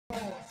The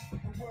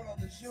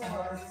world is yours.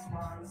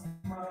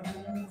 Mine,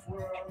 whose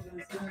world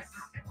is this?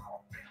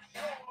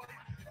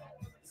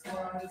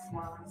 It's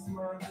mine,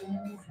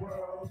 whose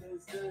world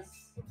is this?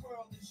 The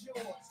world is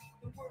yours.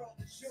 The world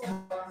is yours.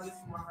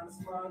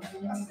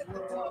 I sip the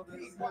club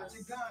beat,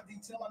 watching Gandhi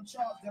till I'm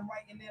charged and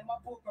writing in my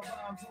book of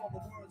rhymes. All the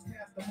words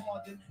past the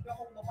margin. The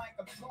whole of like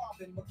a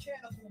carbon,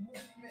 mechanical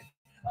movement.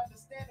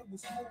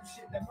 Understandable smooth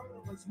shit that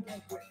murderers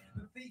move with.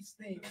 The thief's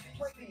theme,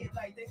 play me at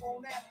night, they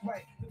won't act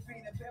right. The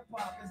fiend of hip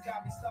hop has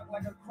got me stuck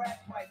like a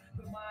crack pipe.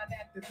 The mind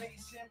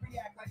activation,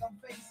 react like I'm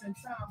facing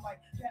time like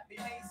Pappy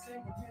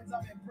Mason. With pins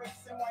I'm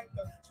embracing, wipe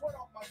the sweat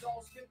off my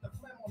dome, spit the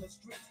phlegm on the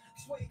streets.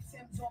 Suede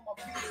Tim's on my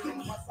feet, stick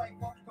my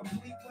cipher,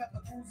 complete weather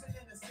cruising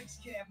in a 6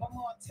 cab. I'm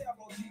on terror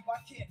deep, I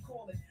can't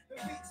call it.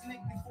 The beats make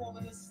me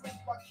falling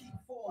asleep, I keep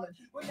falling.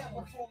 But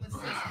never falling 6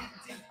 feet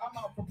deep. I'm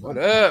out for what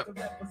up? To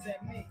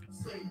represent me.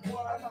 Say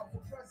what? I'm out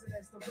for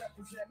presidents to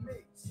represent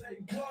me. Say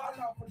what? I'm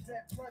out for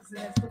dead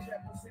presidents to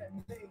represent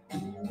me.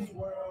 Whose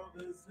world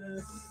is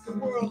this? The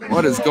world is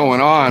What is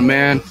going on,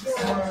 man?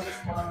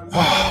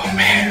 Oh,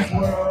 man.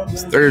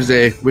 It's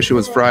Thursday. Wish it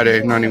was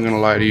Friday. Not even going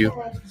to lie to you.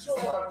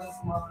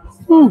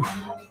 Whew.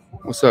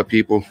 What's up,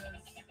 people?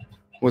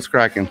 What's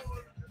cracking?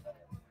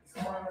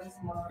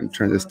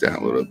 Turn this down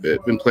a little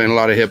bit. Been playing a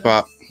lot of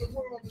hip-hop.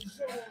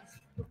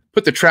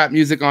 Put the trap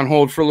music on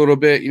hold for a little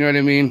bit. You know what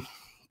I mean?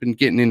 Been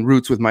getting in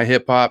roots with my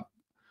hip-hop.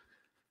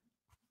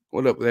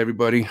 What up with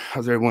everybody?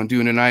 How's everyone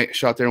doing tonight?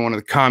 Shot there in one of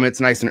the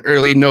comments nice and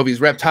early. Novi's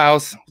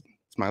Reptiles.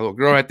 It's my little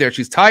girl right there.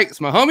 She's tight. It's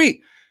my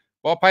homie.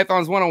 Ball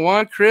Pythons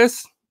 101.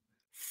 Chris.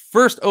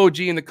 First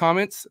OG in the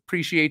comments.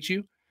 Appreciate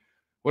you.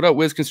 What up,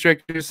 Wiz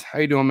Constrictors? How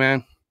you doing,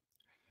 man?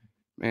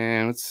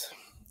 Man, it's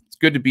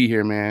good to be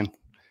here, man.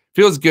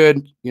 Feels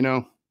good, you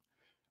know.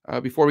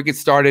 Before we get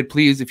started,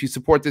 please, if you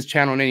support this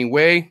channel in any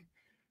way,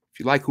 if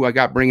you like who I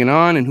got bringing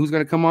on and who's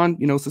going to come on,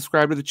 you know,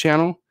 subscribe to the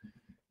channel.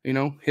 You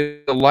know,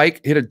 hit a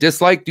like, hit a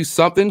dislike, do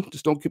something.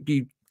 Just don't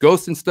be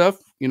ghosting stuff,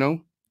 you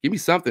know. Give me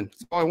something.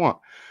 That's all I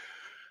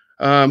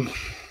want.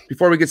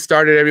 Before we get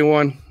started,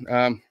 everyone,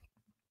 I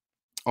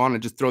want to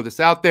just throw this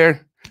out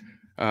there.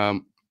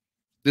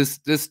 This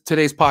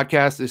today's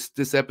podcast,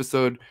 this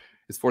episode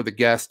is for the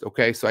guest,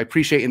 okay? So I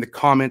appreciate in the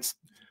comments,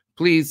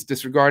 please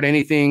disregard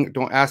anything.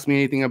 Don't ask me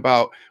anything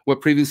about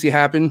what previously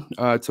happened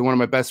to one of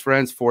my best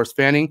friends, Forrest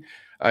Fanning.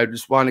 I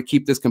just want to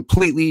keep this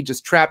completely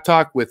just trap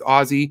talk with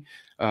Ozzy.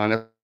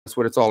 That's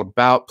what it's all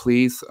about,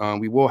 please.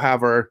 We will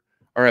have our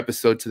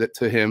episode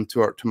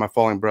to my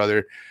fallen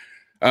brother.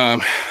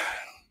 It's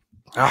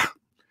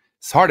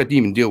hard to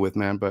even deal with,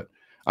 man, but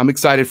I'm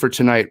excited for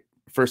tonight.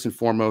 First and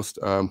foremost,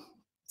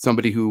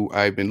 somebody who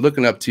I've been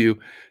looking up to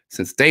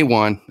since day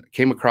one. I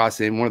came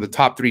across him, one of the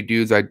top 3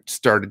 dudes. I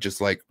started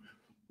just like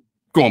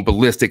going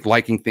ballistic,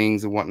 liking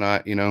things and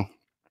whatnot, you know.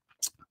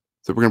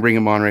 So we're gonna bring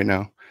him on right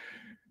now.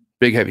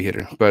 Big heavy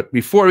hitter. But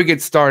before we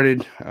get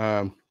started,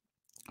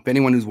 if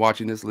anyone who's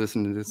watching this,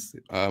 listening to this,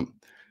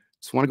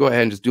 just want to go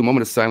ahead and just do a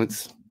moment of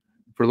silence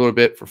for a little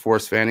bit for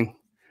Forrest Fanning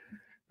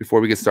before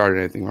we get started or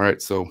anything. All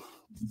right. So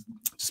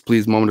just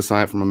please, moment of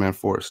silence for my man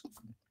Forrest.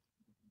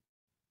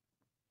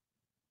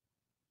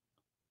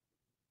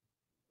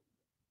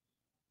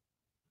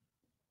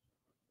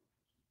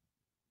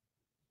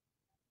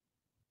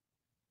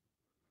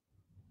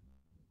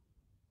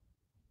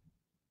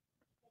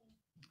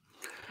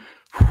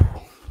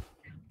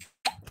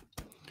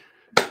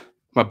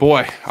 My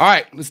boy. All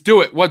right, let's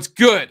do it. What's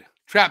good?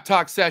 Trap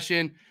Talk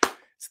session.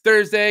 It's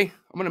Thursday.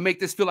 I'm going to make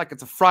this feel like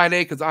it's a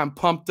Friday because I'm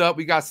pumped up.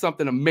 We got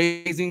something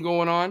amazing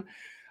going on.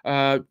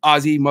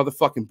 Ozzy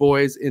motherfucking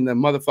Boids in the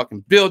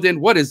motherfucking building.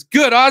 What is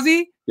good,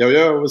 Ozzy?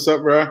 Yo, what's up,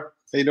 bro? How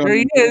you doing? There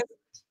he is.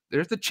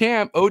 There's the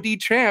champ, OD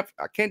champ.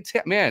 I can't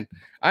tell, man.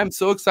 I'm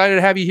so excited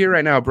to have you here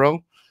right now,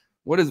 bro.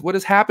 What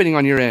is happening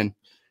on your end?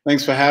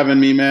 Thanks for having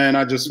me, man.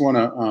 I just want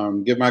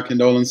to give my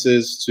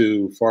condolences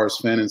to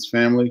Forrest Fanning's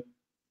family.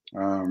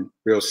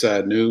 Real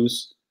sad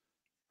news.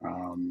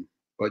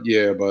 But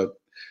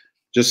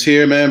just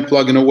here, man,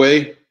 plugging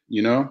away,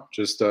 you know,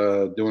 just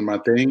doing my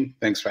thing.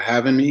 Thanks for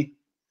having me.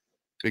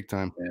 Big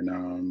time.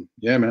 And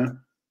yeah, man.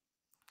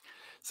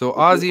 So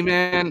Ozzy,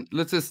 man,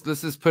 let's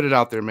just put it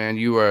out there, man.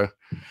 You're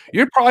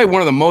probably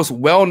one of the most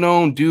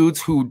well-known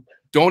dudes who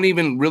don't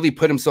even really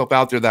put himself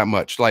out there that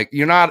much. Like,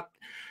 you're not,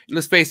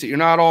 let's face it, you're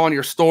not all on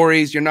your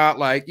stories. You're not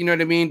like, you know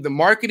what I mean? The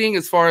marketing,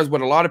 as far as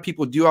what a lot of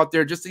people do out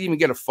there, just to even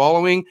get a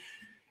following,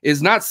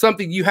 is not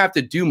something you have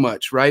to do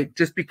much, right?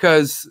 Just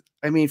because,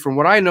 I mean, from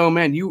what I know,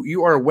 man,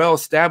 you are well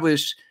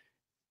established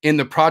in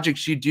the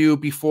projects you do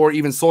before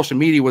even social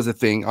media was a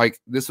thing. Like,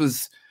 this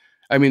has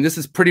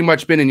pretty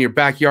much been in your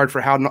backyard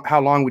for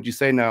how long would you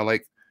say now?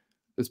 Like,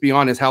 let's be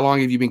honest, how long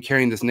have you been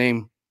carrying this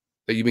name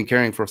that you've been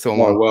carrying for so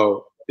long?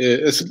 Well,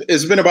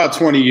 it's been about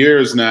 20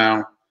 years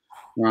now.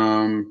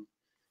 And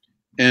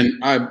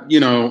I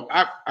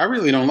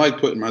really don't like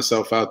putting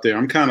myself out there.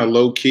 I'm kind of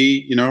low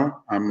key, you know.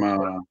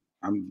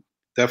 I'm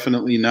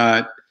definitely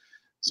not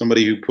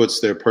somebody who puts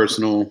their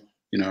personal,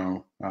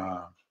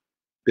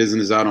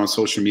 business out on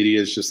social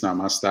media. It's just not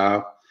my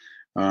style.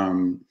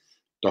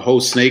 the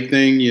whole snake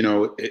thing, you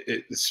know,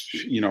 it's,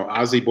 you know,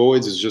 Ozzy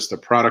Boids is just a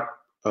product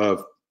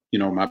of, you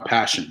know, my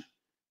passion,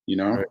 you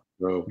know. Right.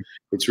 So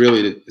it's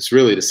really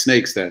the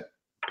snakes that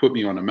put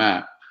me on the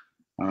map.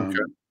 Okay.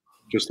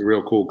 Just the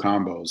real cool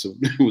combos.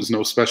 It was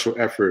no special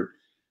effort,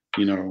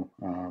 you know,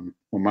 on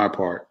my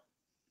part.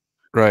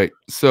 Right.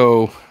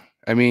 So,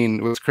 I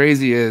mean, what's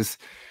crazy is,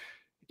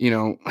 you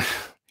know,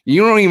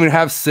 you don't even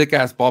have sick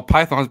ass ball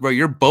pythons, bro.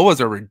 Your boas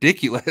are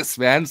ridiculous,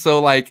 man. So,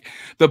 like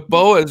the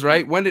boas,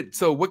 right?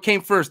 So what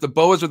came first, the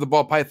boas or the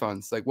ball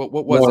pythons? Like, what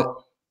was it?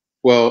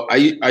 Well,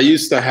 I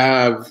used to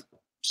have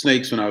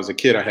snakes when I was a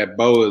kid. I had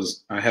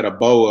boas. I had a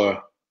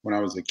boa when I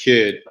was a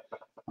kid,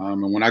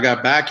 and when I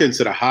got back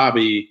into the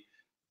hobby,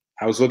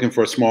 I was looking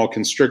for a small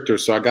constrictor,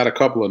 so I got a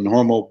couple of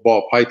normal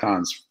ball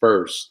pythons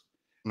first.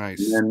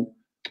 Nice.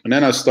 And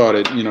then I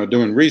started, you know,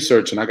 doing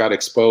research, and I got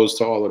exposed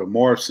to all of the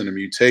morphs and the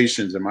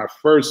mutations. And my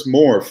first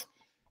morph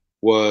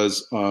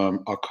was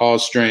a call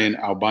strain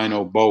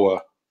albino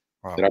boa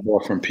that I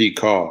bought from Pete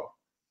Call.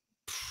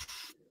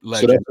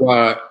 So that's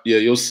why, yeah,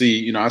 you'll see,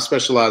 you know, I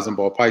specialize in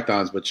ball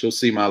pythons, but you'll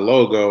see my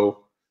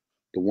logo,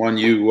 the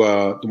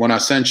one I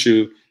sent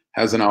you,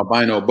 has an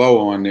albino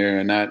boa on there,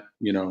 and that,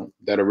 you know,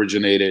 that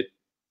originated.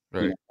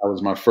 Right. You know, that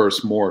was my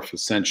first morph,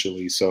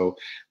 essentially. So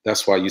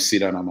that's why you see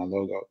that on my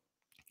logo.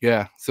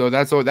 Yeah. So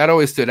that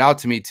always stood out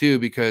to me too,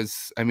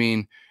 because I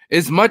mean,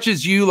 as much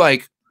as you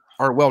like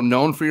are well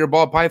known for your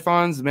ball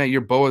pythons, man,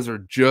 your boas are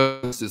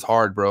just as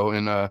hard, bro.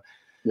 And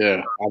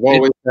yeah,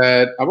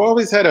 I've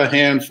always had a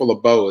handful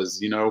of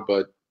boas, you know,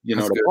 but you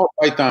know, the ball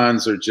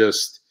pythons are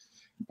just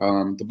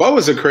the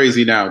boas are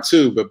crazy now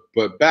too.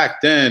 But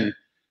back then,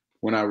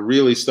 when I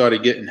really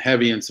started getting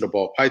heavy into the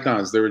ball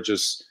pythons,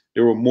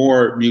 there were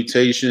more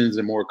mutations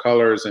and more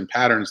colors and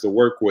patterns to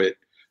work with.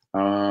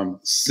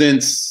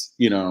 Since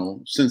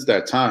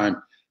that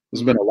time,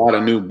 there's been a lot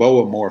of new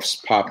boa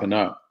morphs popping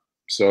up.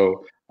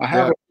 So I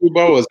have a few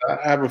boas.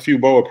 I have a few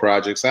boa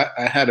projects. I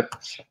had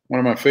one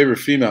of my favorite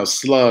females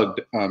slugged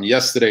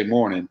yesterday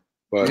morning.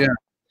 But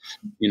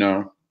you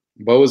know,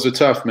 boas are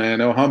tough, man.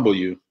 They'll humble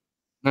you.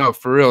 No,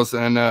 for reals.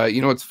 And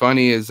you know what's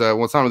funny is,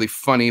 well, it's not really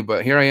funny,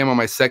 but here I am on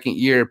my second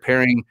year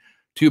pairing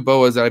two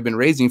boas that I've been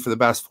raising for the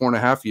past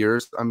 4.5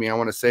 years. I mean, I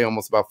want to say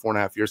almost about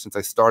 4.5 years since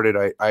I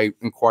started. I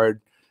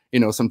inquired, you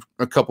know,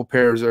 a couple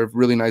pairs of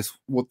really nice,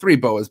 well, 3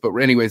 boas, but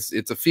anyways,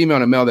 it's a female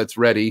and a male that's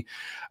ready.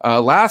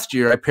 Last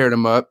year I paired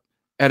them up,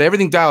 had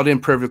everything dialed in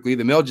perfectly.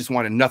 The male just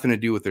wanted nothing to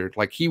do with her.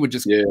 Like he would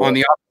just on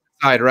the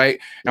opposite side, right?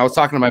 And I was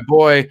talking to my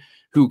boy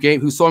who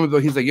sold me,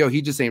 but he's like, yo,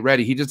 he just ain't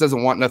ready. He just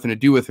doesn't want nothing to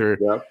do with her.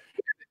 Yeah.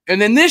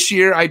 And then this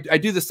year I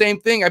do the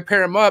same thing. I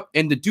pair him up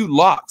and the dude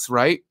locks,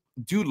 right?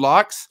 Dude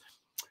locks.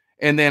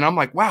 And then I'm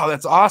like, wow,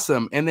 that's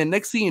awesome. And then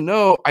next thing you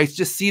know, I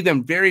just see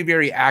them very,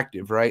 very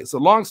active, right? So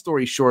long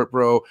story short,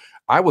 bro,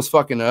 I was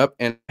fucking up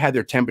and had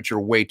their temperature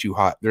way too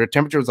hot. Their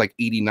temperature was like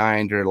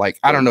 89 or like,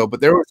 I don't know,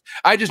 but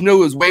I just knew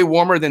it was way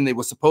warmer than it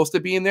was supposed to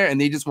be in there, and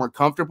they just weren't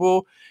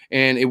comfortable,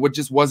 and it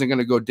just wasn't going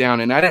to go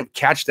down. And I didn't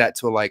catch that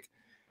till like,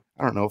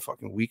 I don't know,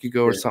 fucking week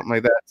ago or something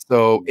like that.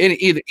 So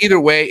either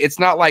way, it's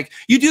not like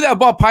you do that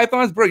ball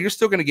pythons, bro, you're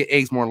still going to get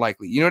eggs more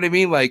likely. You know what I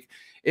mean? Like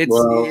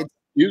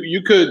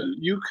you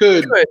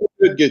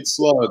could get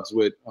slugs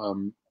with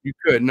you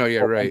could. No,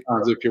 yeah, right.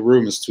 If your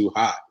room is too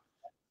hot.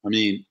 I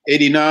mean,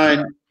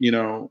 89, you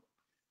know,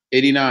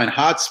 89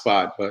 hot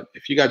spot, but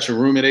if you got your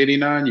room at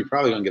 89, you're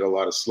probably gonna get a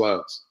lot of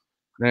slugs.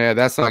 Yeah,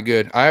 that's not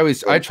good.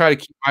 I try to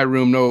keep my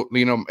room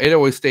it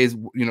always stays,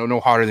 you know, no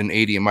hotter than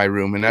 80 in my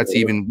room, and that's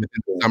even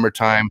within the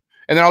summertime.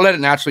 And then I'll let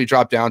it naturally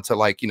drop down to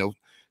like, you know,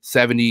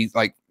 70,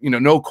 like, you know,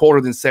 no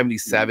colder than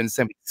 77,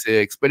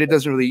 76, but it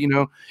doesn't really, you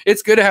know,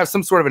 it's good to have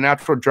some sort of a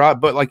natural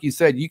drop. But like you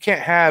said, you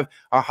can't have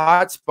a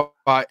hot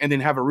spot and then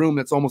have a room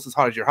that's almost as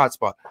hot as your hot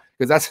spot,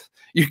 because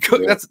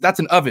that's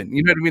an oven.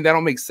 You know what I mean? That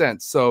don't make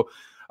sense. So,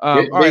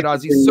 all right,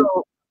 Ozzy.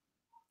 So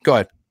go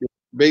ahead.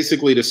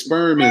 Basically, the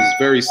sperm is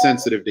very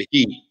sensitive to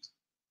heat.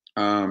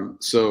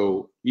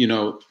 So, you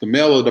know, the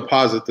male will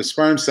deposit the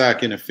sperm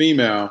sac in a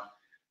female,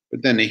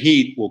 but then the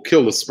heat will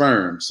kill the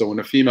sperm. So when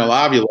the female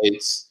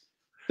ovulates,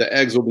 the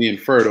eggs will be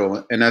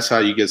infertile, and that's how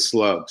you get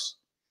slugs.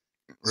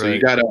 So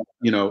you gotta,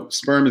 you know,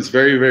 sperm is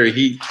very, very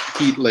heat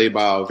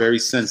labile, very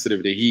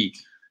sensitive to heat.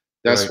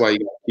 That's why you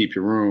gotta keep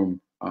your room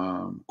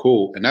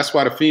cool, and that's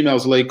why the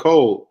females lay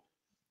cold.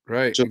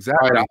 Right, just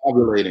exactly.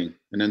 Ovulating,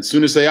 and then as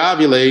soon as they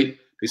ovulate,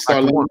 they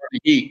start laying the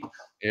heat.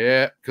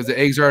 Yeah, because the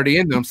eggs are already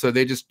in them, so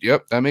they just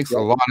that makes a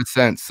lot of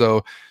sense.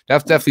 So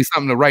that's definitely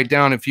something to write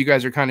down if you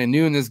guys are kind of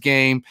new in this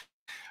game,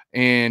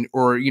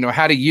 or you know,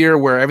 had a year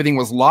where everything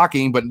was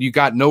locking but you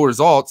got no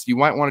results. You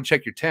might want to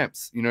check your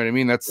temps. You know what I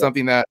mean? That's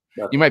something that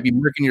you might be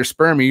murking your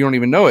sperm and you don't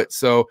even know it.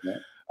 So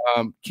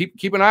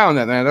keep an eye on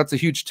that, man. That's a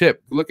huge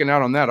tip. Looking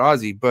out on that,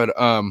 Ozzy. But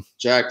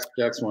Jax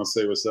wants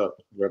to say what's up.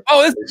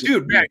 Oh, this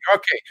dude, man.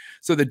 Okay,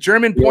 so the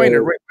German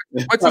pointer.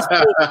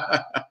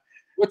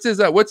 What's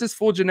his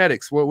full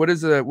genetics?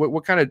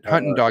 What kind of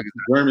hunting dog is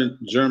that?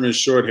 German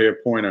short hair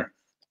pointer.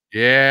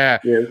 Yeah.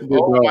 Great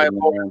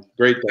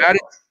dog. That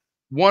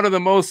one of the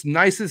most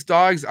nicest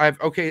dogs I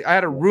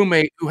had a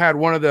roommate who had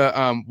one of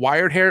the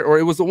wired hair, or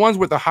it was the ones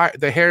with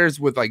the hairs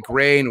with like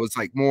gray, and it was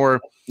like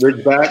more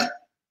Ridgeback,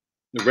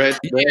 the red,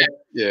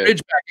 yeah,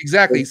 Ridgeback,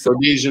 exactly. So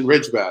Rhodesian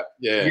Ridgeback,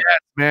 yeah. Yes,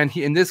 man.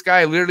 And this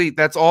guy literally,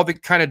 that's all the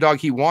kind of dog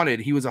he wanted.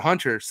 He was a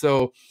hunter.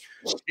 So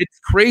it's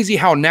crazy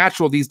how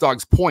natural these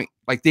dogs point.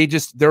 Like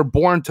they're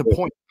born to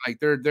point. Like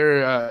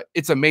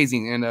it's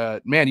amazing.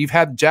 And man, you've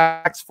had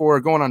Jax for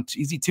going on,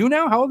 is he 2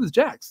 now? How old is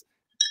Jax?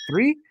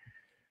 3?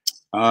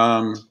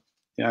 Yeah,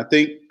 I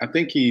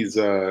think he's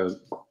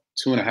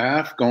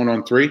 2.5 going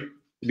on 3.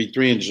 He'll be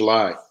 3 in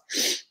July.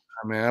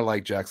 I mean, I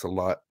like Jax a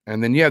lot.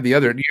 And then you have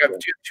 2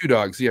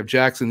 dogs. You have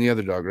Jax and the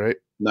other dog, right?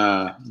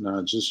 Nah,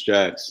 just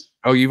Jax.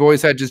 Oh, you've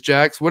always had just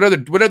Jax? What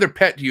other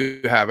pet do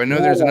you have? I know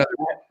there's another.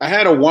 I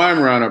had a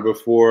Weimaraner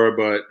before,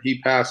 but he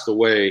passed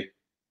away.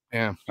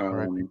 Yeah.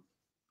 Right.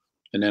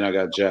 And then I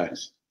got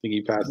Jax. I think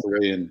he passed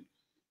away in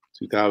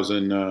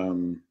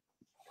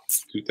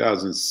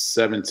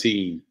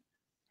 2017.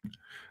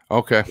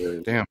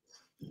 Okay. Damn.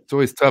 It's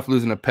always tough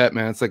losing a pet,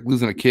 man. It's like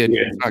losing a kid.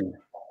 Yeah.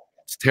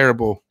 It's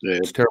terrible. Yeah,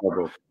 it's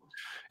terrible.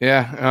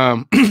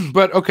 Yeah.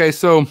 But okay,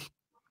 so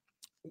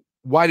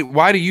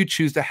why do you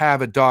choose to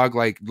have a dog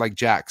like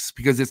Jax?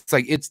 Because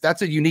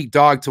that's a unique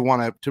dog to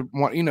want,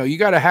 you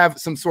got to have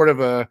some sort of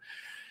a,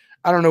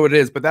 I don't know what it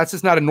is, but that's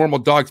just not a normal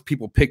dog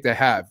people pick to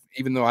have.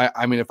 Even though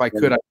I mean, if I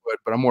could, I would,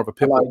 but I'm more of a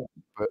pit bull.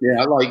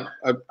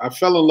 I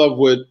fell in love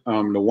with the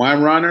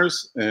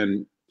Weimaraners,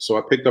 and so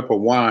I picked up a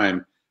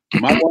Weim.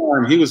 My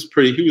Weim, he was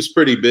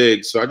pretty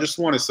big, so I just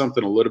wanted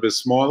something a little bit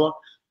smaller.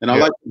 And I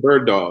like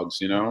bird dogs,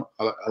 I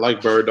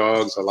like bird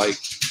dogs. I like,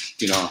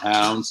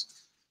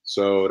 hounds.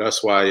 So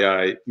that's why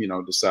I,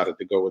 decided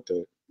to go with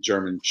the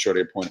German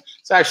short-haired pointer.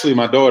 It's actually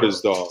my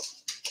daughter's dog.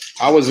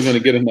 I wasn't going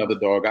to get another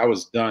dog. I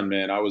was done,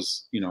 man. I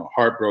was,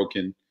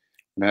 heartbroken,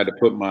 and I had to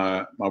put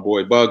my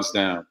boy Bugs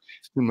down.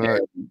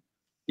 And,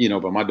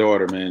 but my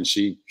daughter, man,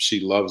 she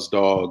loves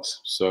dogs.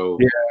 So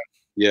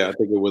yeah, I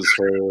think it was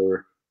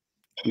her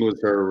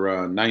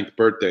 9th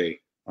birthday.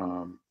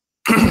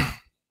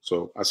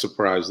 So I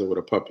surprised her with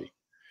a puppy.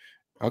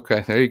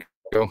 Okay, there you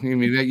go. I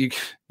mean,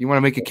 you want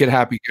to make a kid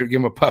happy, give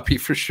him a puppy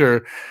for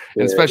sure.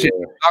 And especially a dog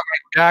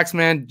like Jax,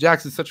 man.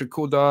 Jax is such a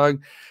cool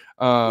dog.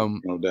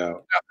 No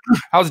doubt.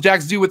 How's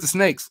Jax do with the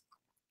snakes?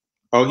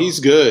 Oh,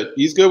 he's good.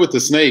 He's good with the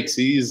snakes.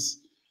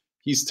 He's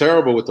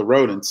terrible with the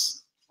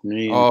rodents. I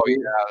mean, oh yeah,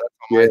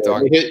 that's my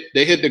dog.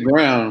 They hit the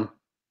ground.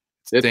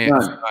 They're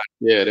done.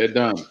 Yeah, they're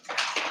done.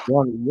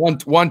 One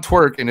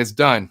twerk and it's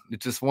done.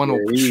 It's just one.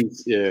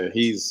 He's fast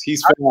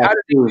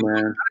too,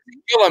 man. How does he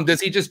kill him? Does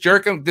he just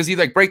jerk him? Does he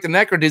like break the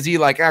neck, or does he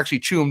like actually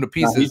chew him to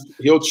pieces?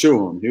 He'll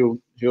chew him.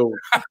 He'll.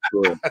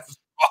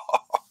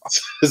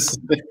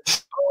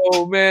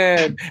 Oh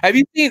man, have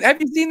you seen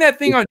that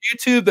thing on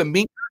YouTube? The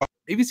mink.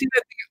 Have you seen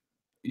that thing?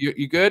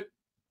 You good?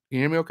 Can you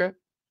hear me? Okay.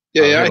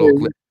 Yeah, I hear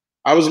you.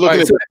 I was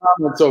looking at the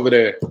comments over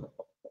there.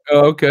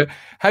 Oh, okay.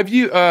 Have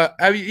you?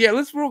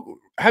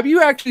 Have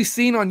you actually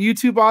seen on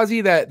YouTube,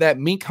 Ozzy, that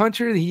mink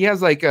hunter? He has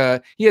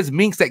he has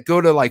minks that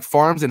go to like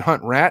farms and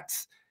hunt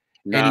rats.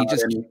 And he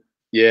just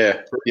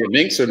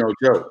minks are no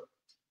joke.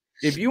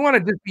 If you want to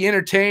just be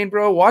entertained,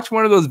 bro, watch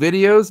one of those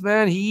videos,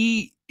 man.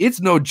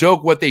 It's no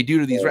joke what they do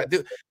to these rats.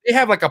 They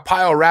have like a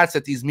pile of rats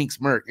that these minks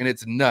murk, and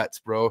it's nuts,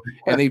 bro.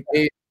 And they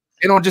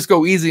don't just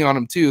go easy on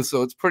them too.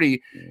 So it's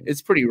pretty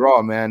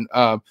raw, man.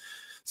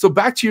 So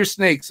back to your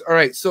snakes. All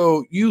right.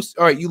 So you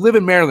live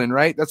in Maryland,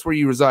 right? That's where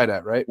you reside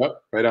at, right?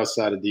 Yep, right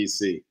outside of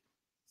DC.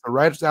 So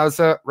right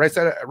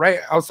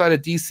outside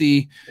of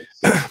DC.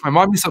 my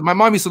mom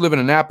used to live in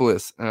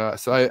Annapolis.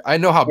 So I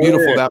know how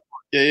beautiful that.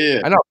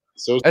 Yeah. I know.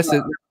 So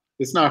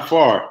it's not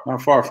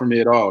far from me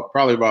at all.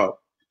 Probably about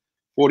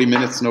 40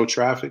 minutes, no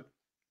traffic.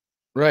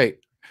 Right.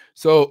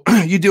 So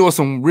you deal with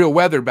some real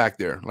weather back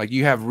there. Like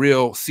you have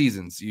real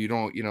seasons. You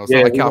don't, it's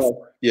not like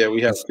California.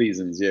 We have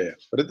seasons,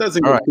 but it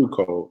doesn't get too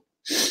cold.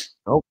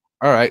 Nope.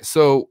 All right.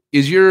 So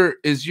is your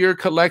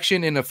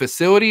collection in a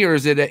facility, or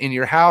is it in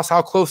your house?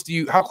 How close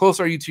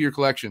are you to your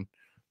collection?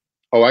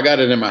 Oh, I got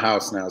it in my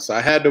house now. So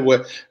I had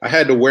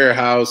to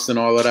warehouse and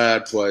all of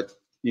that, but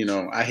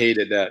I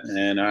hated that,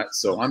 man.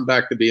 So I'm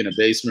back to being a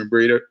basement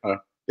breeder.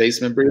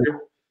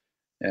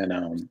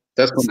 And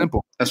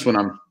that's when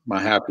I'm my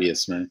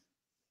happiest, man.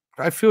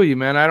 I feel you,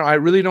 man. I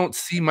really don't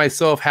see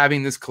myself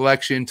having this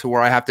collection to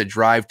where I have to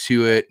drive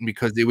to it,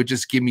 because it would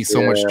just give me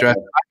so much stress.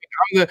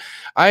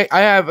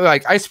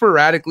 I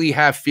sporadically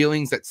have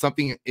feelings that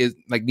something is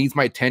like needs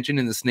my attention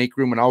in the snake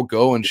room, and I'll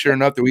go, and sure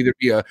enough, there'll either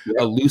be a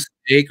loose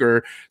snake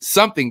or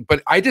something.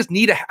 But I just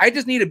need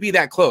to be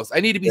that close. I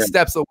need to be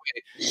steps away.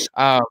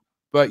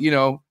 But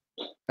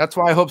that's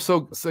why I hope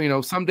so.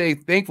 So someday,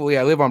 thankfully,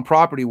 I live on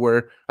property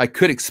where I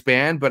could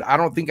expand, but I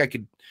don't think I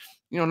could.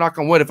 Knock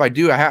on wood, if I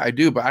do, I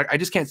do, but I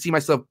just can't see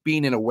myself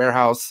being in a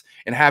warehouse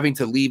and having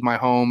to leave my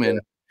home. And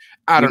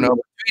I don't know.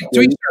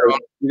 You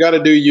got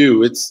to do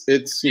you. It's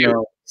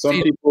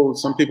some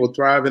people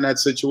thrive in that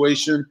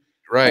situation,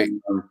 right?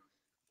 And,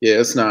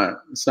 it's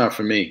not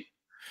for me.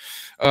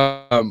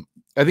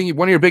 I think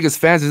one of your biggest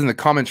fans is in the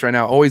comments right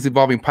now. Always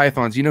evolving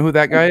pythons. You know who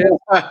that guy is?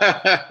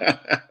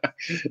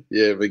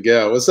 Yeah,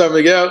 Miguel. What's up,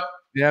 Miguel?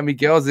 Yeah,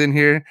 Miguel's in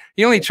here.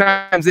 He only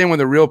chimes in when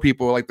the real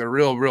people, like the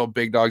real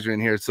big dogs, are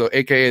in here. So,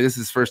 AKA, this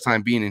is his first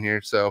time being in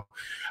here. So,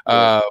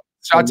 shout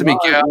out to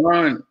Miguel.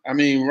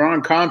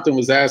 Ron Compton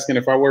was asking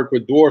if I work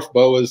with dwarf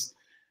boas.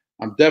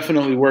 I'm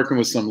definitely working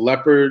with some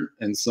leopard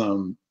and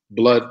some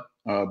blood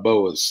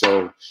boas.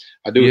 So,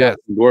 I do have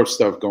some dwarf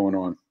stuff going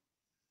on.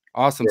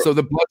 Awesome. So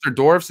the bloods are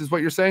dwarfs, is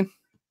what you're saying?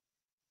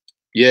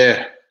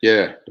 Yeah,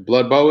 the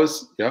blood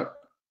boas. Yep.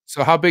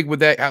 So how big would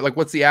that, like,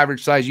 what's the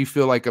average size you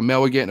feel like a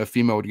male would get and a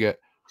female would get?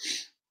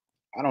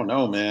 I don't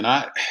know, man.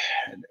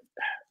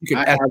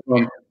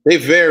 They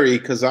vary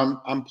because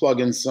I'm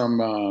plugging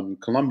some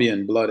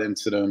Colombian blood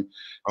into them.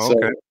 Okay.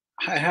 So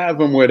I have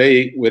them where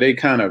they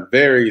kind of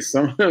vary.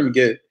 Some of them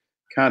get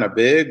kind of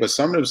big, but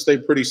some of them stay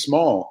pretty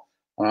small.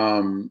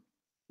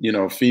 You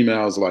know,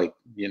 females like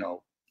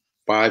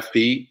 5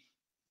 feet,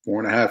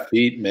 4.5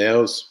 feet.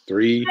 Males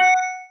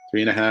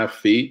 3.5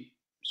 feet.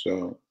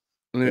 So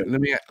let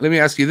me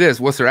ask you this: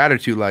 what's their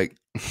attitude like?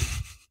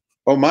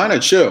 Oh, mine are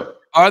chill.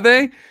 Are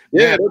they?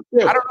 Yeah, I don't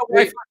know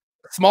why. The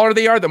smaller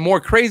they are, the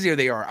more crazier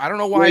they are. I don't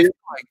know why I feel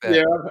like that.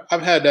 Yeah,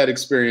 I've had that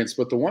experience,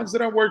 but the ones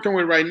that I'm working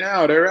with right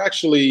now, they're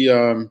actually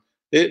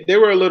they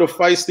were a little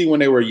feisty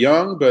when they were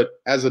young, but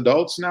as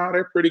adults now,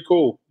 they're pretty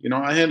cool. You know,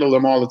 I handle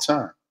them all the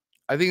time.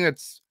 I think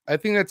that's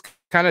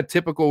kind of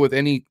typical with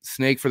any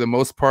snake for the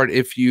most part.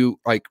 If you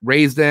like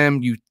raise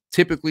them, you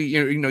typically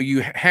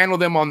you handle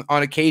them on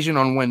occasion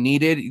on when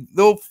needed.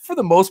 They'll for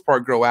the most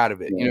part grow out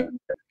of it.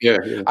 Yeah.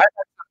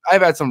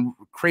 I've had some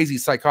crazy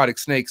psychotic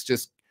snakes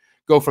just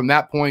go from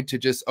that point to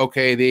just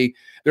okay,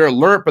 they're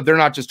alert, but they're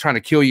not just trying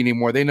to kill you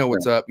anymore. They know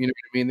what's up. You know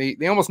what I mean?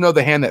 They almost know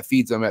the hand that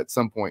feeds them at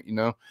some point.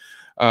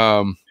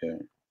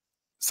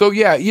 So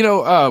yeah,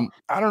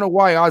 I don't know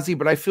why, Ozzy,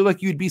 but I feel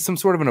like you'd be some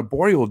sort of an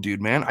arboreal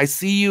dude, man. I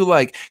see you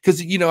like because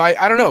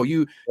I don't know,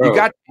 you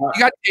got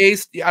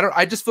taste.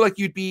 I just feel like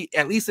you'd be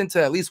at least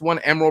into at least one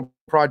emerald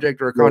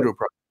project or a chondro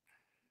project.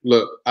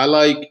 Look, I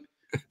like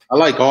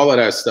all of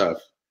that stuff.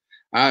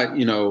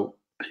 I'm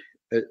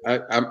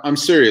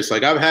serious.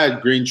 Like I've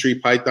had green tree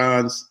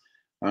pythons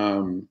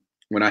when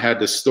I had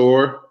the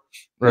store.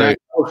 Right.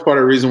 That was part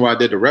of the reason why I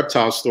did the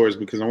reptile stores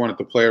because I wanted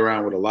to play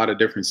around with a lot of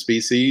different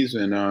species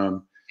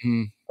and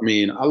I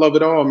mean, I love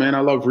it all, man. I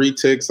love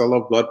retics. I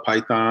love blood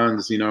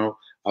pythons. I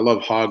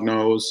love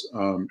hognose.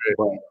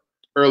 But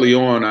early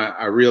on,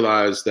 I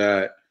realized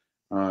that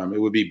it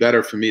would be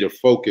better for me to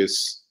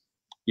focus,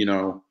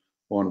 on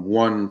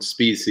one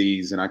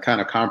species, and I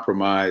kind of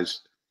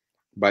compromised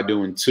by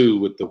doing two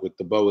with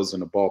the boas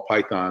and the ball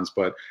pythons.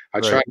 But I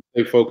try to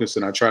stay focused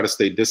and I try to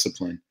stay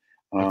disciplined.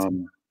 I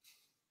don't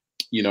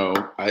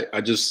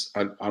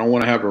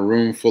want to have a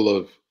room full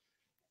of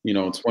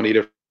 20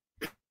 different.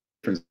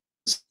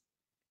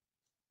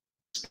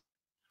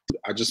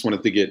 I just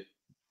wanted to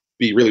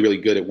be really, really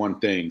good at one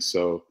thing.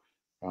 So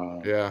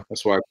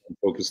that's why I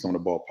focused on the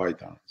ball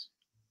pythons.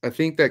 I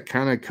think that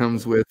kind of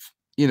comes with,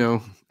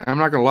 I'm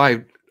not gonna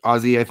lie,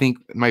 Ozzy. I think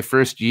my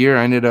first year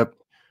I ended up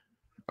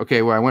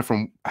I went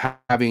from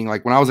having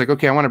like when I was like,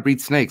 okay, I want to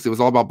breed snakes. It was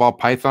all about ball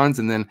pythons,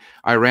 and then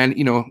I ran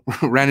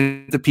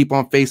into people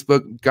on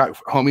Facebook, got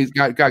homies,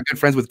 got good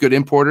friends with good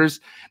importers.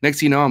 Next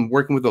thing you know, I'm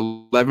working with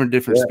 11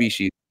 different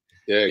species.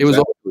 Yeah, exactly. It was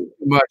all too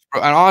much,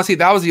 bro. And honestly,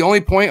 that was the only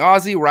point,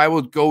 Ozzy, where I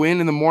would go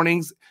in the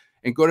mornings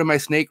and go to my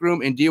snake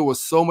room and deal with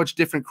so much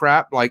different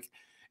crap. Like,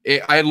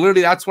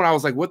 that's when I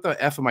was like, what the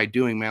F am I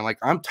doing, man? Like,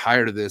 I'm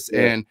tired of this.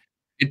 Yeah. And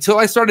until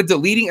I started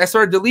deleting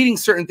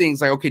certain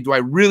things. Like, okay,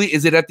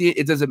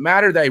 does it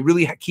matter that I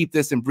really keep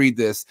this and breed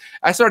this?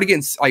 I started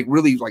getting like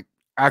really like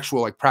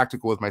actual, like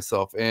practical with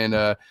myself. And,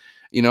 I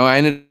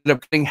ended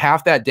up getting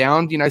half that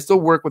down. I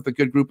still work with a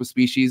good group of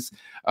species,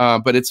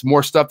 but it's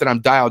more stuff that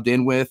I'm dialed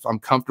in with, I'm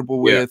comfortable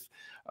with.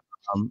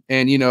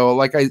 And,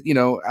 like I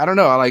don't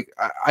know,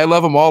 I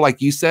love them all, like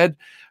you said.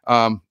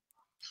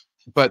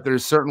 But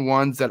there's certain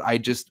ones that I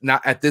just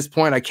not at this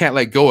point, I can't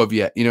let go of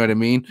yet. You know what I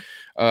mean?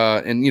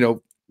 I'll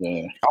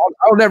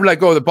never let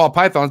go of the ball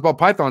pythons. Ball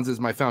pythons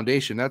is my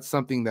foundation. That's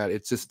something that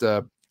it's just,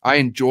 I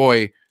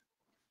enjoy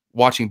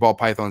watching ball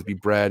pythons be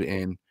bred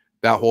and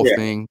that whole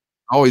thing.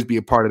 Always be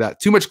a part of that.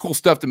 Too much cool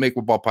stuff to make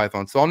with ball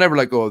pythons, so I'll never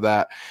let go of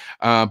that.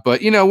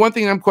 But one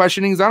thing I'm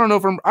questioning is I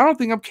don't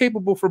think I'm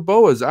capable for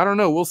boas. I don't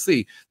know. We'll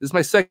see. This is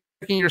my second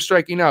year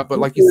striking out, but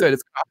like you said,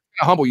 it's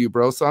gonna humble you,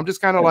 bro. So I'm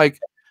just kind of like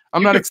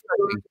I'm not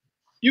expecting.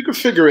 You can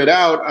figure it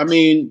out. I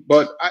mean,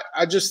 but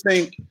I just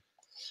think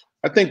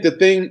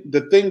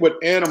the thing with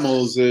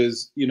animals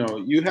is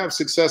you have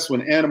success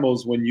with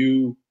animals when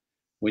you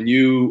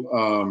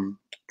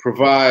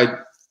provide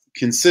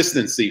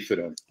consistency for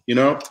them.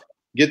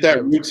 Get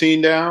that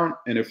routine down,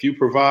 and if you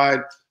provide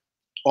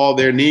all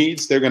their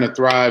needs, they're going to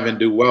thrive and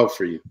do well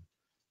for you.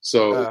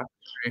 So,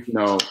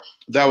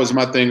 that was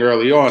my thing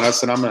early on. I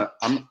said, I'm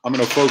going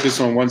to focus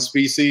on one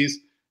species.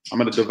 I'm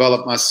going to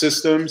develop my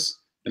systems,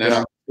 and then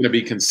I'm going to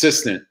be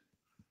consistent.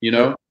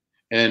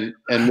 And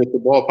with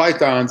the ball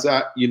pythons,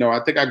 I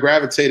think I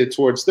gravitated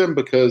towards them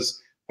because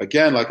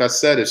again, like I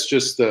said, it's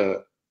just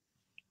the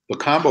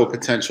combo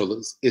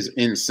potential is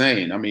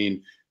insane. I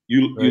mean,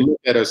 you look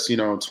at us,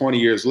 20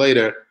 years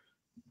later,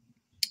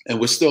 and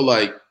we're still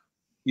like,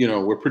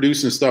 we're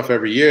producing stuff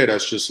every year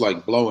that's just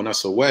like blowing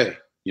us away,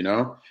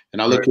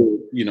 And I look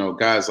at,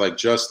 guys like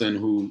Justin,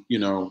 who,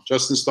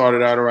 Justin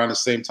started out around the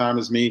same time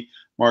as me,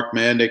 Mark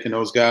Mandick and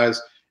those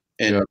guys.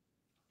 And,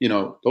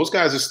 those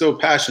guys are still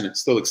passionate,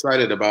 still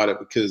excited about it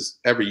because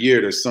every year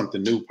there's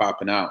something new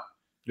popping out.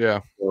 Yeah.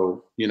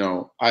 So,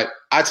 I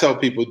tell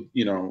people,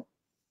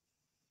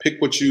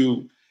 pick what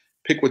you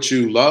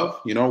love,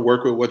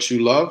 work with what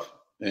you love,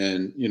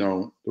 and,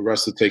 the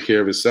rest will take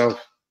care of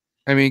itself.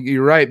 I mean,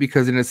 you're right,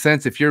 because in a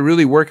sense, if you're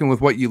really working with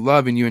what you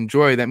love and you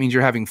enjoy, that means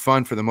you're having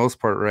fun for the most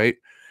part, right?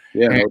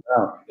 Yeah, no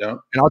doubt. Yeah.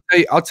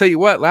 And I'll tell you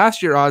what,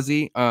 last year,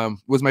 Ozzy,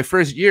 was my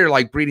first year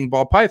like breeding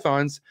ball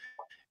pythons.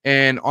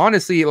 And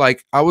honestly,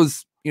 like I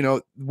was,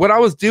 what I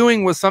was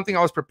doing was something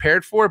I was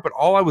prepared for, but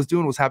all I was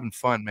doing was having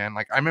fun, man.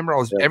 Like I remember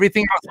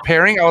everything I was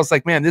pairing, I was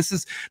like, man, this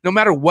is, no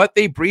matter what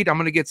they breed, I'm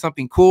going to get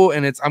something cool.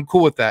 And I'm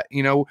cool with that.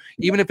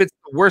 Even if it's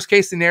the worst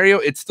case scenario,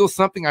 it's still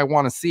something I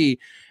want to see.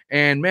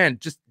 And man,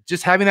 just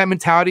having that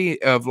mentality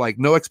of like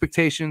no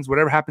expectations,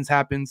 whatever happens,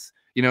 happens.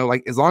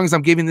 Like as long as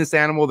I'm giving this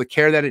animal the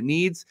care that it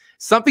needs,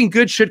 something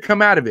good should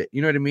come out of it.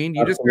 You know what I mean?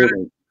 You just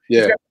gotta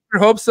get your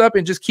hopes up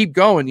and just keep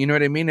going. You know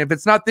what I mean? If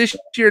it's not this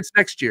year, it's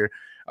next year.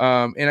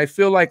 And I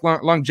feel like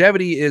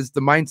longevity is the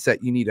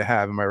mindset you need to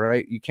have. Am I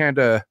right? You can't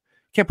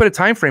put a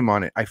time frame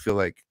on it. I feel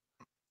like.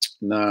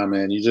 Nah,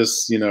 man. You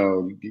just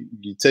you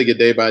take it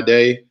day by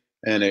day,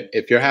 and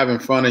if you're having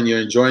fun and you're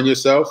enjoying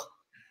yourself,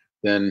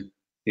 then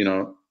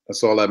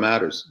that's all that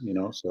matters.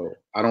 So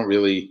I don't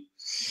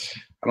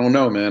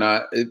know,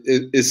 man.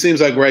 It seems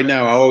like right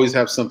now I always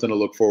have something to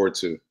look forward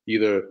to.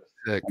 Either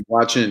I'm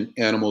watching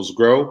animals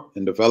grow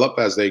and develop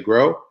as they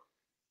grow,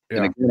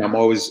 and again, I'm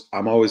always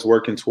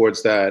working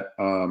towards that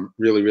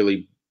really,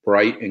 really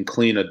bright and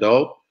clean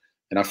adult.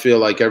 And I feel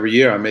like every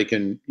year I'm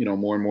making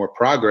more and more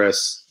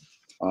progress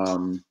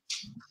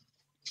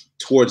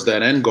towards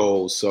that end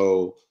goal.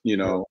 So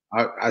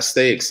I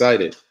stay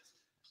excited.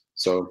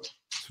 So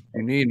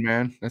you need,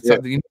 man. That's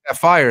something you need, that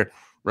fire,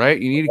 right?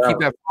 You need to keep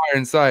that fire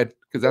inside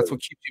because that's what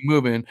keeps you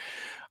moving.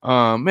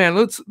 Man,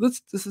 let's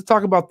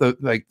talk about the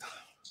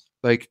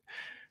like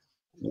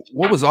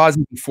what was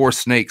Ozzy before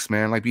snakes,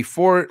 man? Like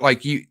before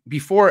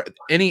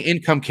any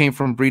income came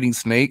from breeding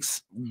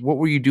snakes, what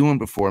were you doing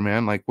before,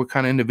 man? Like what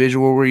kind of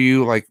individual were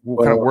you? Like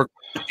what kind of work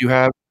did you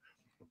have?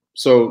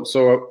 So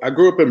I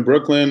grew up in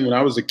Brooklyn when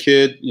I was a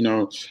kid.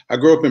 I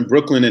grew up in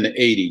Brooklyn in the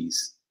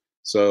 80s.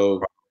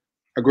 So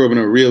I grew up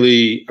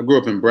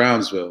in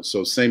Brownsville.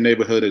 So same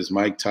neighborhood as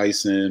Mike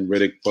Tyson,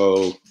 Riddick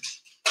Bowe.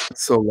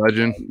 So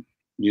legend.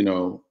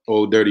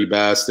 Old dirty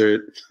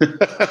bastard.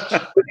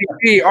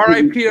 R.I.P.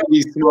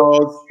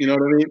 Smalls, you know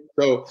what I mean?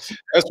 So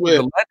that's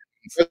where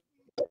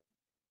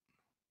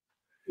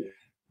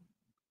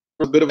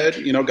a bit of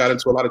it, got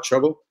into a lot of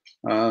trouble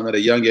at a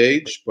young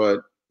age,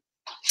 but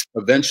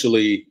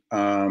eventually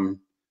I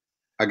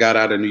got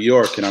out of New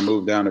York and I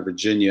moved down to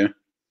Virginia.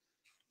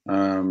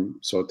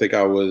 So I think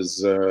I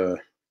was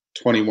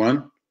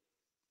 21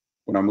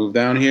 when I moved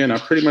down here, and I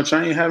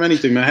didn't have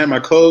anything, man. I had my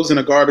clothes in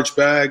a garbage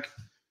bag. I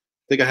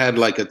think I had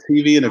like a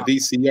TV and a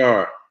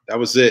VCR. That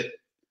was it.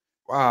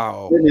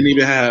 Wow. I didn't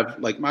even have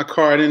my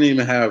car. I didn't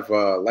even have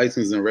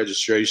license and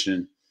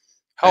registration.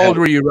 How old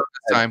were you at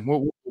the time?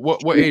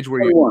 What age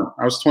were you?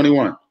 I was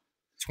 21.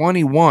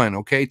 21.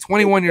 Okay,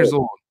 21 years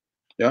old.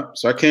 Yeah.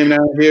 So I came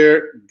down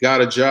here, got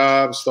a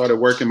job, started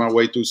working my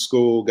way through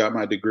school, got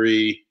my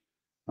degree,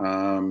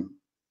 and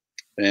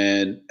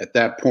at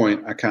that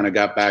point, I kind of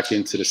got back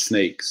into the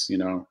snakes.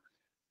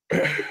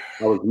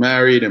 I was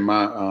married, and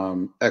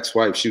my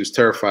ex-wife, she was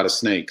terrified of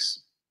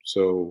snakes.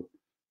 So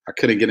I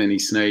couldn't get any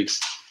snakes.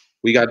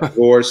 We got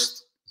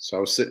divorced, so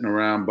I was sitting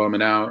around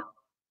bumming out.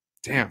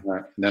 Damn.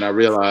 And then I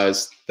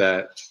realized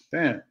that,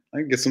 I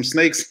can get some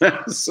snakes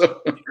now.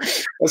 So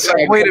that's how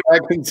I got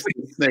back into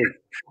the snake.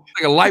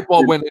 Like a light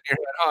bulb went in your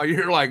head. Oh,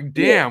 you're like,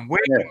 damn,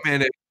 wait a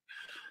minute.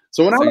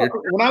 So when I left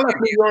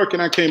New York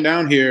and I came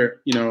down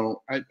here,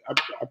 I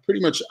pretty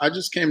much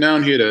just came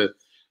down here to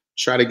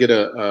try to get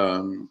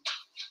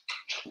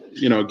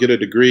get a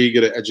degree,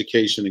 get an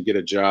education, and get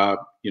a job.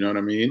 You know what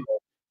I mean?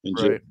 And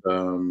just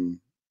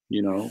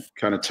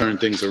kind of turn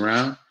things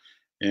around.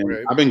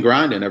 And I've been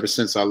grinding ever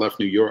since I left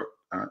New York.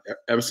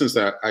 Ever since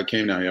I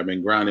came down here, I've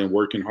been grinding,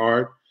 working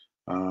hard.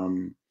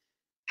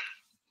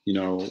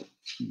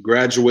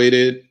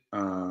 Graduated,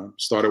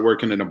 started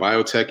working in the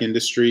biotech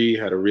industry,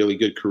 had a really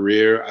good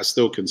career. I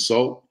still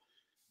consult.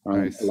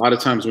 Nice. A lot of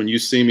times when you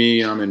see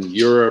me, I'm in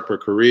Europe or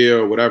Korea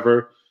or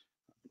whatever,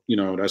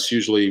 that's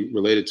usually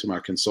related to my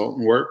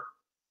consultant work.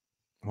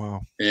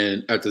 Wow.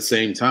 And at the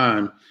same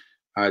time,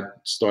 I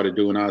started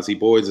doing Ozzy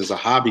Boids as a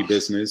hobby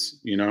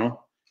business,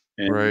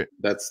 and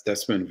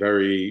that's been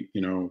very,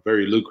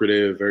 very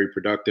lucrative, very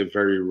productive,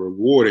 very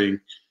rewarding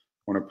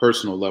on a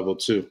personal level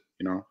too.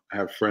 I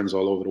have friends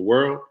all over the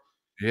world.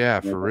 Yeah,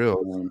 for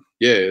real.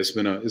 Yeah, it's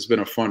been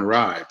a fun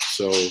ride.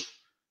 So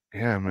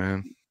yeah,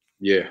 man.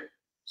 Yeah.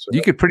 So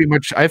you could pretty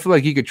much, I feel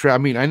like you could travel. I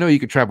mean, I know you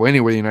could travel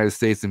anywhere in the United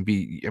States and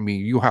be, I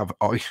mean, you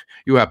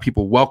have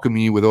people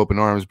welcoming you with open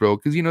arms, bro.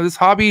 Because, you know, this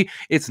hobby,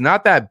 it's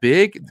not that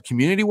big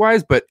community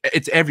wise, but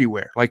it's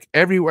everywhere. Like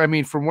everywhere. I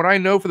mean, from what I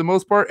know, for the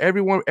most part,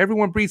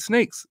 everyone breeds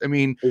snakes. I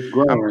mean, it's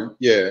growing.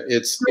 Yeah,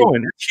 it's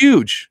growing. It's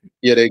huge.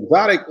 yeah, the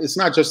exotic. It's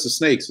not just the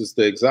snakes. It's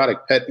the exotic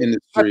pet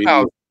industry.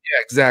 Yeah,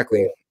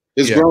 exactly.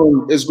 It's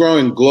growing. It's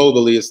growing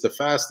globally. It's the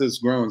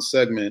fastest growing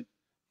segment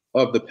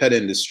of the pet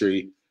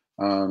industry.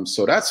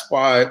 So that's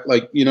why,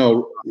 like, you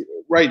know,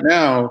 right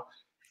now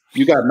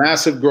you got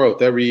massive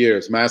growth every year.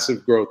 It's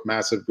massive growth,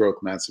 massive growth,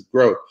 massive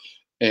growth,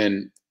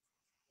 and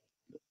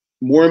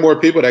more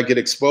people that get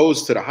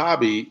exposed to the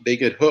hobby, they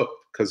get hooked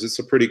because it's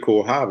a pretty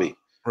cool hobby,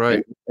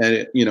 right? And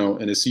it, you know,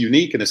 and it's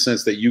unique in a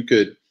sense that you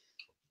could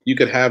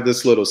have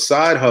this little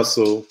side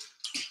hustle,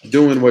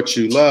 doing what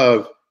you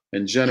love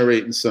and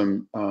generating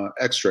some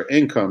extra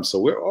income. So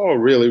we're all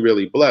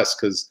really blessed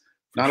because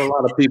not a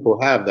lot of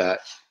people have that.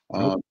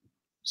 Nope.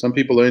 Some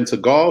people are into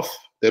golf.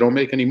 They don't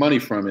make any money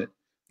from it.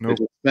 Nope.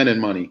 They're just spending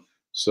money.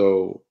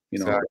 So, you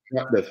know,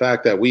 the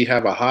fact that we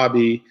have a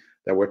hobby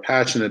that we're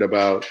passionate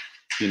about,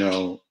 you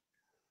know,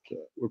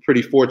 we're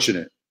pretty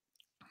fortunate.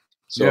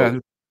 So,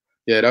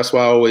 yeah, that's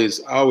why I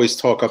always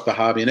talk up the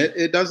hobby. And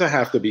it doesn't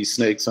have to be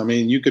snakes. I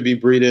mean, you could be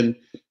breeding,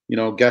 you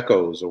know,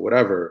 geckos or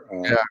whatever.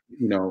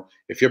 You know,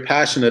 if you're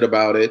passionate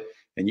about it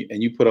and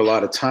you put a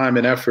lot of time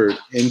and effort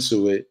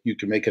into it, you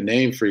can make a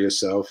name for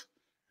yourself.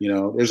 You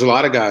know, there's a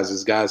lot of guys.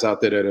 There's guys out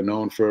there that are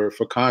known for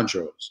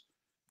chondros.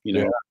 You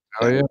know,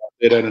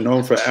 that are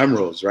known for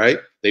emeralds. Right?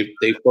 They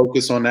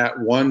focus on that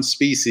one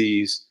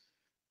species,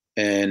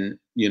 and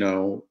you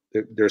know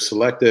they're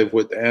selective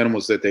with the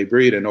animals that they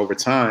breed, and over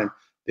time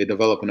they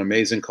develop an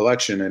amazing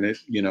collection. And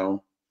they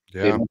don't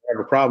have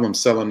a problem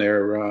selling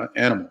their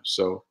animals.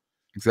 So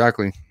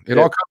exactly, it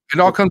all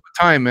comes with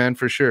time, man,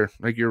 for sure.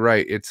 Like you're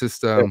right. It's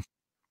just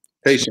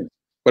patience.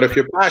 But if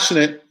you're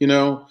passionate, you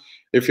know.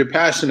 If you're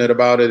passionate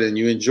about it and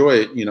you enjoy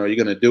it, you know, you're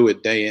going to do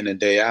it day in and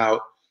day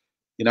out.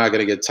 You're not going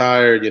to get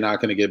tired. You're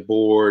not going to get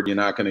bored. You're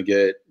not going to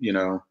get, you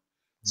know,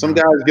 some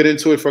guys get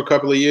into it for a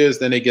couple of years,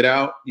 then they get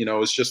out. You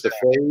know, it's just a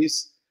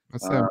phase.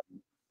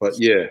 But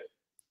yeah.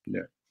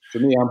 For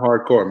me, I'm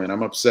hardcore, man.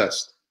 I'm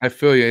obsessed. I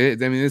feel you.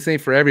 I mean, this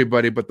ain't for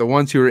everybody, but the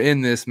ones who are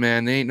in this,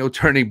 man, they ain't no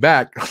turning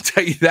back. I'll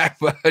tell you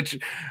that much.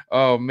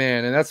 Oh,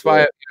 man. And that's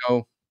why, you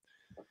know,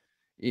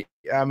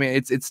 I mean,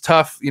 it's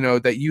tough, you know,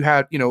 that you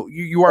have, you know,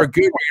 you are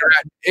good where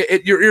you're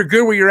at. You're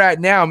good where you're at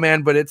now,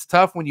 man. But it's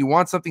tough when you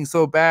want something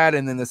so bad,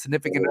 and then the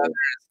significant other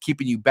is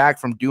keeping you back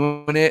from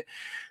doing it.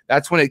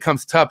 That's when it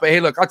comes tough. But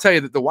hey, look, I'll tell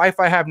you that the wife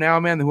I have now,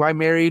 man, who I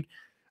married,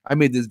 I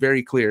made this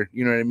very clear.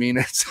 You know what I mean?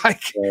 It's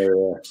like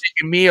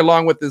taking me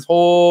along with this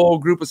whole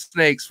group of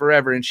snakes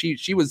forever. And she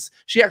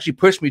actually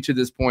pushed me to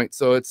this point.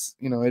 So it's,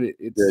 you know,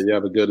 it's you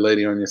have a good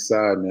lady on your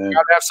side, man. You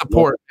gotta have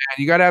support, man.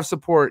 You gotta have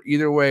support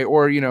either way,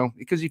 or you know,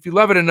 because if you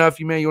love it enough,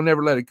 you'll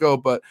never let it go.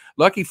 But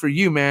lucky for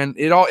you, man,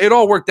 it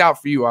all worked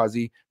out for you,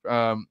 Ozzy.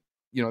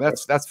 You know,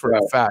 that's for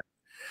a fact.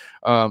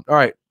 All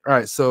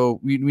right. So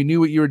we knew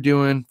what you were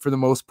doing for the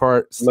most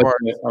part.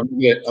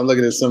 I'm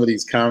looking at some of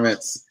these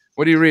comments.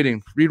 What are you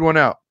reading? Read one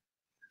out.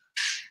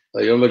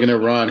 Like I'm looking at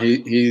Ron.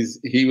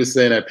 He was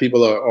saying that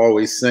people are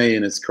always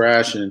saying it's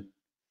crashing.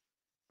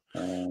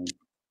 Of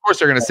course,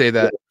 they're gonna say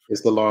that.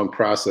 It's the long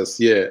process.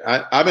 Yeah,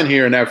 I've been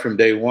hearing that from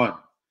day one.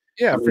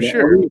 Yeah, for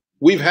sure.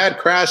 We've had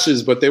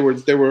crashes, but there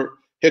were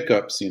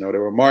hiccups. You know,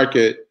 there were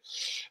market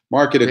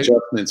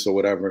adjustments or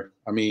whatever.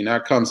 I mean,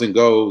 that comes and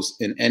goes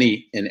in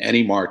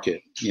any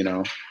market. You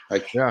know,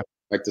 like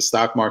the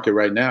stock market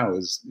right now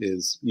is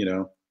you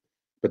know,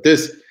 but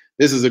this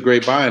is a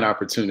great buying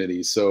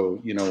opportunity. So,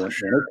 you know, when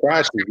it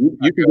crashes, you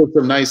can get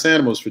some nice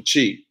animals for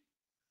cheap.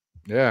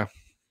 Yeah,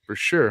 for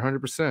sure.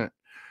 100%.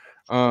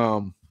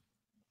 Now,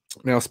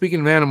 speaking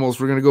of animals,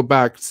 we're going to go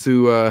back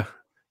to,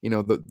 you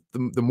know, the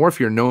morph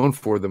you're known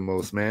for the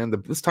most, man.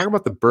 Let's talk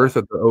about the birth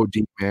of the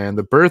OD, man.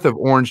 The birth of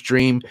Orange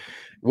Dream.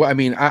 Well, I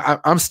mean,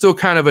 I'm still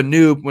kind of a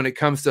noob when it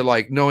comes to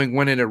like knowing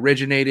when it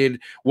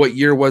originated, what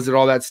year was it,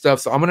 all that stuff.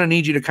 So I'm going to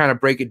need you to kind of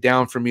break it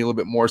down for me a little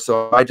bit more.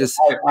 So I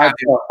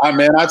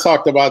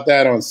talked about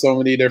that on so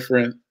many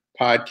different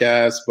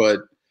podcasts, but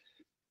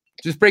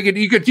just break it.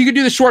 You could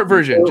do the short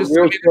version. Just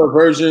real short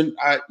version.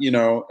 I think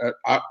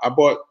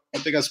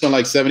I spent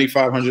like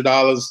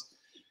 $7,500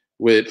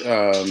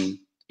 with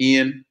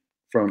Ian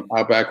from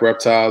Outback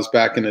Reptiles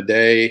back in the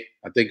day.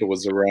 I think it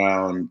was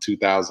around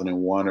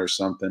 2001 or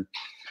something.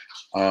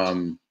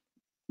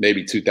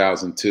 Maybe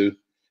 2002.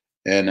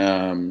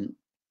 And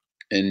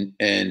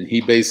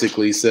he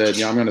basically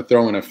said, I'm going to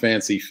throw in a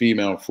fancy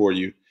female for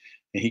you.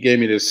 And he gave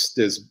me this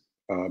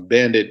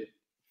banded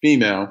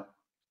female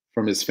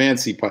from his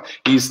fancy pot.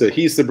 He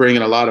used to bring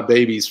in a lot of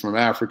babies from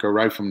Africa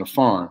right from the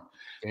farm.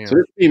 Damn. So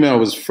this female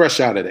was fresh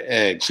out of the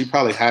egg. She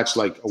probably hatched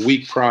like a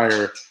week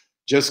prior,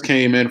 just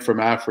came in from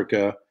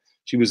Africa.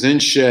 She was in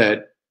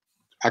shed.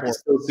 I can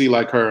still see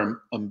like her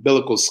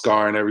umbilical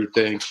scar and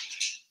everything.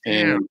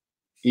 And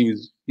he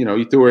was,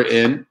 he threw her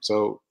in.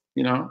 So,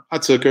 I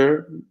took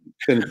her,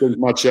 didn't think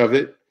much of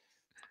it.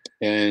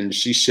 and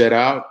she shed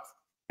out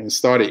and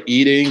started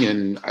eating,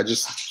 and I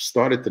just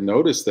started to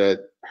notice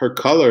that her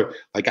color,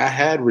 like I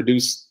had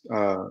reduced,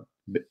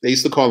 they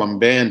used to call them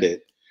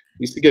banded.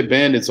 We used to get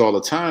bandits all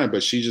the time,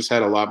 but she just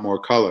had a lot more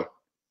color.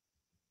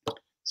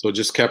 So it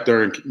just kept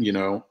her, you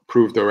know,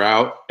 proved her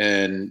out,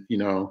 and, you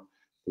know,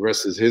 the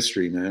rest is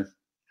history, man.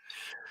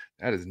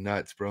 That is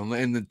nuts, bro.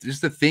 And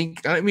just to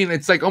think, I mean,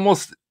 it's like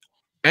almost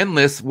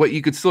endless what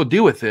you could still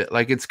do with it.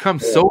 Like it's come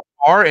so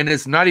far and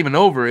it's not even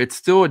over. It's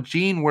still a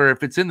gene where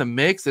if it's in the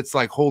mix, it's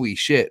like, holy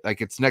shit,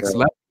 like it's next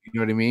level. You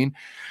know what I mean?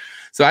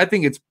 So I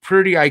think it's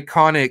pretty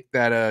iconic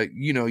that,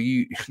 you know,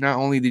 you not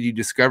only did you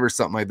discover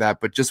something like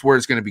that, but just where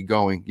it's going to be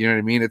going. You know what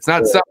I mean? It's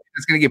not something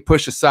that's going to get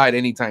pushed aside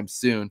anytime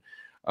soon.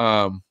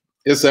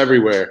 It's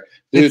everywhere.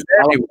 Dude,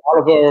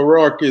 Oliver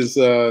O'Rourke is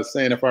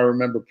saying, if I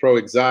remember Pro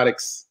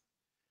Exotics,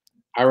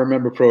 I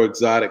remember Pro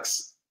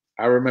Exotics.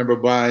 I remember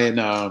buying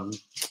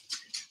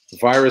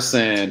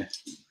Virusan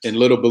in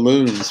little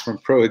balloons from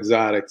Pro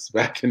Exotics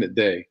back in the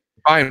day.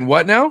 Buying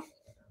what now?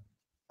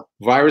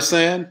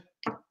 Virusan,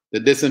 the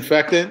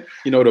disinfectant.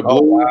 You know, the blue.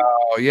 Oh,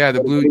 wow. Yeah,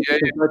 the blue. Yeah,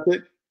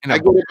 yeah. I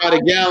get it by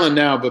the gallon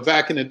now, but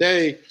back in the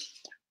day,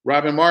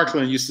 Robin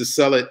Markland used to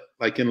sell it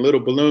like in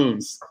little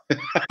balloons.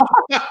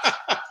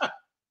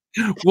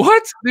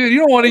 What, dude? You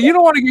don't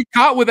want to get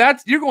caught with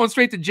that. You're going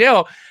straight to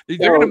jail.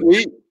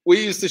 We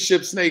used to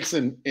ship snakes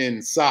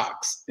in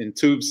socks, in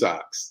tube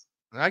socks.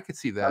 I could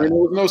see that. I mean, there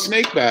was no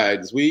snake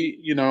bags.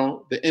 You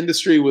know, the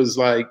industry was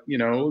like, you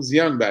know, it was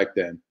young back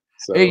then.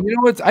 So, hey, you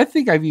know what? I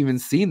think I've even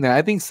seen that.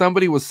 I think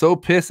somebody was so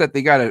pissed that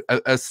they got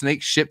a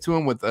snake shipped to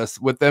him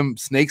with them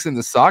snakes in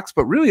the socks.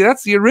 But really,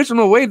 that's the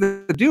original way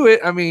to do it.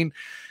 I mean,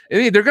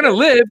 they're gonna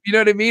live. You know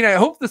what I mean? I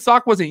hope the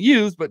sock wasn't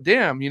used, but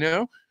damn, you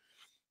know.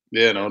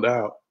 Yeah, no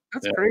doubt.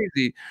 That's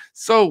crazy.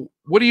 So,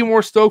 what are you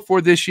more stoked for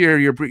this year?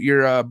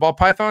 Your ball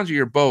pythons or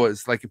your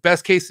boas? Like,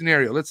 best case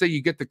scenario. Let's say you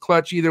get the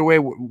clutch either way,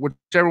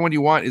 whichever one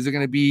you want. Is it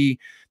going to be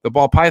the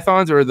ball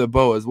pythons or the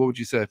boas? What would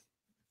you say?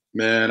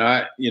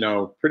 Man, you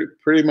know,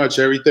 pretty much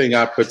everything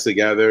I put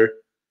together.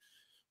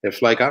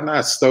 If like I'm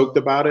not stoked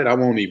about it, I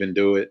won't even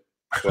do it.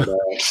 But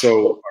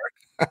so,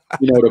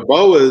 you know, the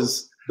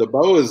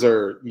boas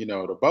are, you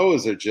know, the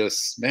boas are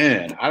just,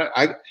 man,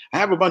 I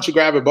have a bunch of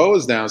gravid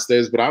boas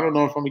downstairs, but I don't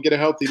know if I'm gonna get a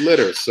healthy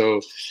litter.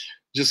 So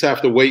just have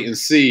to wait and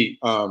see.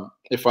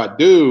 If I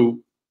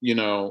do, you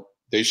know,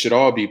 they should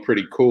all be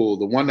pretty cool.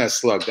 The one that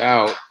slugged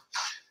out,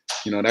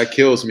 you know, that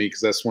kills me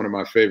because that's one of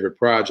my favorite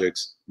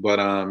projects. But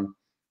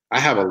I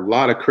have a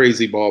lot of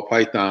crazy ball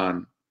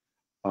python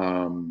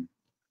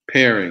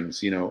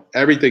pairings. You know,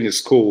 everything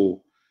is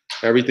cool.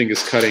 Everything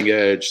is cutting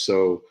edge.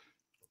 So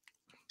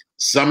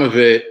some of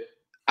it,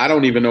 I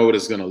don't even know what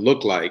it's going to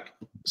look like.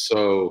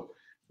 So,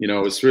 you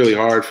know, it's really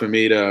hard for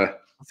me to.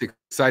 That's the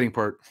exciting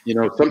part. You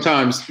know,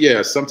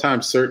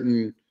 sometimes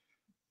certain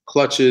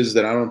clutches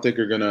that I don't think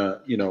are going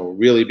to, you know,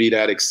 really be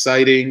that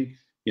exciting,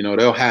 you know,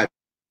 they'll hatch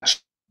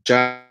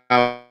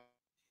out.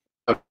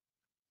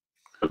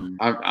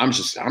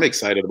 I'm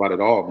excited about it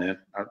all, man.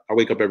 I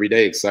wake up every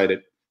day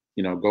excited,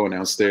 you know, going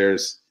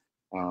downstairs.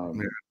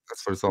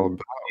 That's what it's all about.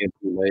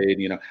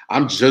 You know,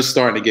 I'm just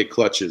starting to get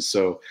clutches,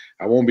 so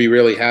I won't be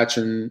really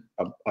hatching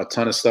a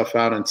ton of stuff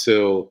out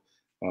until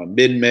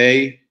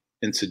mid-May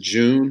into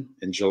June.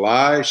 And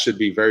July should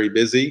be very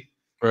busy,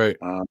 right?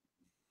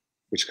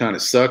 Which kind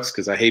of sucks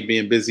because I hate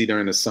being busy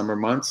during the summer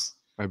months.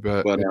 I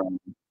bet. But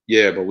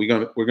yeah, but we're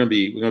gonna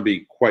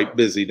be quite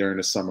busy during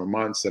the summer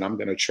months, and I'm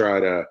gonna try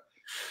to,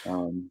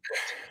 you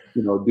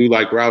know, do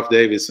like Ralph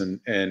Davis and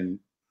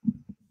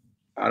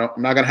I'm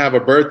not gonna have a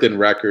birthing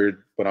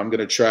record, but I'm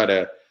gonna try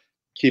to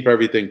keep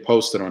everything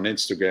posted on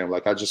Instagram.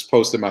 Like I just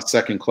posted my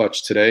second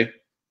clutch today.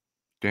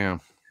 Damn.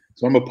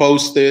 So I'm gonna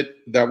post it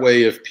that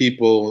way. If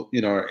people,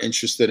 you know, are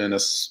interested in a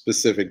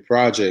specific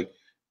project,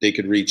 they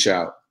could reach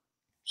out.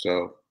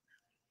 So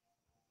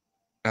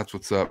that's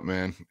what's up,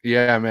 man.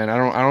 Yeah, man. I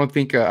don't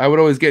think I would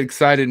always get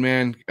excited,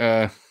 man.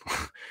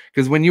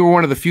 Because when you were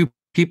one of the few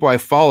people I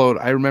followed,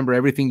 I remember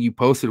everything you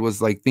posted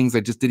was like things I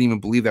just didn't even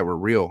believe that were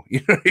real. You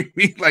know what I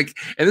mean? Like,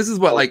 and this is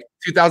what, like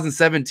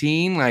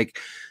 2017, like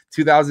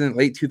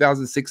late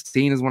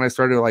 2016 is when I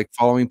started like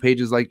following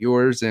pages like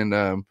yours. And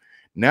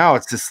now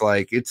it's just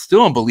like, it's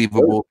still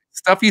unbelievable.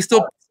 Stuff you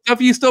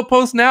still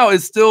post now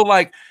is still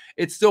like,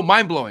 it's still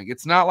mind blowing.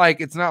 It's not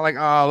like,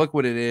 oh, look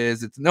what it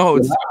is.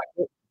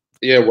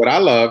 Yeah. What I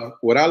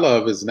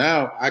love is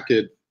now I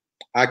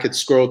could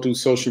scroll through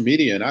social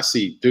media and I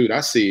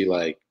see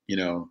like, you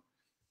know,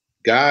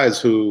 guys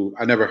who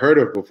I never heard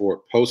of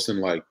before posting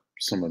like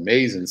some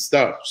amazing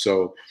stuff.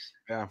 So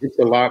yeah, it's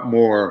a lot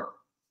more.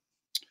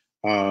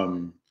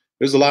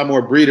 There's a lot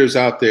more breeders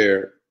out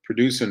there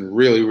producing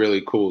really,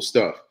 really cool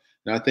stuff.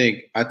 And I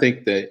think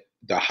that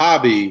the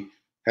hobby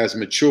has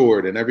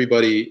matured and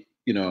everybody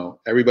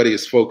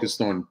is focused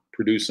on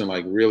producing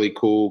like really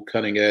cool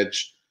cutting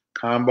edge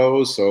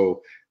combos.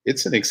 So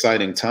it's an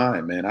exciting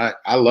time, man.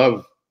 I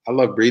love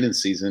breeding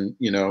season,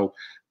 you know,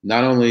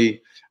 not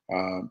only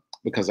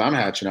because I'm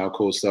hatching out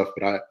cool stuff,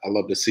 but I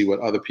love to see what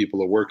other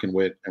people are working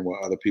with and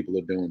what other people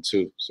are doing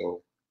too.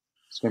 So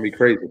It's gonna be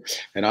crazy.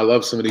 And I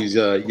love some of these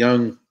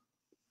young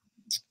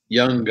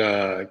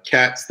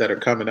cats that are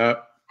coming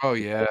up. Oh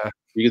yeah.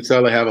 You can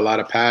tell they have a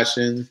lot of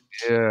passion.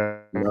 Yeah.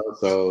 You know,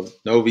 so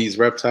Novi's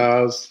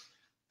Reptiles.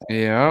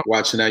 Yeah.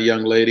 Watching that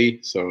young lady.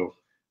 So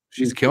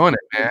she's killing it,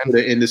 man.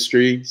 The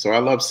industry. So I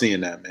love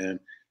seeing that, man.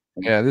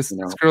 And, yeah, this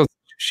girl,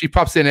 she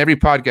pops in every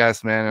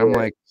podcast, man. I'm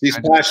like, she's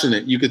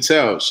passionate. You could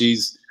tell.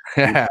 She's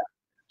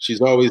she's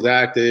always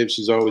active.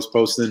 She's always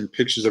posting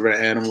pictures of her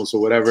animals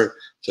or whatever.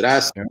 So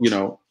that's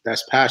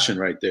that's passion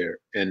right there.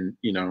 And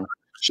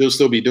she'll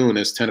still be doing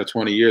this 10 or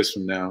 20 years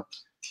from now.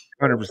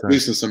 100%.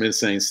 Producing some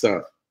insane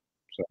stuff.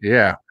 So.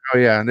 Yeah. Oh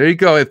yeah. There you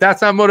go. If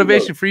that's not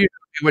motivation for you,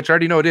 which I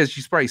already know it is,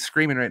 she's probably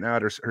screaming right now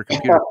at her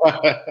computer.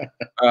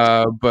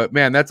 But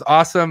man, that's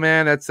awesome,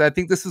 man. I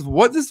think this is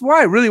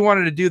why I really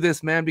wanted to do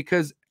this, man,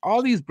 because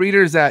all these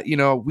breeders that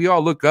we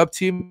all look up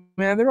to,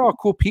 man, they're all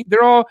cool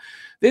people.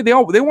 They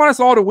want us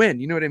all to win.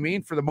 You know what I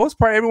mean? For the most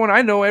part, everyone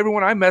I know,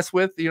 everyone I mess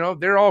with,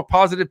 they're all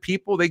positive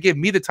people. They give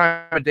me the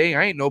time of day.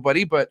 I ain't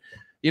nobody, but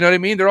you know what I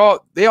mean?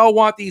 They all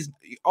want these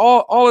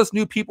all us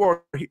new people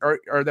are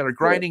that are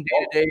grinding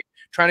day to day,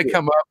 trying to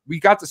come up.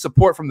 We got the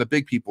support from the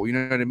big people, you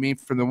know what I mean?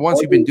 From the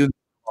ones who've been doing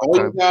all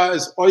you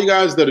guys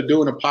that are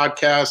doing a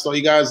podcast, all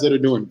you guys that are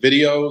doing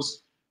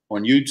videos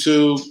on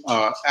YouTube,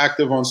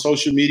 active on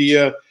social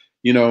media,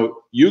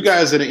 you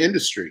guys are the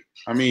industry.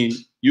 I mean,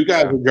 you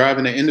guys are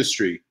driving the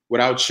industry.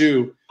 Without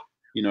you,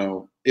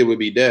 it would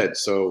be dead.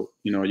 So,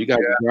 you guys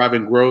are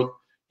driving growth,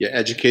 you're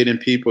educating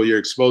people, you're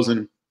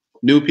exposing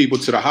new people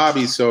to the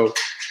hobby. So,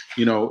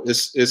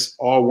 it's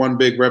all one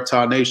big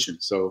reptile nation.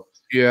 So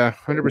yeah,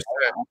 100%.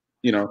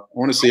 I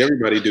want to see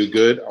everybody do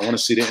good. I want to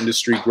see the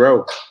industry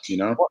grow,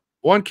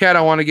 One cat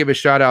I want to give a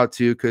shout out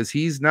to, because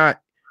he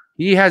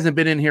hasn't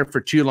been in here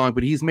for too long,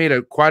 but he's made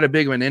quite a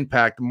big of an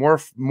impact.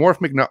 Morph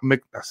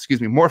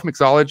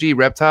Mixology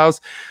Reptiles.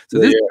 So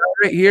this guy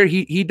right here,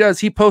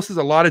 he posts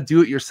a lot of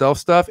do-it-yourself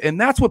stuff, and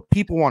that's what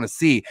people want to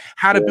see: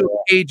 how to build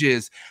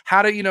cages,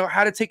 how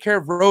to take care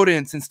of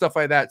rodents and stuff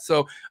like that.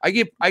 So I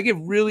give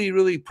really,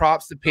 really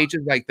props to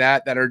pages like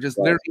that are just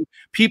literally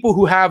people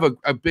who have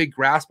a big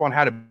grasp on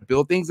how to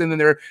build things, and then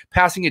they're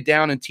passing it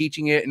down and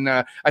teaching it. And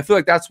I feel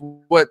like that's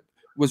what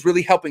was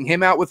really helping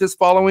him out with his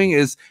following,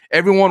 is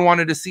everyone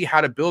wanted to see how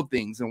to build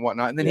things and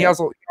whatnot. And then he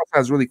also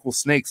has really cool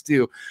snakes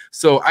too.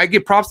 So I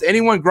give props to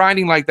anyone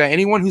grinding like that,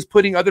 anyone who's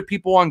putting other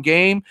people on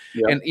game.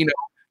 And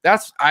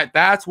that's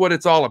what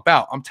it's all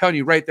about. I'm telling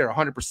you right there,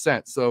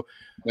 100%. So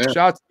shout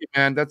out to you,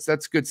 man.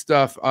 That's good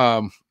stuff.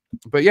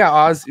 But yeah,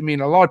 Oz, I mean,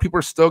 a lot of people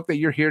are stoked that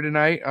you're here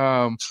tonight.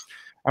 I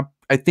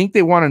think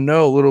they want to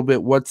know a little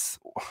bit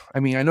I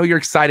know you're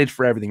excited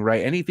for everything,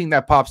 right? Anything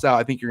that pops out,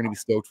 I think you're going to be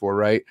stoked for,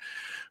 right?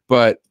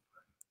 But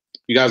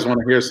you guys want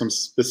to hear some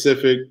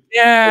specific?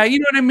 Yeah, you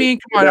know what I mean.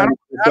 Come on, I'm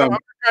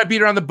not trying to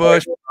beat around the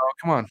bush.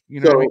 Come on,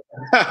 you know. What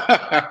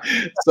I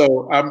mean?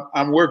 So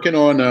I'm working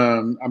on.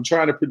 I'm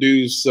trying to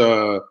produce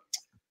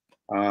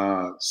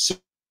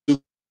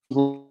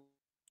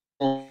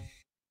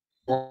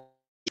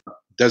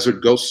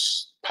Desert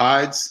Ghost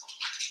Pieds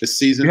this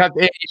season. You have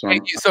to,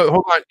 so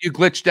hold on, you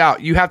glitched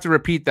out. You have to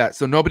repeat that,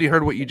 so nobody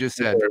heard what you just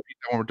said. Repeat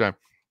that one more time.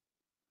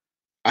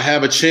 I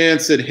have a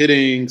chance at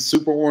hitting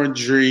Super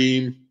Orange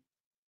Dream,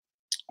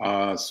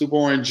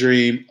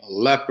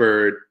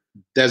 Leopard,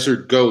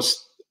 Desert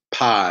Ghost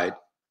Pied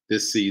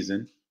this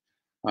season.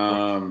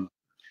 I'm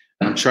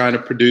trying to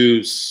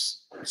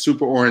produce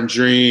Super Orange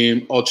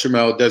Dream,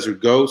 Ultramel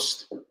Desert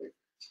Ghost.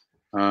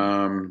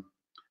 I'm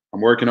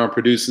working on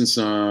producing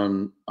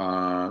some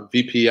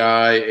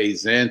VPI,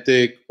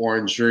 Axanthic,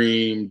 Orange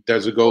Dream,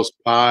 Desert Ghost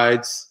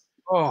Pieds.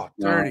 Oh,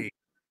 dirty.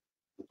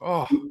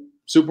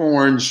 Super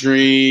Orange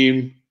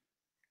Dream,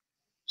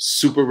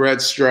 Super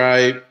Red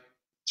Stripe,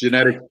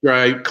 Genetic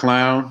Stripe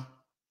Clown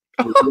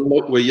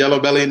with Yellow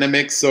Belly in the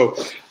mix. So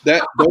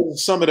those are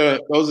some of the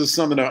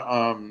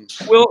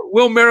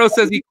Will Merrow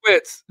says he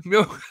quits.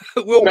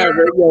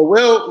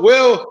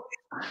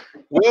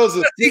 Will's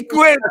a sneaky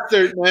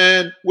bastard,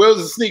 man.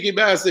 Will's a sneaky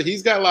bastard.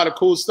 He's got a lot of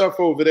cool stuff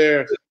over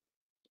there,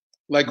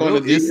 like Will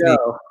on the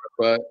DL.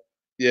 But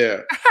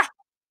yeah.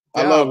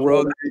 I love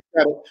Will.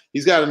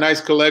 He's got a nice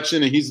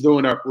collection, and he's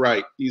doing it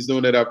upright.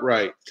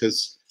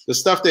 Because the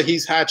stuff that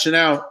he's hatching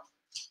out,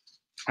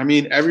 I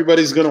mean,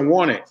 everybody's gonna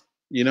want it.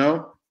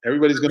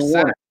 Everybody's gonna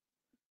want it.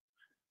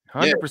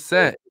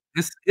 100%.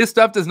 This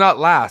stuff does not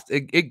last.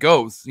 It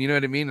goes. You know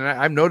what I mean? And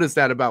I've noticed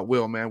that about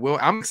Will, man. Will,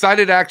 I'm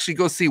excited to actually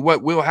go see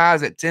what Will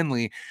has at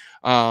Tinley.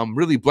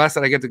 Really blessed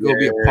that I get to go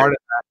be a part of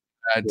that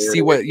and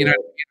see what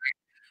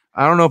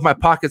I don't know if my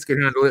pockets can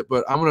handle it,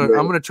 but I'm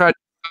gonna try to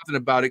do something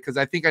about it, because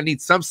I think I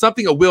need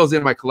something of Will's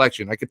in my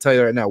collection. I can tell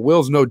you right now,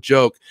 Will's no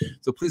joke.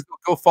 So please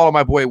go follow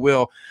my boy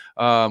Will.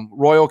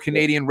 Royal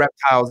Canadian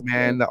Reptiles,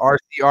 man. The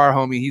RCR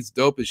homie, he's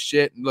dope as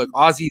shit. And look,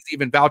 Ozzy's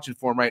even vouching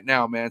for him right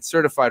now, man.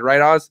 Certified, right,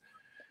 Oz?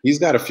 He's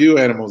got a few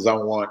animals I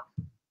want.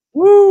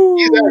 Woo!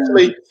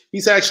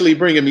 He's actually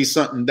bringing me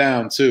something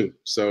down too.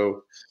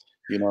 So,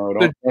 I'll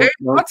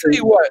tell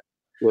you what.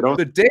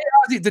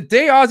 The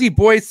day Ozzy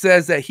Boyd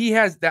says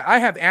that I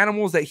have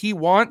animals that he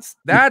wants,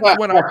 that's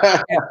when I'm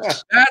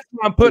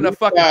putting a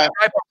fucking stripe on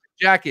my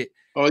jacket.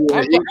 Oh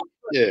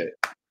yeah,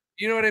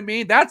 you know what I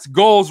mean? That's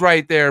goals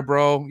right there,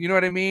 bro. You know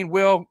what I mean,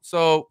 Will?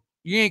 So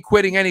you ain't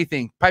quitting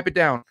anything. Pipe it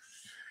down.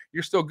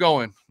 You're still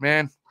going,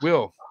 man.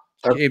 Will.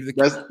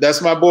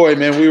 That's my boy,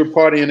 man. We were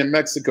partying in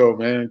Mexico,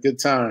 man. Good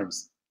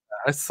times.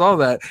 I saw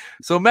that.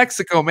 So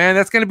Mexico, man,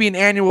 that's going to be an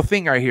annual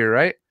thing right here,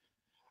 right?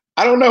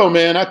 I don't know,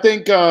 man. I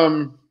think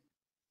the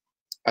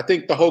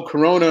whole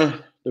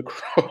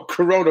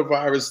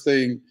coronavirus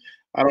thing,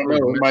 I don't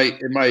know.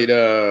 It might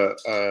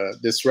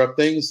disrupt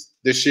things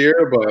this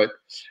year, but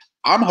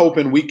I'm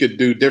hoping we could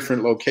do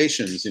different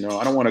locations. You know,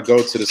 I don't want to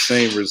go to the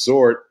same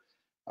resort.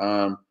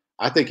 I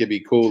think it'd be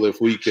cool if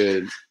we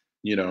could,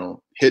 you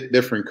know, hit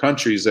different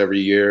countries every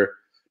year.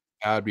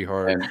 That'd be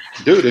hard. And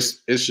dude,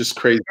 it's just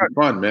crazy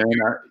fun, man.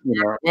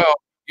 Well,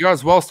 you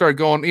as well start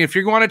going. If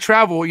you're going to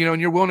travel, you know,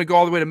 and you're willing to go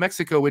all the way to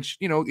Mexico, which,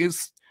 you know,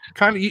 is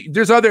kind of,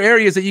 there's other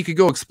areas that you could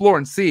go explore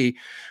and see.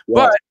 Yeah,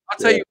 but I'll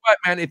tell you what,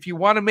 man, if you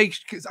want to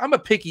because I'm a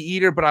picky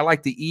eater, but I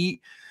like to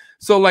eat.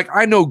 So, like,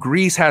 I know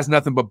Greece has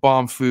nothing but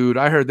bomb food.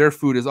 I heard their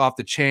food is off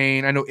the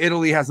chain. I know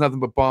Italy has nothing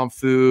but bomb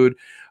food.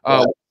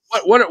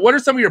 What are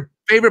some of your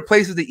favorite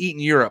places to eat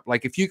in Europe?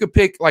 Like, if you could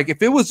pick, like,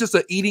 if it was just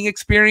an eating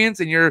experience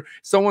and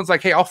someone's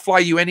like, hey, I'll fly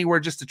you anywhere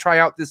just to try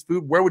out this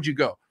food, where would you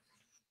go?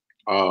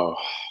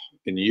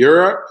 In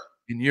Europe?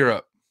 In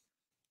Europe.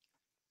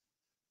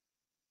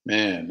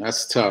 Man,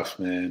 that's tough,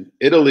 man.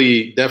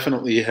 Italy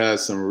definitely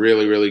has some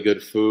really, really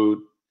good food.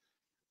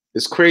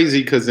 It's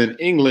crazy because in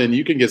England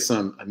you can get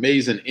some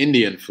amazing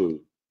Indian food.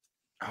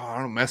 Oh,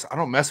 I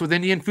don't mess with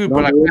Indian food,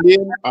 but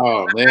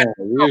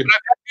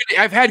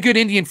I've had good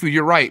Indian food.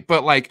 You're right,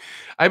 but like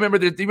I remember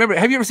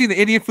have you ever seen the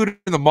Indian food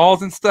in the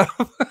malls and stuff?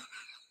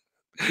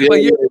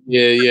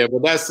 Yeah,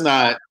 but that's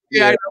not.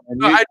 Yeah,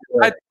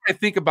 I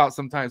think about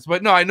sometimes,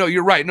 but no, I know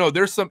you're right. No,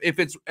 there's some if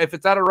it's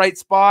at a right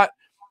spot.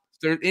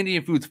 There's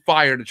Indian food's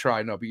fire to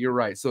try. No, but you're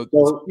right. So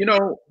you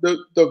know,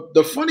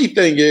 the funny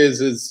thing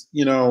is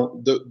you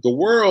know, the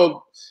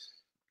world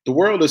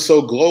is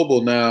so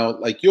global now.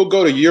 Like you'll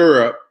go to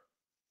Europe,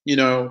 you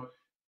know,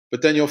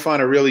 but then you'll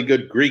find a really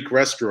good Greek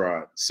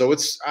restaurant. So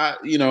it's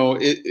you know,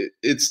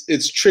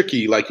 it's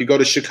tricky. Like you go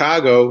to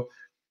Chicago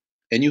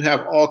and you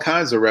have all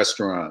kinds of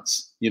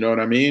restaurants. You know what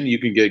I mean? You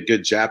can get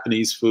good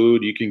Japanese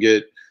food. You can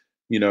get,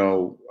 you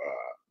know,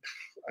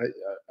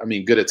 I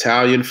mean, good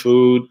Italian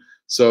food.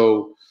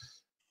 So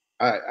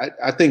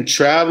I think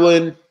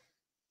traveling,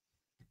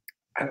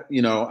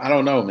 you know, I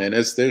don't know, man.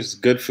 There's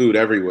good food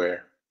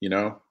everywhere, you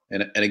know.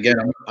 And again,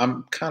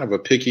 I'm kind of a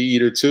picky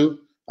eater too.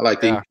 I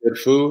like to eat good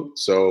food.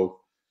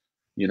 So,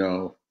 you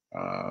know,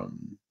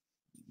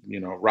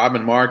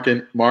 Robin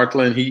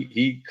Marklin,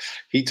 he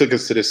took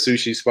us to the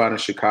sushi spot in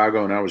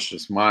Chicago, and that was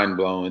just mind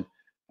blowing.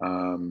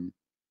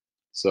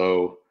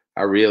 So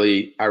I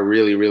really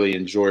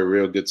enjoy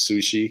real good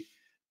sushi.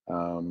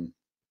 You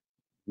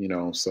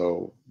know,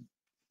 so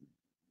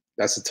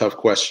that's a tough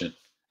question.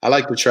 I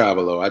like to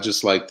travel though. I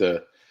like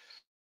the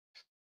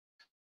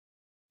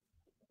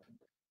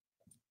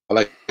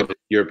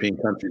European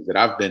countries that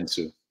I've been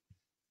to.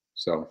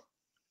 So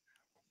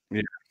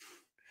yeah.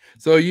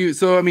 So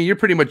I mean, you're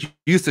pretty much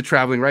used to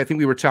traveling, right? I think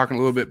we were talking a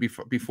little bit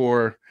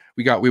before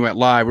we went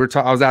live.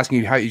 I was asking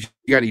you how you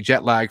got any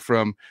jet lag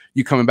from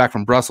you coming back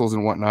from Brussels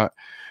and whatnot.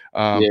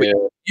 But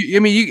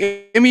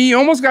you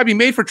almost got to be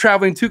made for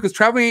traveling too, because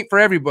traveling ain't for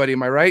everybody.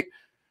 Am I right?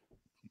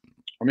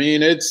 I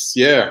mean, it's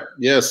yeah.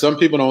 Some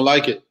people don't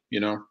like it. You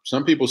know,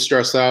 some people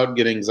stress out,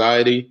 get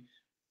anxiety.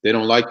 They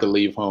don't like to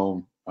leave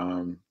home.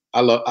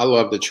 I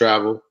love to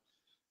travel.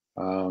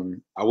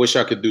 I wish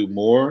I could do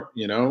more.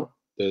 You know,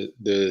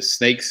 the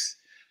snakes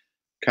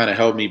kind of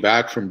held me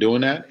back from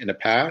doing that in the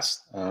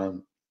past. I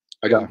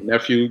got my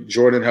nephew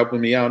Jordan helping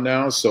me out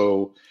now,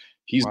 so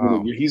he's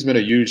been a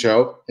huge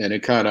help, and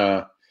it kind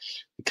of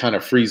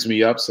frees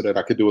me up so that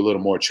I could do a little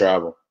more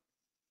travel.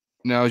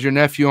 Now, is your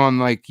nephew on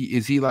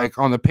is he like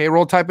on the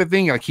payroll type of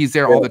thing? Like he's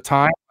there all the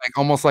time, like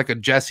almost like a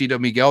Jesse to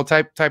Miguel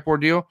type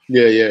ordeal?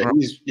 Yeah.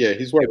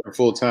 He's working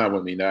full time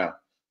with me now.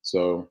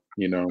 So,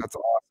 you know. That's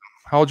awesome.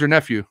 How old's your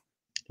nephew?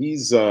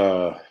 He's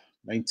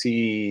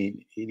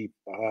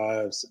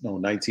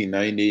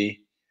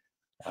 1990.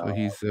 So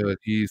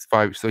he's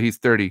 5. So he's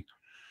 30.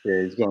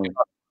 Yeah, he's going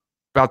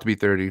about to be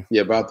 30.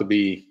 Yeah, about to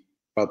be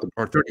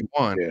or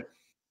 31. Yeah.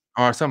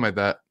 Or something like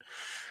that.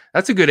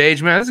 That's a good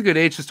age, man. That's a good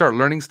age to start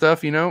learning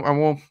stuff, you know. I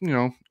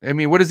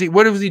mean, what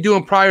was he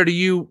doing prior to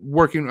you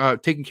working,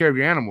 taking care of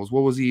your animals?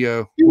 What was he?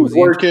 He was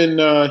working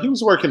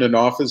an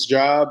office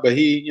job, but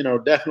he, you know,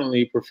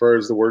 definitely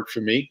prefers the work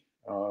for me.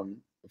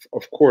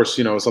 Of course,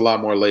 you know, it's a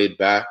lot more laid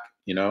back,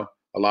 you know,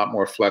 a lot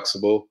more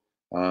flexible.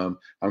 I'm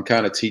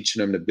kind of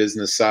teaching him the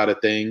business side of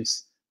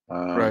things.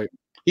 Right.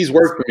 He's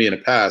worked for me in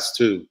the past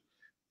too.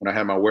 When I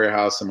had my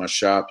warehouse and my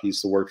shop, he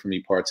used to work for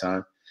me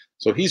part-time.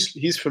 So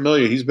he's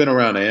familiar. He's been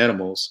around the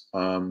animals,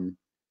 and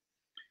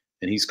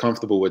he's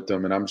comfortable with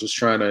them. And I'm just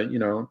trying to, you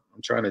know,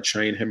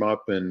 train him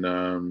up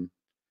and,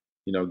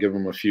 you know, give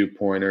him a few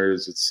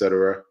pointers,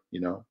 etc.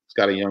 You know, he's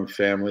got a young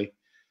family.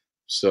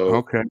 So,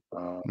 Okay,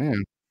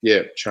 man.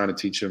 yeah, trying to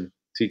teach him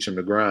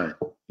the grind,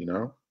 you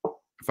know.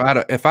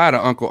 If I had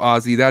an Uncle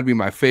Ozzy, that'd be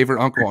my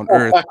favorite uncle on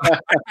earth.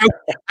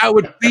 I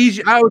would please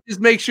you. I would just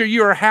make sure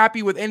you are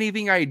happy with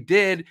anything I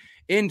did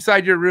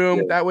inside your room.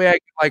 Yeah. That way I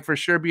could, like, for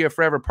sure be a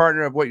forever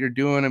partner of what you're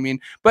doing. I mean,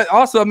 but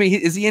also, I mean,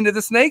 is he into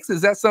the snakes?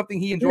 Is that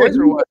something he enjoys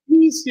or what?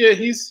 He's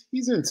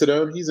into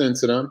them. He's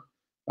into them.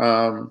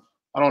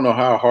 I don't know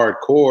how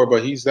hardcore,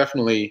 but he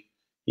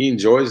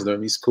enjoys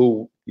them. He's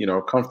cool, you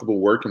know, comfortable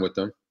working with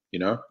them, you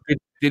know.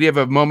 Did he have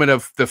a moment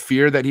of the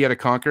fear that he had to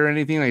conquer or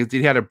anything? Like, did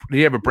he have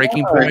a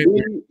breaking point?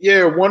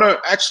 When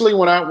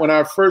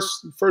I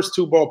first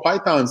two ball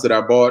pythons that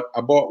I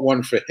bought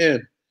one for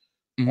him.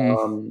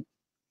 Mm-hmm.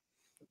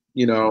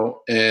 You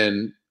know,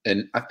 and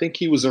I think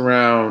he was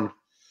around.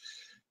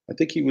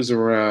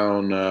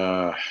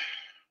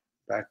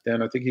 Back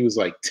then. I think he was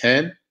like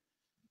 10.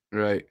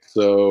 Right.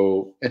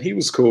 So, and he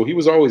was cool. He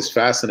was always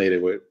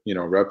fascinated with, you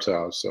know,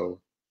 reptiles. So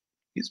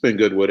he's been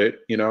good with it.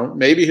 You know,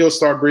 maybe he'll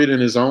start breeding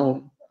his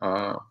own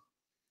in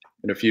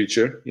the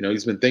future. You know,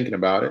 he's been thinking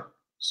about it.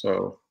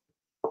 So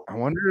I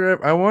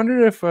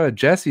wonder if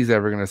Jesse's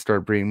ever going to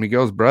start breeding.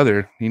 Miguel's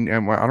brother. I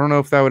don't know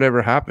if that would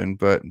ever happen,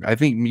 but I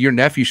think your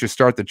nephew should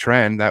start the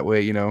trend. That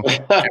way, you know.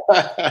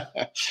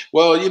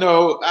 Well, you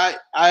know, I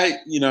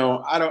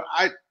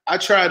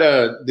try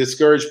to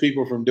discourage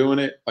people from doing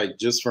it, like,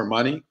 just for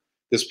money,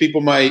 because people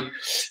might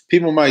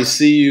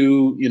see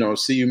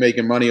you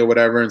making money or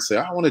whatever, and say,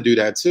 I want to do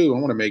that too. I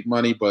want to make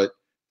money, but,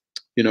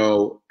 you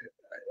know,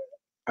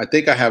 I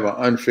think I have an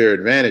unfair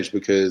advantage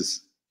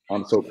because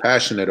I'm so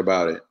passionate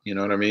about it. You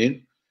know what I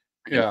mean?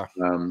 Yeah.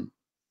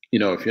 You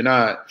know, if you're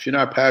not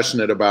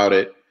passionate about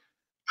it,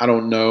 I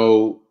don't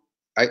know.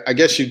 I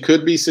guess you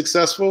could be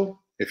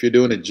successful if you're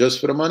doing it just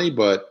for the money,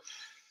 but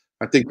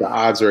I think the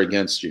odds are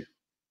against you.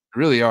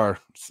 Really are.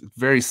 It's a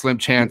very slim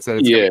chance that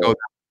it's going to go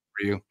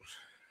for you.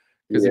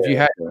 Because if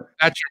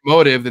that's your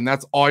motive, then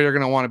that's all you're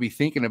going to want to be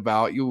thinking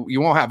about. You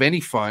won't have any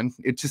fun.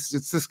 It's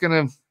just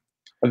going to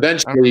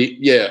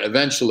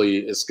eventually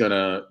it's going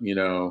to, you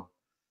know,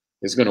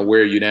 it's going to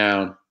wear you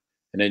down,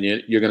 and then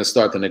you're going to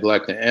start to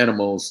neglect the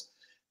animals.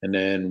 And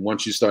then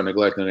once you start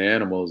neglecting the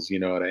animals, you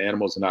know, the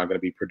animals are not going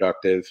to be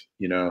productive,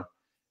 you know,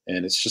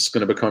 and it's just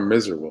going to become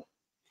miserable.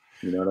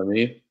 You know what I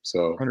mean?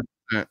 So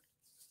 100%.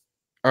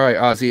 All right,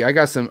 Ozzy, I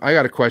got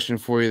a question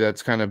for you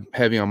that's kind of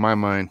heavy on my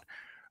mind.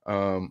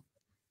 Who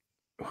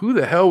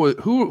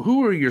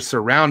are your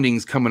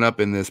surroundings coming up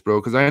in this, bro?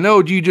 Because I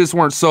know you just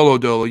weren't solo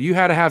dolo. You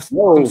had to have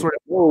some sort of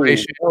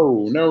inspiration.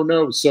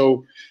 No.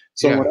 So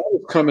when I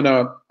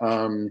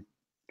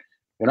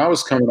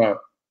was coming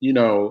up, you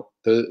know,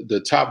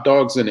 the top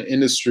dogs in the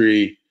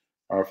industry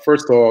are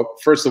first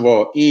of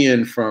all,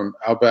 Ian from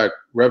Outback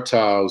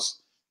Reptiles.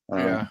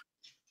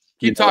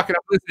 Keep talking.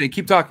 I'm listening.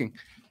 Keep talking.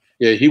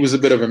 Yeah, he was a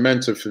bit of a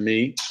mentor for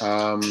me.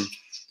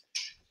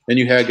 Then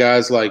you had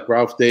guys like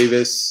Ralph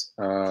Davis,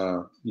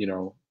 you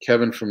know,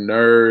 Kevin from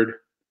Nerd,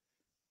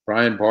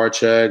 Brian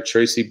Barchak,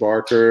 Tracy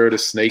Barker, the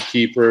Snake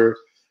Keeper.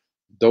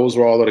 Those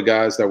were all of the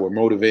guys that were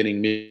motivating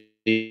me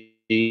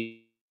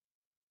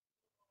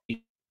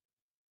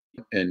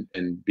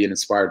and being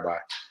inspired by,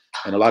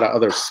 and a lot of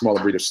other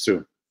smaller breeders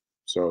too.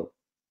 So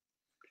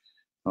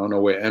I don't know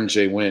where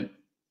MJ went.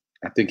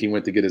 I think he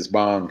went to get his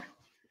bong.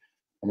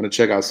 I'm going to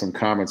check out some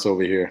comments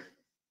over here.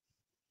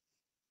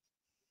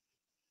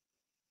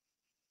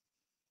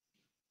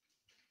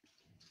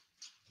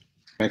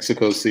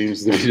 Mexico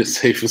seems to be the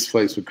safest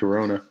place with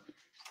Corona.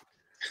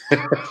 I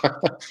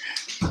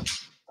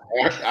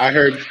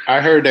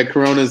heard that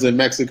Corona's in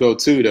Mexico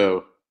too,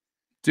 though.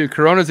 Dude,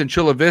 Corona's in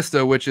Chula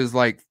Vista, which is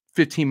like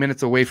 15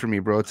 minutes away from me,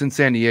 bro. It's in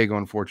San Diego,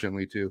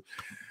 unfortunately, too.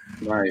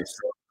 Nice.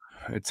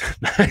 It's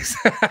nice.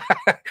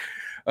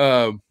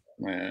 Man,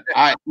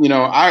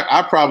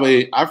 I've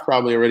probably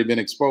already been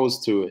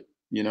exposed to it,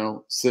 you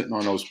know, sitting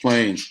on those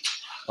planes.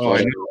 Oh,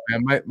 I know,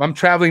 man. I'm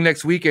traveling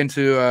next weekend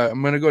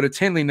I'm going to go to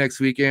Tinley next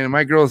weekend. And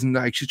my girl's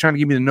like, she's trying to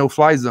give me the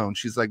no-fly zone.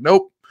 She's like,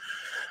 nope.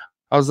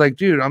 I was like,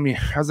 dude, we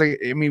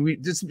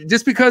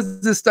just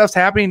because this stuff's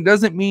happening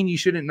doesn't mean you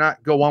shouldn't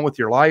not go on with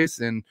your lives.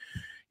 And,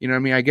 you know, I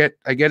mean, I get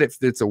if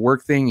it's a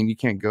work thing and you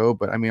can't go,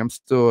 but I mean, I'm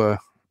still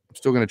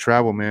going to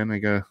travel, man. I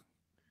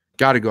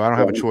got to go. I don't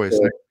have a choice.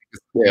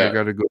 I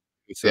got to go.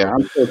 So. Yeah,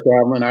 I'm still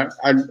traveling.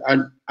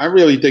 I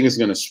really think it's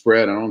going to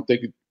spread. I don't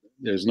think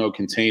there's no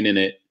containing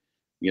it.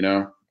 You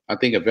know, I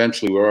think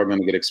eventually we're all going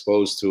to get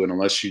exposed to it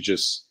unless you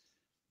just,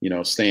 you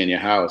know, stay in your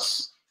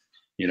house,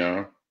 you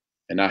know,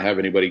 and not have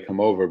anybody come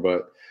over.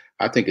 But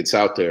I think it's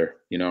out there.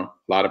 You know, a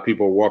lot of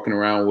people are walking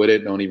around with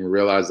it, don't even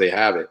realize they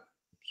have it.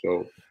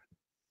 So,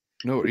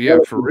 no, yeah,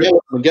 for real.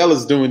 Miguel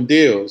is doing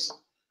deals.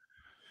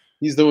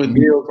 He's doing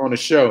deals on the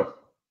show.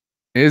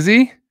 Is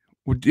he?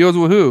 Deals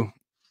with who?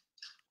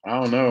 I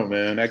don't know,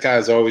 man. That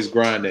guy's always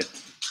grinding.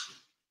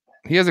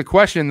 He has a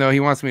question, though, he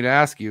wants me to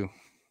ask you.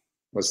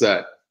 What's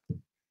that?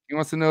 He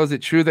wants to know, is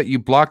it true that you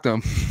blocked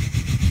him?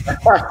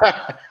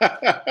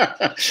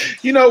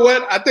 You know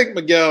what? I think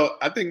Miguel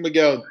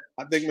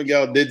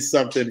did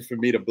something for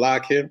me to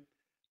block him.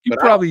 You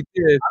probably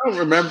did. I don't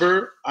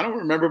remember. I don't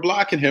remember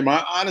blocking him.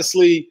 I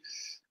honestly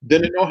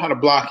didn't know how to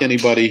block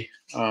anybody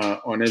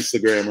on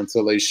Instagram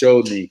until they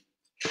showed me.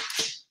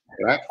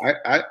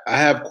 I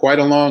have quite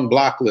a long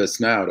block list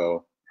now,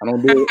 though. I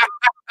don't deal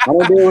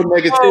with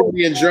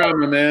negativity and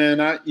drama,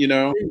 man.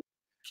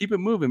 Keep it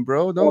moving,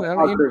 bro.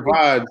 Positive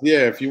vibes.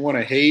 Yeah, if you want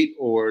to hate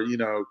or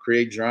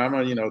create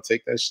drama,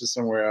 take that shit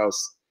somewhere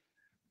else.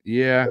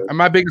 Yeah, and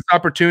my biggest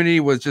opportunity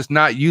was just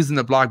not using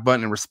the block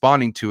button and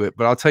responding to it.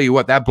 But I'll tell you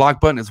what, that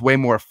block button is way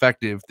more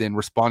effective than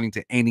responding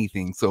to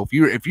anything. So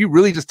if you're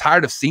really just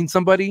tired of seeing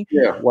somebody,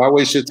 yeah, why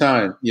waste your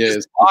time? Yeah,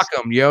 just block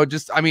them, yo.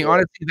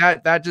 Honestly,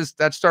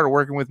 that started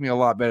working with me a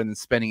lot better than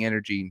spending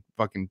energy and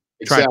fucking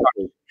trying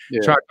to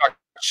talk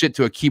shit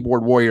to a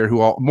keyboard warrior who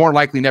I'll more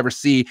likely never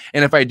see.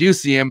 And if I do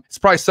see him, it's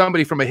probably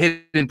somebody from a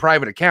hidden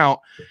private account,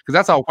 because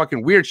that's how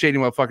fucking weird shady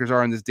motherfuckers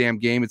are in this damn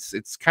game.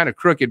 It's kind of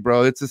crooked,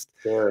 bro. It's just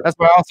that's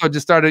why I also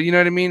just started, you know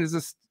what I mean?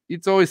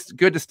 It's always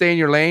good to stay in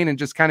your lane and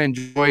just kind of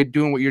enjoy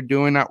doing what you're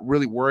doing, not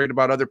really worried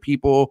about other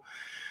people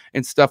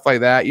and stuff like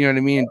that. You know what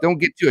I mean? And don't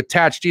get too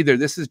attached either.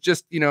 This is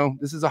just,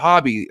 this is a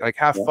hobby. Like,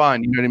 have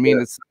fun. You know what I mean?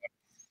 It's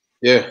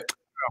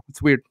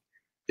weird.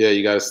 Yeah,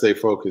 you gotta stay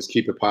focused,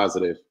 keep it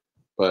positive.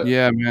 But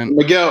yeah, man.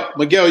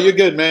 Miguel, you're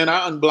good, man.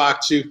 I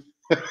unblocked you.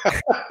 He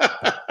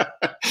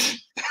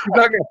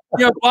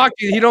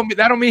unblocked you.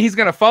 That don't mean he's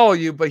gonna follow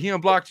you, but he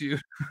unblocked you.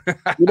 You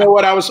know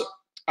what? I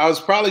was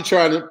probably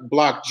trying to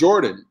block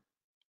Jordan,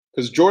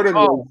 because Jordan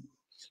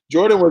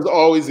was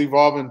always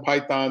evolving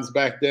Pythons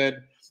back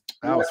then.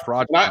 That was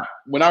fraudulent.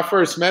 When I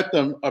first met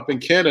them up in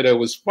Canada, it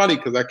was funny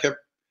because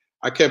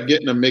I kept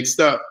getting them mixed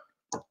up,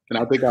 and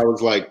I think I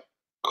was like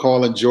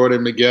calling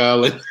Jordan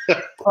Miguel.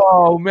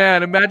 Oh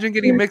man, imagine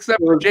getting mixed up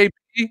with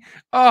JP.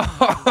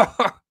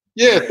 Oh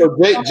yeah, so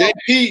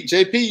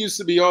JP used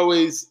to be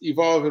always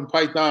evolving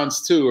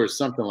Pythons too, or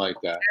something like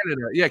that.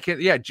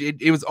 Canada,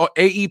 it was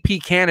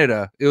AEP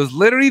Canada. It was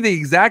literally the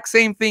exact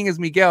same thing as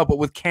Miguel, but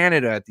with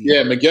Canada at the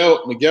end.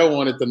 Miguel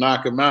wanted to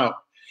knock him out.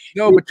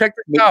 No, but check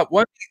this out.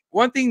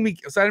 One thing,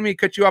 sorry, I didn't mean to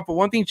cut you off, but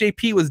one thing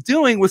JP was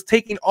doing was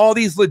taking all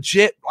these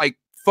legit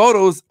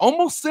photos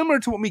almost similar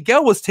to what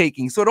Miguel was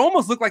taking. So it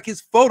almost looked like his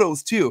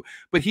photos too.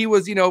 But he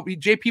was,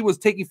 JP was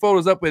taking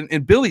photos up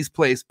in Billy's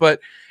place, but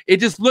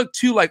it just looked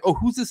too like, oh,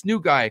 who's this new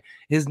guy?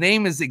 His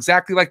name is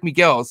exactly like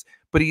Miguel's,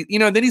 but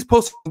then he's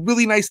posting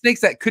really nice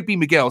snakes that could be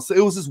Miguel. So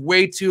it was just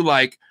way too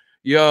like,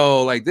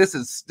 yo, like this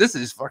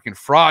is fucking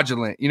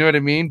fraudulent. You know what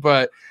I mean?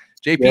 But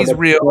JP's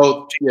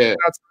real.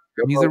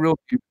 He's a real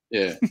dude.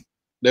 Yeah.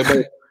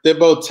 They're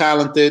both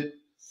talented.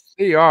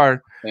 They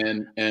are.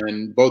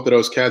 And both of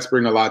those cats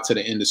bring a lot to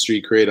the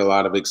industry, create a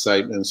lot of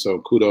excitement. So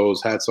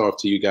kudos, hats off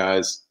to you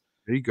guys.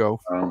 There you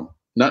go.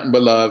 Nothing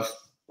but love.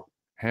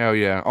 Hell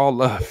yeah, all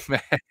love,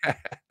 man.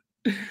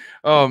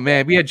 Oh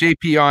man, we had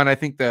JP on. I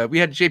think we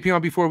had JP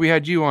on before we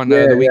had you on.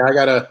 I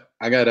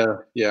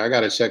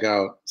gotta check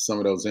out some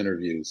of those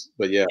interviews.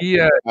 But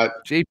I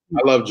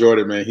love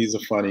Jordan, man. He's a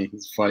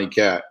funny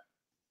cat.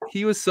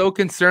 He was so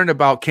concerned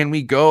about, can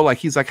we go? Like,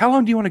 he's like, how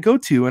long do you want to go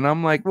to? And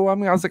I'm like, well, I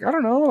was like, I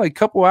don't know, like a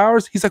couple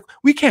hours. He's like,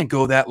 we can't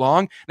go that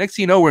long. Next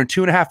thing you know, we're in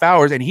 2.5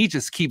 hours and he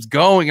just keeps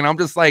going. And I'm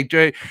just like,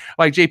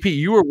 JP,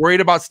 you were worried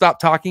about stop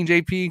talking,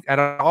 JP? Out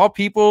of all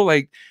people,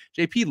 like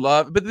JP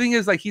loved, but the thing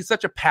is, like, he's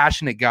such a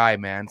passionate guy,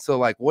 man. So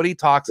like what he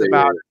talks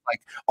about, like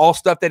all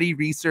stuff that he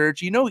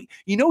researched, he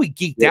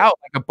geeked out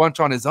like a bunch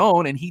on his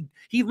own, and he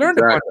learned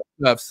a bunch of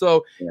stuff.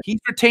 So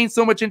he's retained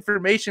so much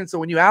information. So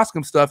when you ask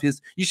him stuff,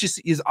 you should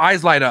see his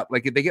eyes light up,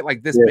 like they get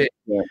like this big,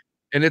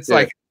 and it's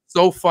like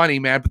so funny,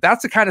 man. But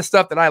that's the kind of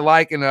stuff that I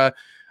like. And I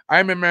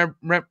remember,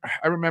 when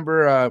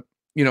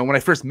I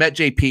first met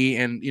JP,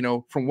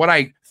 and from what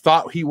I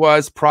thought he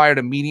was prior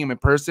to meeting him in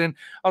person,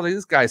 I was like,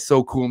 this guy's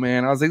so cool,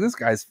 man. I was like, this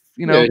guy's,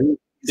 he's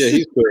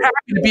cool.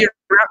 Happy to be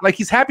around, like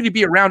he's happy to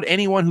be around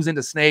anyone who's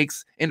into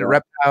snakes, into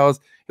reptiles.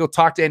 He'll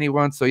talk to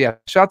anyone. So yeah,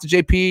 shout out to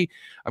JP.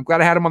 I'm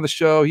glad I had him on the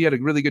show. He had a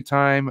really good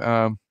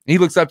time. He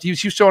looks up to you.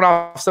 She's showing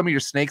off some of your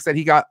snakes that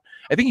he got.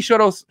 I think he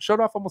showed off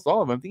almost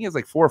all of them. I think he has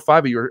like 4 or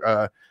 5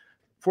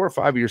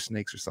 of your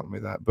snakes or something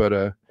like that.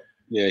 But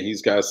yeah,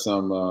 he's got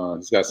some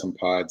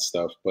pod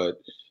stuff. But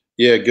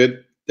yeah,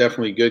 good,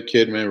 definitely good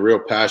kid, man. Real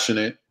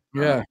passionate.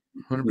 Yeah,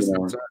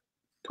 100%.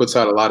 Puts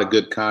out a lot of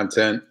good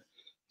content.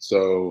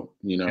 So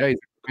he's a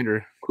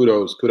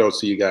kudos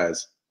to you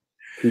guys.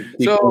 Keep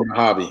doing the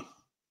hobby.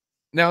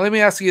 Now let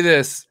me ask you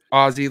this,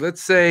 Ozzy.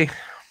 Let's say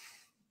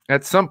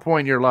at some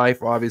point in your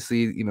life,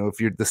 obviously,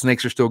 if the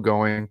snakes are still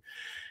going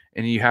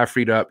and you have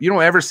freed up, you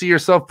don't ever see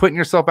yourself putting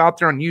yourself out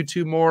there on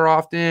YouTube more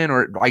often,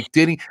 or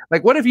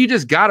what if you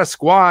just got a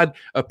squad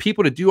of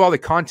people to do all the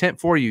content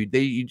for you?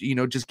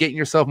 Just getting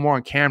yourself more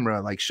on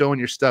camera, like showing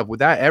your stuff. Would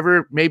that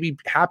ever maybe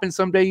happen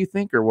someday, you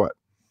think, or what?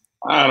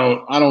 I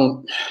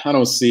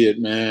don't see it,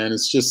 man.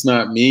 It's just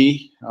not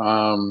me.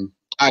 I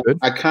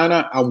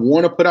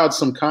want to put out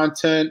some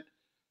content,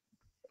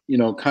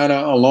 kind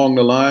of along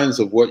the lines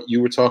of what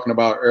you were talking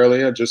about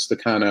earlier, just to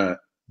kind of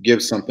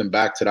give something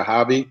back to the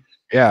hobby.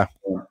 Yeah.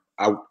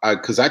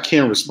 Because I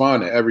can't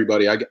respond to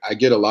everybody. I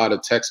get a lot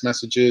of text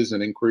messages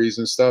and inquiries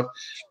and stuff.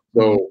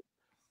 So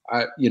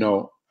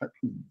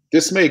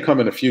this may come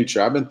in the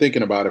future. I've been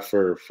thinking about it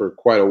for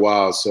quite a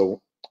while.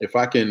 So if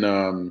I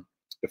can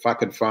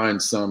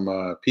find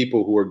some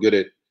people who are good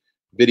at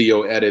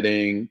video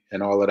editing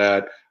and all of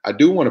that, I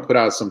do want to put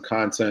out some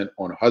content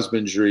on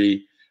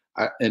husbandry.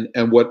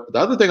 And what the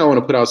other thing I want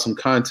to put out some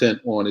content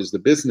on is the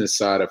business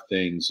side of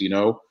things,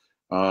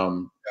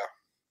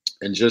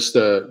 and just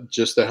to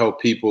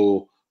help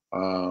people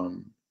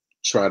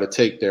try to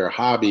take their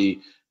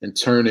hobby and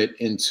turn it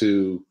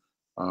into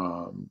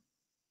a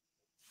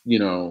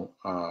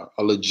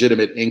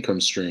legitimate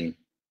income stream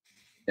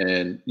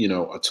and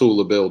a tool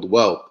to build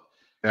wealth.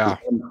 Yeah,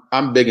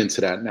 I'm big into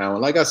that now.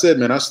 And like I said,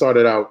 man, I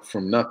started out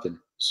from nothing.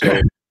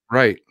 So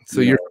right. So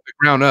you're from the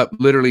ground up.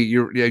 Literally,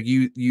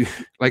 you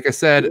like I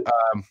said,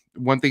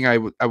 one thing I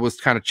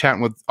was kind of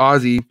chatting with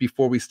Ozzy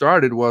before we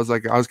started was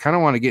like I was kind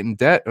of want to get in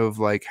debt of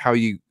like how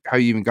you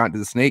even got into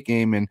the snake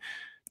game, and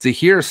to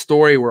hear a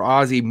story where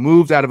Ozzy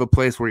moved out of a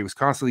place where he was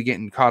constantly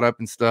getting caught up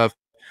and stuff.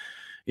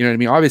 You know what I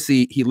mean?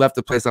 Obviously, he left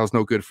the place that was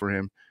no good for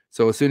him.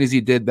 So as soon as he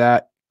did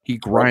that, he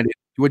grinded.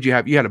 What'd you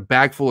have? You had a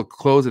bag full of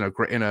clothes in a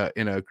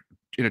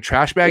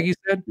trash bag, you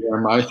said? Yeah,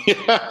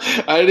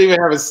 I didn't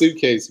even have a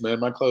suitcase, man.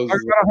 My clothes. I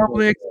got a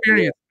humbling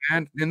experience,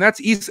 man. And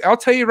that's East. I'll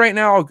tell you right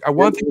now,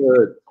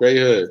 great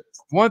hood.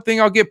 One thing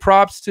I'll give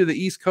props to the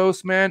East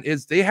Coast, man,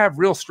 is they have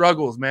real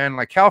struggles, man.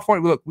 Like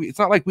California, look, it's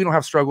not like we don't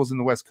have struggles in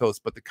the West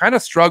Coast, but the kind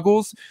of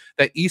struggles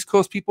that East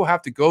Coast people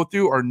have to go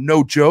through are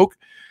no joke.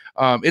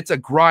 It's a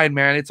grind,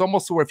 man. It's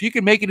almost where if you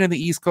can make it in the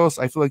East Coast,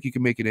 I feel like you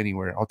can make it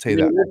anywhere. I'll tell you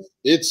that.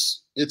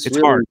 It's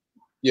really hard.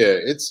 Yeah,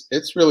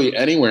 it's really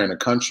anywhere in the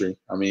country.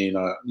 I mean,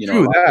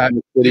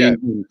 Yeah.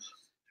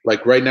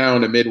 Like right now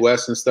in the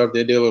Midwest and stuff,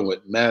 they're dealing with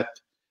meth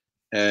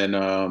and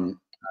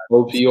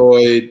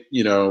opioid,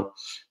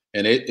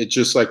 and it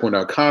just like when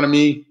the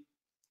economy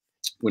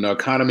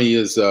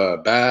is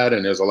bad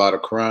and there's a lot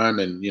of crime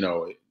and you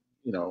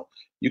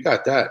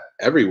got that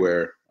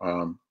everywhere.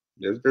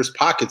 There's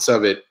pockets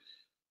of it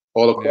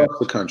all across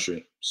the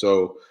country.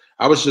 So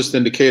I was just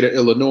in Decatur,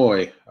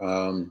 Illinois,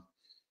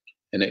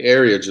 in the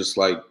area, just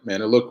like,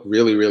 man, it looked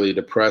really, really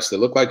depressed. It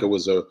looked like it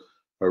was a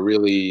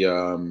really,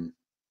 a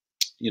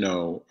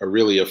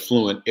really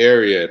affluent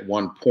area at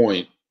one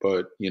point,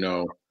 but,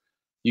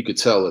 you could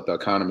tell that the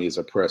economy is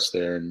oppressed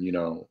there. And,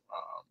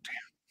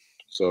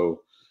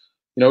 so,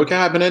 it can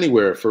happen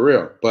anywhere for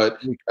real. But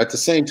at the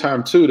same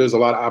time, too, there's a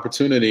lot of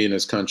opportunity in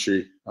this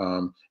country. I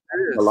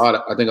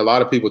think a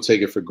lot of people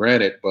take it for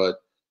granted,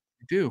 but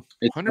do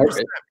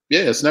 100%.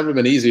 It's never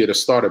been easier to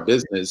start a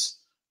business.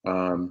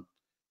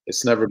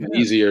 It's never been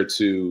easier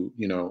to,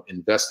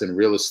 invest in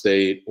real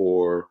estate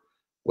or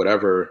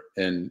whatever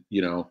and,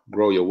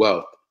 grow your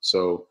wealth.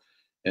 So,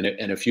 and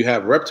if you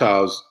have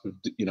reptiles,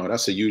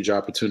 that's a huge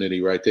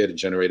opportunity right there to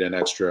generate an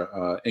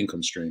extra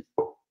income stream.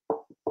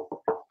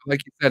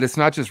 Like you said, it's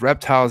not just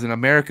reptiles. In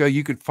America,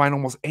 you could find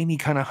almost any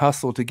kind of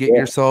hustle to get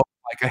yourself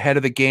like ahead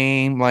of the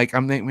game. Like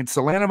it's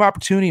a land of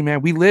opportunity,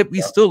 man. We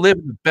still live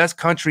in the best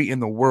country in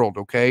the world.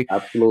 Okay.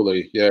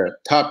 Absolutely. Yeah.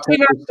 Top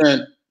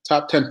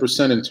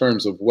 10% in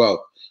terms of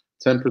wealth.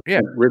 10%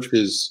 rich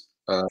is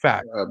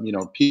fact.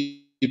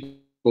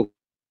 People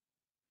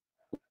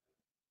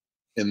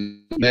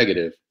in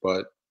negative,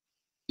 but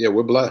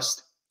we're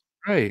blessed.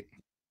 Right.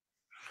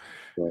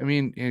 I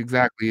mean,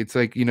 exactly. It's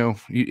like,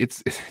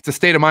 it's a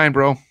state of mind,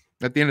 bro,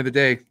 at the end of the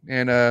day.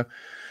 And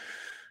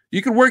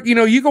you can work,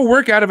 you can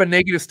work out of a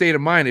negative state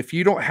of mind. If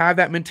you don't have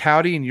that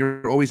mentality and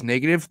you're always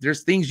negative,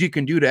 there's things you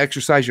can do to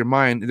exercise your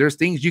mind. There's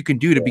things you can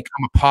do to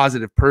become a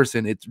positive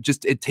person.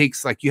 It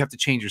takes like, you have to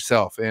change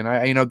yourself.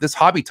 And this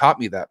hobby taught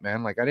me that,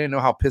 man. Like I didn't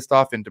know how pissed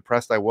off and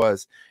depressed I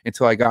was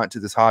until I got into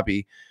this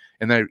hobby.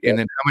 And then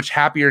how much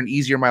happier and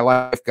easier my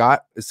life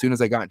got as soon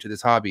as I got into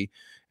this hobby.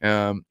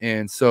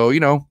 And so,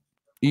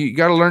 you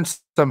got to learn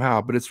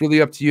somehow, but it's really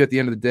up to you at the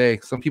end of the day.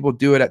 Some people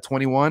do it at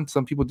 21.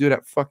 Some people do it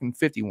at fucking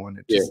 51.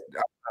 I don't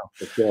know.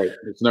 That's right.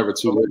 It's never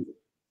too late.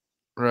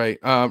 Right.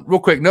 Real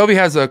quick, Novi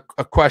has a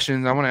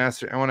question. I want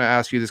to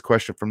ask you this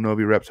question from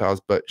Novi Reptiles,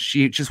 but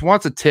she just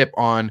wants a tip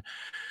on.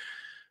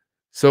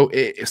 So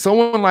if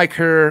someone like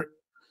her,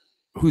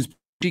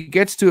 she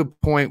gets to a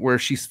point where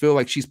she's feel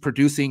like she's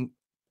producing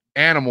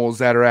animals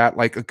that are at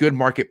like a good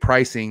market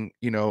pricing,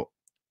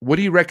 what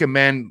do you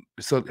recommend?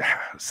 So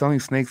selling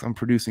snakes, I'm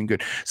producing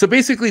good. So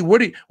basically, what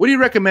do you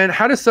recommend?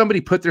 How does somebody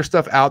put their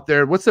stuff out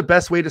there? What's the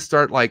best way to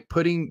start like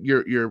putting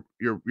your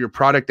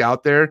product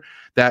out there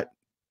that,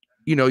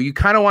 you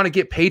kind of want to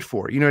get paid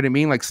for? You know what I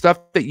mean? Like stuff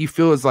that you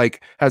feel is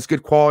like has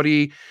good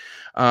quality.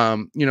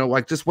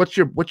 Like just what's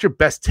your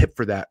best tip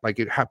for that? Like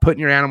putting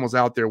your animals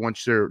out there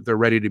once they're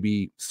ready to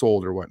be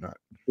sold or whatnot.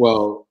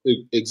 Well,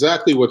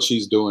 exactly what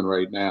she's doing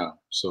right now.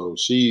 So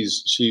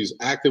she's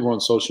active on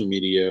social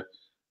media.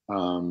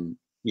 I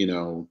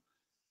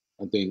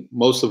think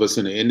most of us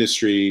in the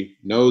industry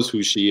knows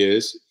who she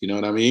is, you know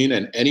what I mean?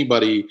 And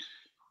anybody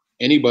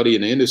in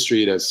the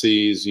industry that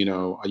sees,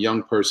 a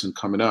young person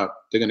coming up,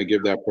 they're going to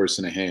give that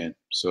person a hand.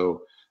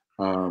 So,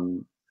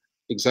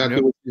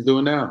 exactly what she's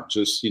doing now,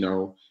 just,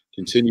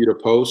 continue to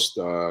post,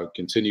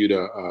 continue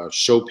to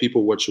show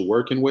people what you're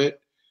working with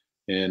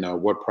and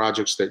what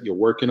projects that you're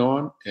working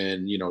on.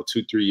 And, you know,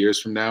 2-3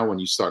 years from now, when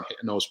you start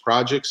hitting those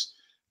projects,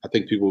 I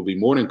think people will be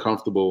more than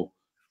comfortable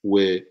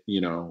with,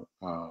 you know,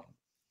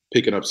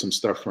 picking up some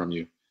stuff from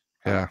you.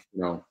 Yeah.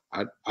 You know,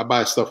 I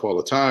buy stuff all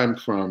the time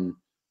from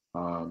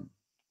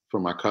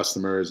my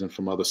customers and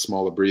from other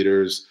smaller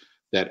breeders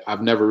that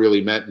I've never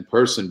really met in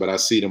person, but I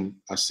see them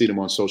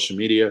on social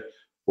media,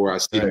 or I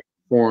see them on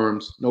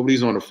forums.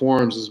 Nobody's on the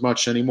forums as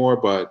much anymore,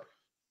 but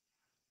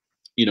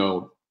you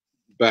know,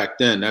 back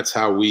then that's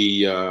how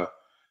we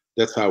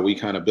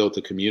kind of built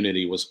the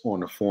community, was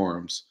on the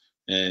forums.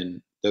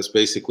 And that's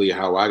basically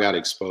how I got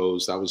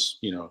exposed. I was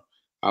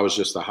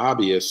just a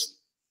hobbyist,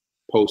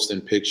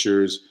 posting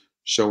pictures,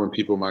 showing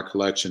people my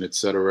collection,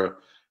 etc.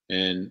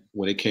 And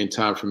when it came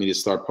time for me to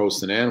start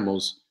posting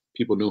animals,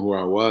 people knew who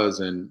I was,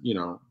 and you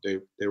know,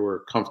 they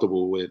were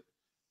comfortable with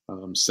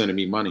sending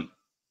me money.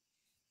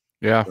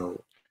 Yeah.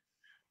 So,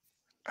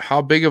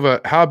 how big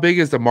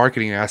is the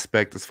marketing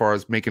aspect as far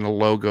as making a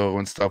logo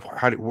and stuff?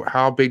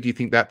 How big do you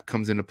think that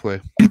comes into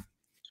play?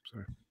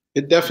 Sorry.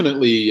 It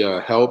definitely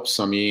helps.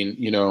 I mean,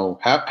 you know,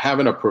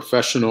 having a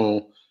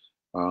professional,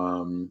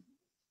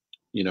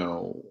 you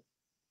know,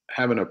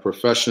 having a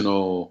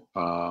professional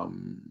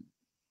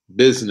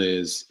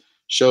business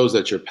shows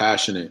that you're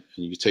passionate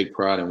and you take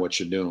pride in what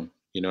you're doing.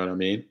 You know what I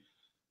mean?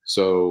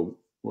 So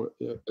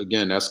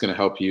again, that's going to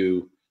help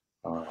you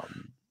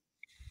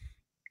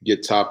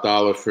get top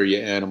dollar for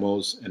your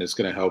animals, and it's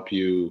going to help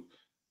you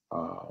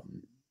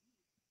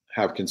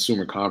have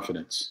consumer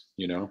confidence,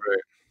 you know,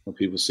 when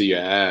people see your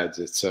ads,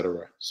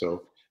 etc.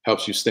 So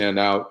helps you stand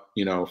out,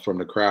 you know, from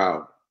the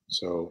crowd.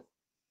 So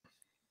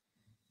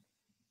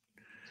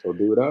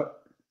do it up.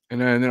 And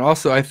then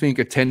also, I think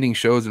attending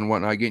shows and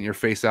whatnot, getting your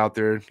face out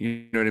there,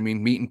 you know what I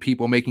mean? Meeting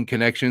people, making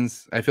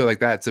connections. I feel like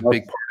that's a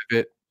big part of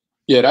it.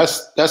 Yeah,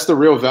 that's the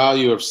real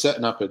value of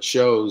setting up at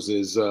shows,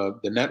 is the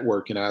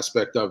networking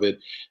aspect of it.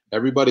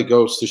 Everybody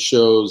goes to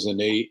shows and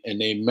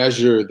they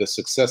measure the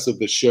success of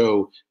the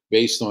show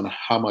based on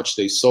how much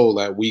they sold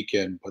that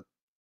weekend. But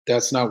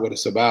that's not what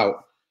it's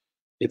about.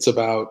 It's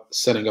about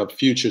setting up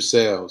future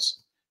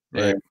sales,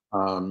 right,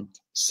 and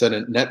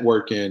setting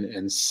networking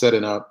and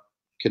setting up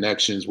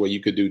connections where you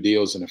could do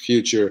deals in the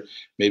future.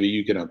 Maybe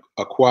you can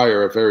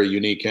acquire a very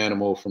unique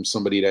animal from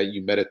somebody that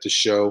you met at the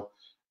show,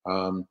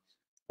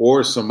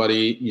 or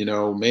somebody, you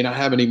know, may not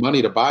have any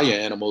money to buy your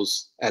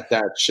animals at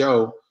that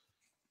show,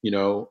 you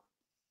know,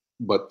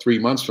 but 3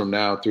 months from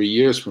now, 3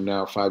 years from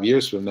now, 5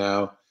 years from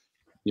now,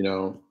 you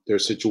know, their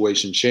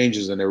situation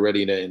changes and they're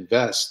ready to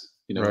invest.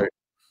 You know,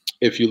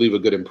 if you leave a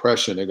good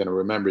impression, they're going to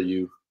remember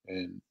you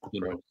and,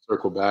 you know,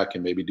 circle back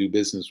and maybe do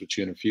business with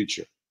you in the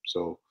future.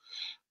 So,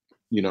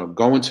 you know,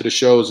 going to the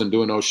shows and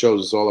doing those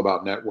shows is all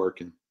about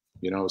networking.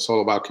 You know, it's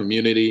all about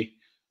community,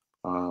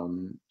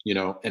 you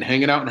know, and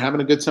hanging out and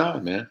having a good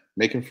time, man,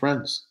 making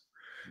friends.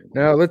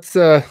 Now let's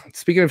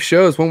speaking of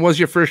shows, when was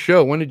your first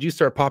show? When did you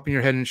start popping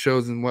your head in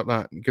shows and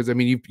whatnot? Because I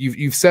mean,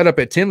 you've set up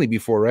at Tinley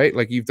before, right?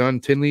 Like you've done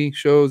Tinley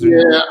shows.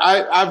 Yeah,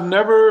 I've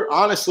never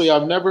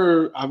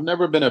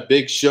been a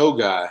big show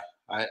guy.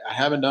 I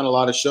haven't done a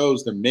lot of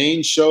shows. The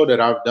main show that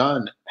I've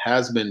done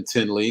has been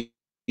Tinley.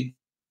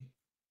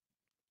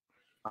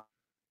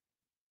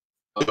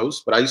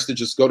 But I used to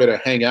just go there to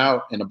hang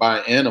out and to buy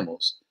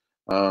animals,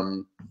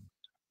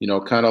 you know,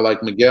 kind of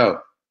like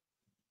Miguel.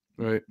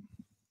 Right.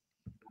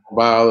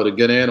 Buy all of the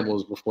good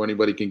animals before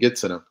anybody can get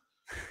to them.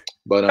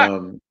 But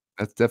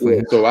that's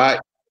definitely so I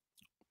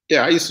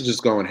used to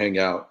just go and hang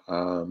out.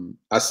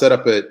 I set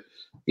up at,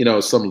 you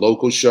know, some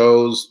local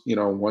shows, you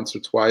know, once or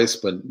twice,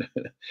 but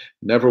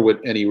never with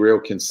any real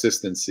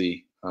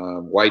consistency.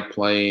 White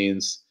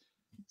Plains,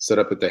 set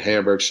up at the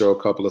Hamburg show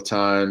a couple of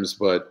times,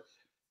 but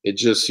it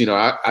just, you know,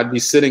 I'd be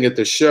sitting at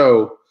the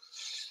show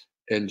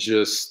and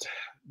just,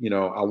 you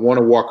know, I want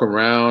to walk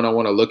around. I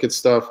want to look at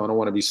stuff. I don't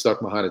want to be stuck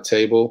behind a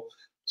table.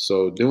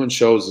 So doing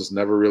shows has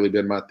never really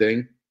been my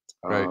thing.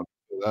 Right.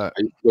 I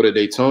used to go to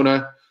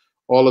Daytona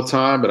all the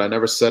time, but I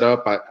never set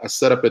up. I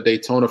set up at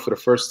Daytona for the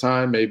first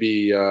time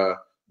maybe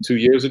 2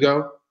 years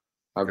ago.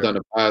 I've done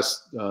the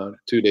past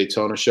 2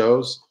 Daytona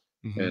shows,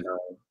 and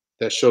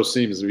that show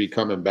seems to be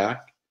coming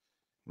back.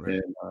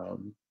 Right.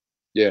 And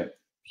yeah,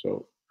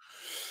 so.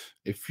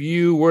 If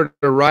you were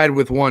to ride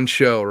with one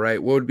show,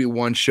 right, what would be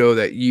one show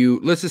that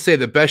let's just say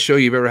the best show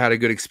you've ever had a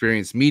good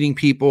experience meeting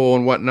people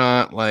and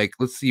whatnot? Like,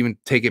 let's even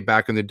take it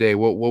back in the day.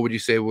 What would you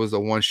say was the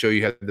one show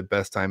you had the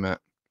best time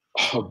at?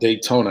 Oh,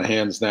 Daytona,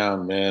 hands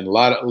down, man. A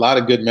lot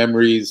of good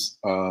memories.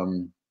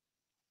 Because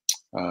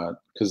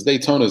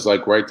Daytona is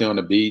like right there on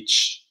the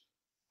beach.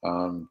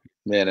 Man,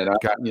 and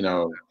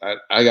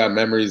I got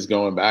memories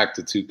going back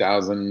to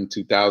 2000,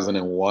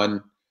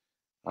 2001.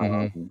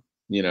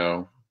 You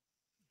know.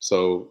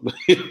 So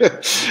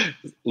a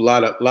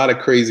lot of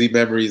crazy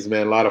memories,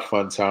 man. A lot of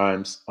fun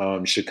times.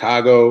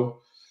 Chicago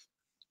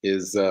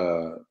has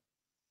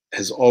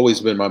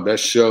always been my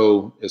best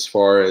show as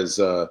far as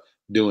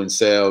doing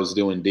sales,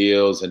 doing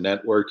deals, and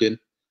networking.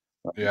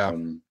 Yeah,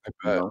 you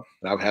know,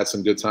 and I've had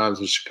some good times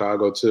with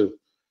Chicago too.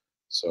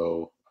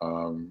 So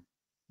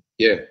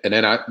yeah, and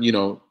then I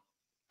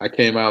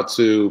came out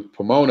to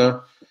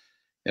Pomona,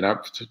 and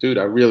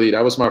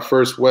that was my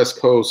first West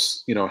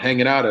Coast,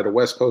 hanging out at a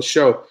West Coast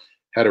show.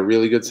 Had a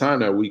really good time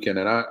that weekend,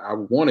 and I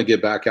want to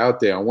get back out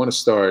there. I want to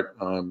start.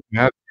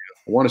 I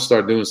want to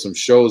start doing some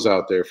shows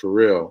out there for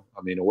real.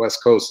 I mean, the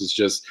West Coast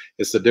is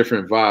it's a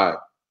different vibe.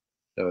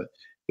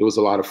 It was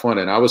a lot of fun,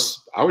 and I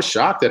was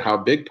shocked at how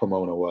big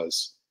Pomona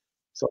was.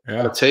 So a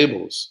lot of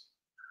tables.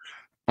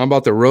 I'm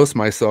about to roast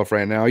myself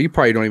right now. You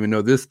probably don't even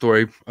know this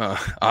story,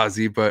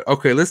 Ozzy, but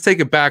okay, let's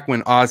take it back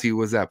when Ozzy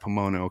was at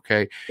Pomona,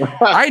 okay?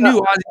 I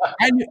knew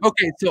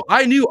Ozzy. So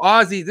I knew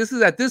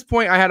Ozzy. At this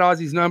point, I had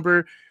Ozzy's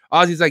number.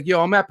 Ozzy's like,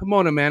 yo, I'm at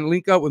Pomona, man.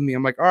 Link up with me.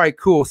 I'm like, all right,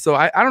 cool. So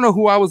I don't know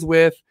who I was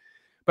with,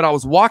 but I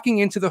was walking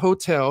into the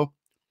hotel.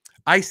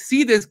 I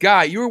see this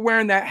guy. You were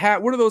wearing that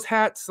hat. What are those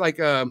hats? Like,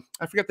 I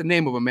forget the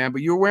name of them, man,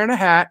 but you were wearing a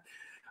hat.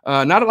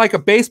 Not like a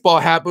baseball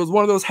hat, but it was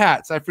one of those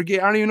hats. I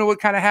forget. I don't even know what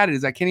kind of hat it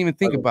is. I can't even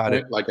think about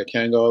it. Like a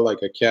Kango,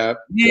 like a cap.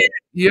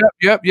 Yeah,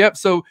 yep.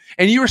 So,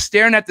 and you were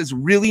staring at this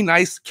really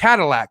nice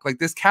Cadillac. Like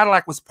this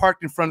Cadillac was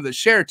parked in front of the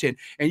Sheraton,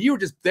 and you were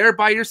just there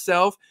by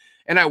yourself.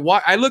 And I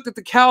looked at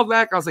the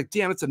Cadillac. I was like,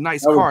 damn, it's a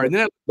nice car. And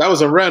then that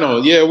was a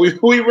rental. Yeah, we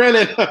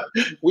rented.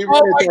 We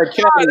rented our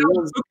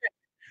Cadillac.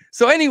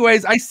 So,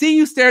 anyways, I see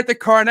you stare at the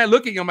car, and I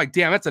look at you. I'm like,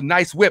 damn, that's a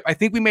nice whip. I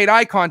think we made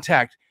eye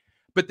contact.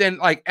 But then,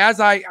 like, I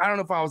don't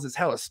know if I was as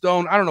hella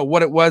stoned. I don't know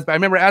what it was, but I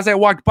remember as I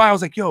walked by, I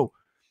was like,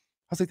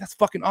 that's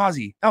fucking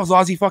Ozzy. That was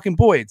Ozzy fucking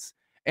Boids.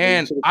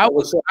 And I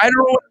don't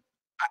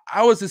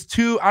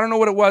know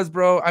what it was,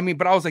 bro. I mean,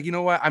 but I was like, you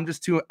know what? I'm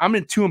too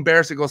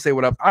embarrassed to go say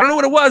what up. I don't know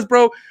what it was,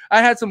 bro.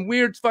 I had some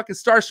weird fucking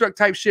starstruck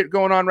type shit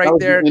going on right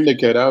there.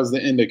 That was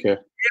the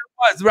indicator.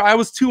 It was. I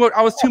was too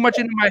much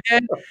into my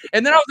head.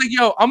 And then I was like,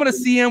 yo, I'm gonna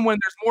see him when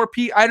there's more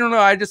people. I don't know.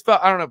 I just felt,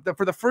 I don't know.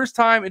 For the first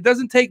time, it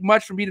doesn't take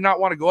much for me to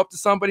not want to go up to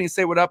somebody and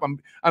say what up.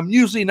 I'm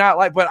usually not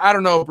like, but I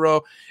don't know,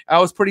 bro.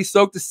 I was pretty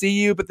stoked to see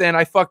you, but then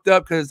I fucked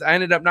up because I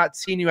ended up not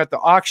seeing you at the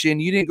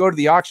auction. You didn't go to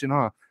the auction,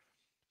 huh?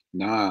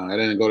 Nah, I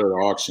didn't go to the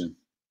auction.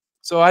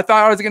 So I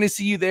thought I was going to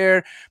see you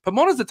there.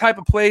 Pomona's the type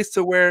of place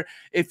to where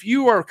if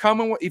you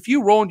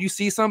roll and you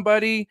see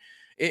somebody,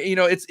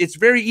 it's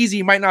very easy.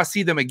 You might not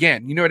see them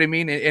again. You know what I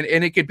mean?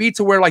 And it could be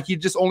to where like you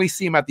just only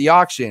see him at the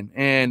auction.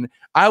 And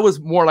I was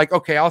more like,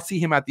 okay, I'll see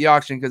him at the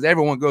auction because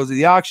everyone goes to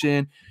the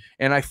auction.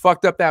 And I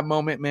fucked up that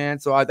moment, man.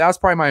 So that was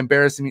probably my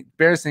embarrassing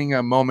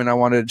moment I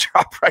wanted to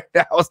drop right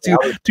now. I was too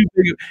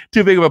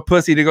big of a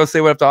pussy to go say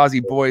what up to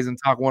Ozzy Boys and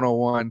talk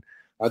 101.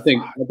 I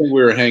think we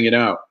were hanging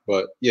out,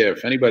 but yeah,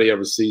 if anybody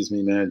ever sees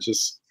me, man,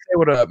 just say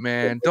what up,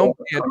 man. Don't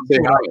say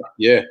hi.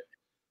 Yeah.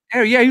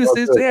 Yeah, he was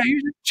just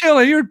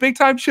chilling. You were big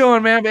time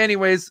chilling, man. But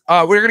anyways,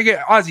 we're gonna get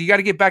Ozzy. You got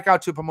to get back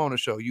out to a Pomona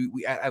show.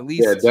 We at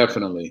least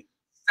definitely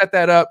set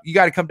that up. You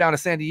got to come down to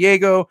San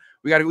Diego.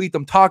 We got to eat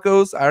them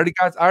tacos. I already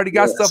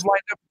got stuff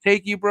lined up to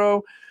take you,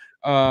 bro.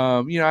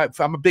 I'm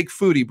a big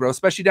foodie, bro.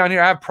 Especially down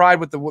here, I have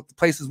pride with the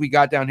places we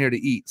got down here to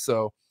eat.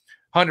 So,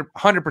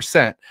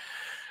 100%.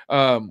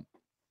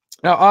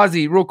 Now,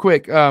 Ozzy, real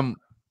quick, I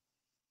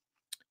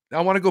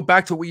want to go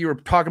back to what you were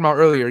talking about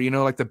earlier,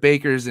 like the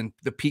Bakers and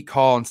the Pete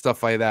Call and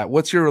stuff like that.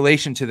 What's your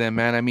relation to them,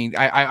 man? I mean,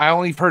 I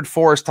only heard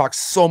Forrest talk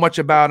so much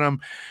about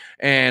them.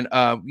 And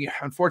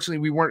unfortunately,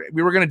 we were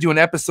going to do an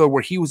episode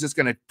where he was just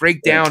going to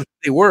break down who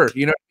they were,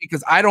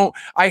 because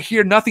I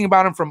hear nothing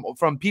about them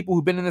from people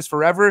who've been in this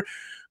forever.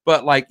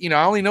 But like,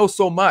 I only know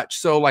so much.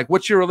 So like,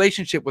 what's your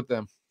relationship with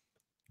them?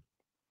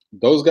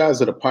 Those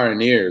guys are the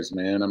pioneers,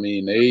 man. I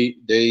mean, they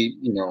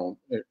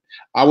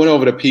I went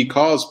over to Pete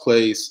Call's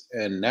place,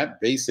 and that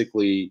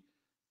basically,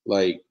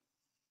 like,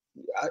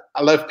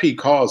 I left Pete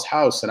Call's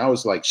house, and I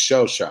was like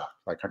shell shocked,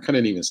 like I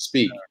couldn't even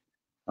speak.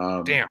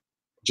 Damn,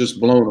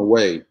 just blown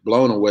away.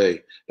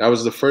 That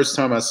was the first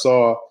time I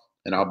saw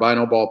an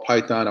albino ball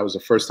python. That was the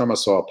first time I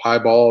saw a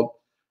piebald.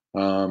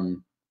 Right,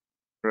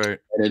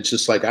 and it's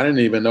just like I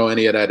didn't even know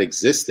any of that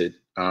existed.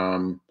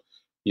 And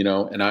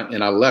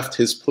I left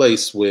his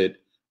place with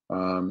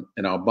an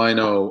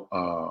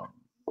albino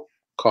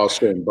called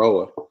certain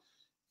boa,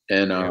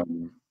 and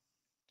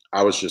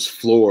I was just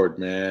floored,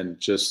 man.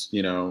 Just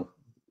so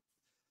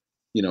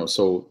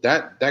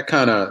that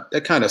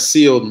kind of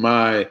sealed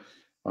my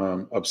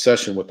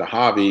obsession with the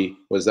hobby.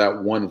 Was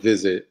that one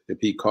visit to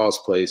Pete Call's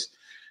place,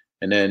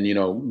 and then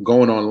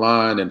going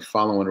online and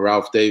following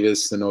Ralph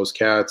Davis and those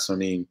cats. I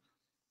mean,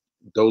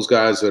 those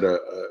guys are the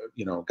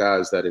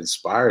guys that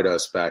inspired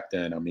us back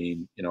then. I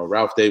mean,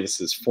 Ralph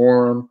Davis's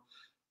forum.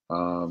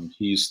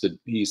 He used to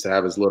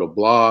have his little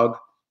blog.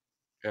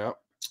 Yeah.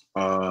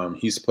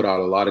 He used to put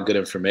out a lot of good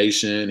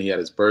information. He had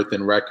his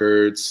birthing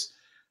records.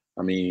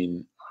 I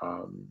mean,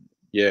 I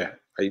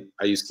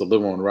used to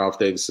live on Ralph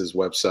Davis's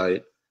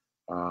website.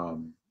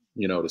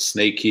 The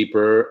Snake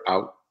Keeper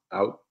out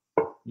on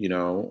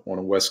the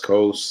West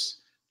Coast,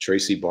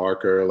 Tracy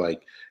Barker,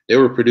 like they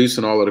were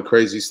producing all of the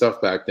crazy stuff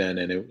back then.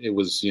 And it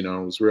was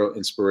real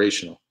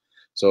inspirational.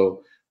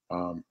 So,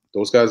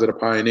 those guys are the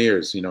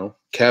pioneers,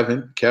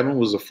 Kevin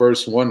was the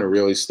first one to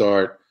really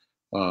start,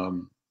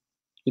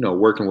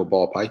 working with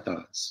ball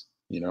pythons,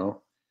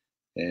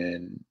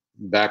 and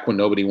back when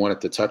nobody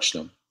wanted to touch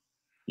them,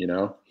 you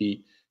know,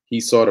 he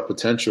saw the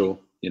potential,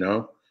 you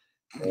know,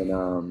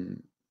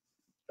 and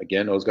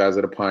again, those guys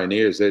are the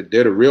pioneers. They're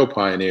the real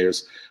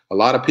pioneers. A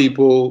lot of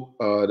people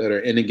that are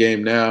in the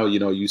game now, you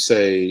know, you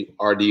say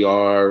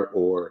RDR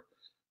or,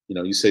 you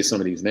know, you say some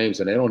of these names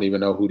and they don't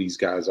even know who these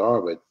guys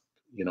are. But,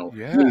 you know,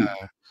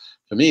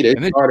 for me, they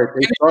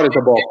started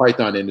the ball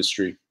python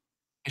industry.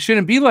 It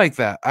shouldn't be like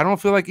that. I don't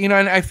feel like, you know,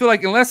 and I feel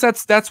like unless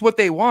that's what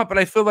they want, but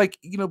I feel like,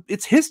 you know,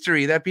 it's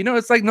history that, you know,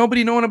 it's like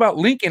nobody knowing about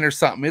Lincoln or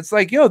something. It's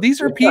like, yo,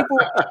 these are people.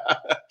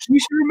 You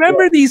should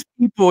remember these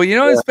people, you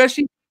know,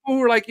 especially people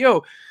who are like,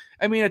 yo,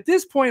 I mean, at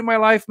this point in my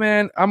life,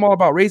 man, I'm all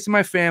about raising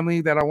my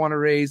family that I want to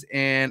raise.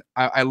 And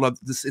I love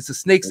this. It's a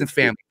snakes and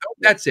family.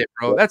 That's it,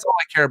 bro. That's all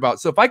I care about.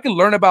 So if I can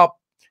learn about,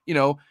 you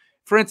know,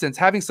 for instance,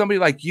 having somebody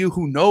like you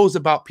who knows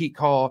about Pete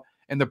Call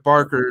and the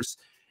Barkers,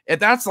 and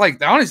that's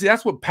like, honestly,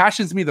 that's what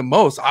passions me the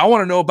most. I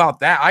want to know about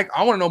that.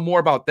 I want to know more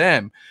about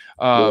them.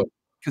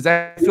 Because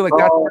I feel like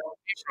that's where it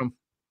came from.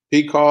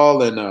 Pete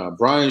Call and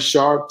Brian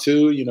Sharp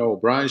too. You know,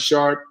 Brian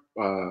Sharp,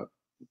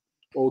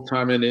 old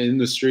time in the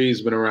industry,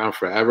 has been around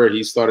forever.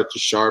 He started to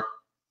sharp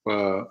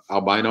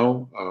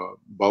albino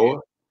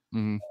boa.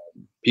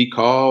 Pete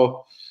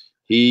Call,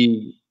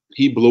 he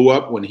blew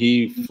up when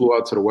he flew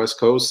out to the West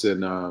Coast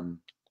and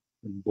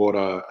bought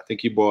I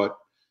think he bought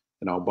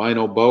an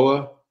albino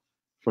boa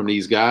from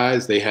these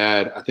guys. They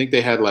had, I think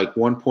they had like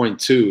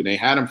 1.2, and they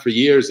had them for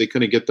years. They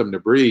couldn't get them to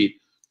breed.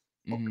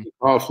 Pete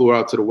Call flew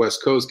out to the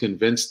West Coast,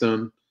 convinced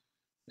them.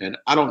 And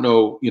I don't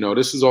know, you know,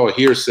 this is all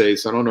hearsay,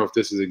 so I don't know if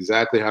this is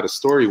exactly how the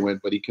story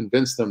went, but he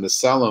convinced them to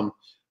sell him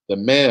the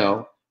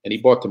male, and he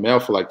bought the male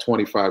for like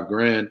 25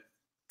 grand.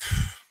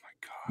 Oh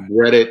my God.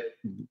 Bred it,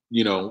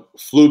 you know,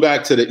 flew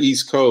back to the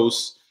East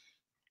Coast,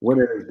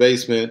 went in his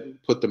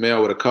basement, put the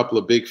male with a couple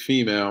of big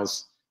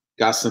females,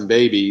 got some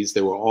babies.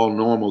 They were all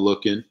normal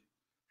looking,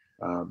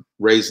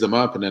 raised them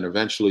up, and then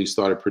eventually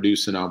started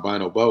producing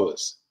albino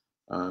boas.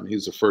 He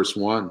was the first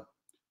one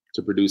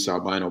to produce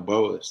albino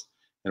boas.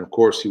 And of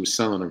course, he was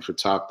selling them for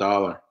top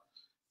dollar.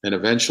 And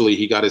eventually,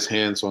 he got his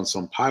hands on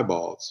some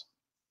piebalds.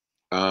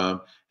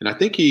 And I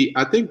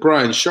think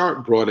Brian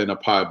Sharp brought in a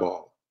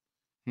piebald,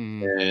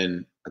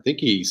 and I think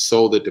he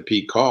sold it to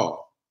Pete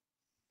Call.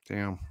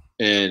 Damn.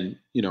 And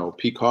you know,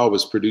 Pete Call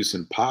was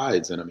producing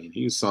pieds, and I mean,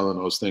 he was selling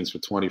those things for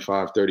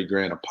 25, 30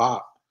 grand a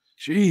pop.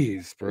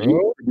 Jeez,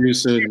 bro.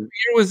 Producing, what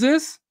year was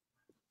this?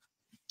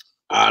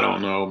 I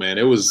don't know, man.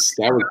 That was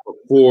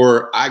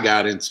before I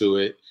got into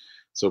it.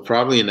 So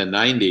probably in the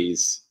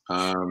 90s,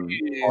 all of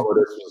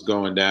this was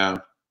going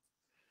down.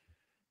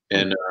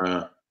 And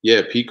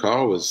yeah, Pete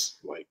Call was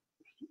like,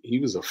 he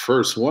was the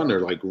first one to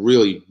like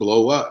really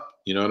blow up.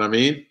 You know what I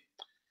mean?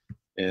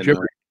 And did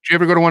you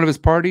ever go to one of his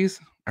parties?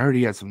 I heard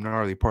he had some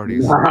gnarly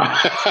parties.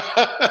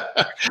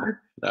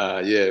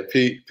 Yeah,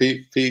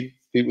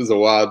 Pete was a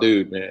wild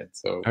dude, man.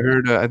 So I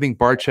heard, I think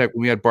Barcheck,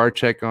 when we had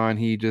Barcheck on,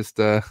 he just,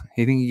 I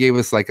think he gave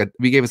us like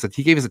he gave us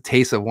a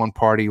taste of one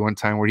party one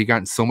time where he got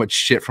in so much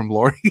shit from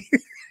Lori.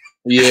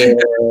 Yeah.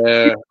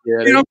 You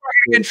know,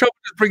 in trouble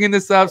just bringing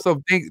this up.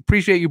 So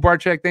appreciate you,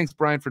 Barcheck. Thanks,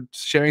 Brian, for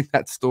sharing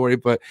that story.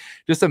 But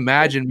just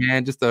imagine,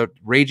 man, just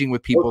raging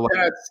with people.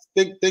 Well,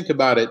 think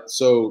about it.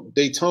 So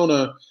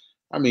Daytona,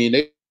 I mean,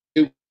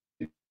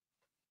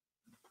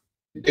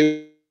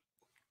 they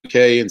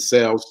in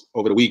sales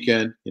over the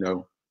weekend, you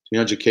know,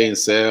 300K in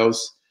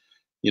sales,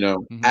 you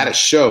know, at a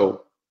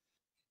show.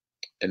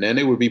 And then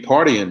they would be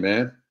partying,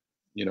 man.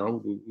 You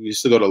know, we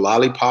used to go to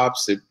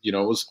Lollipops. You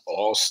know, it was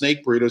all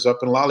snake breeders up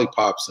in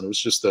Lollipops, and it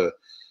was just a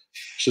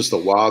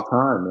wild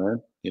time, man.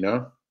 You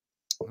know,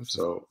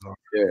 so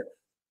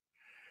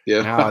yeah,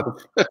 a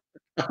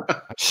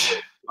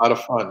lot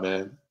of fun,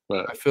 man.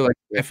 But I feel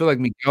like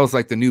Miguel's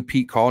like the new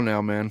Pete Call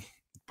now, man.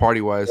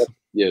 Party wise,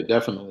 yeah,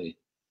 definitely.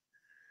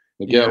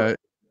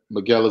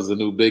 Miguel is the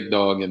new big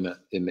dog in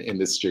the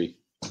industry.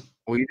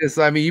 Well,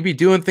 you be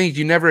doing things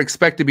you never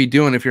expect to be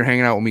doing if you're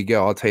hanging out with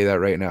Miguel. I'll tell you that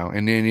right now.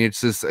 And then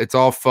it's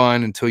all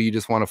fun until you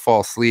just want to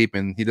fall asleep,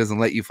 and he doesn't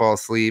let you fall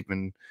asleep,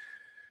 and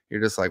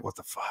you're just like, what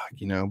the fuck,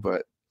 you know?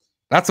 But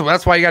that's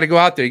why you got to go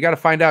out there. You got to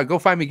find out. Go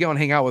find Miguel and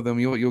hang out with him.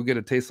 You'll get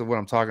a taste of what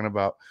I'm talking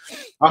about.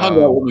 I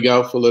hung out with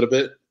Miguel for a little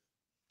bit.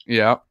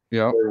 Yeah.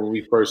 When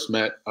we first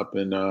met up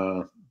in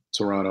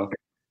Toronto.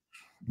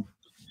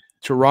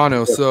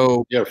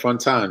 So yeah, fun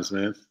times,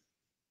 man.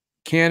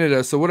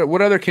 Canada. So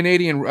what other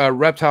Canadian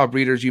reptile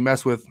breeders you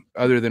mess with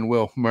other than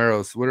Will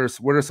Maros? What are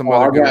some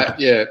other good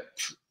ones?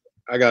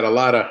 I got a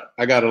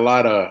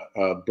lot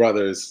of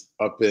brothers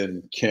up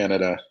in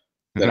Canada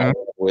that I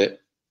work with.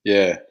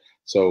 Yeah.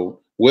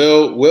 So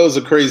Will's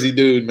a crazy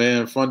dude,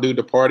 man. Fun dude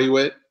to party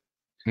with.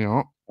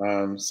 Yeah.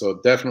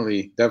 So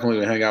definitely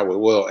hang out with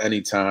Will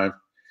anytime.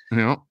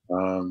 Yeah.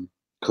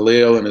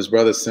 Khalil and his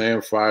brother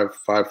Sam,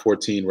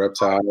 514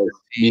 reptiles.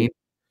 Me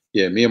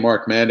and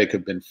Mark Mandick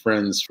have been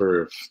friends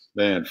for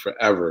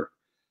forever.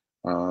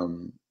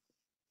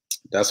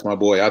 That's my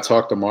boy. I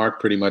talk to Mark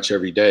pretty much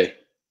every day.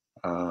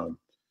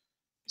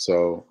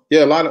 So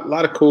yeah, a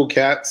lot of cool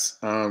cats.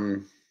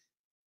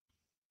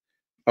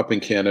 up in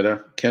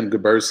Canada. Ken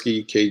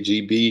Guberski,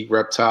 KGB,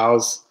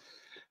 Reptiles.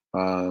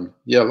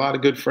 Yeah, a lot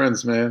of good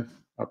friends, man,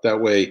 up that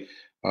way.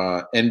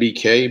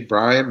 NBK,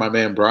 Brian, my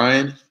man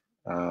Brian.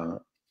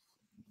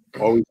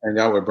 Always hang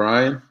out with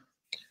Brian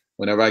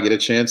whenever I get a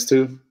chance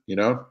to, you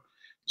know.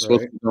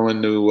 Supposed to be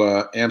going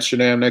to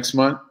Amsterdam next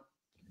month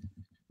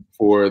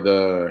for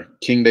the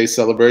King Day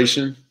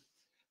celebration.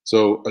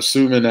 So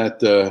assuming that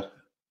the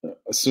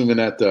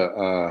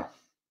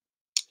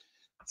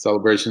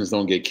celebrations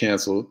don't get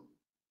canceled,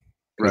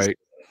 right?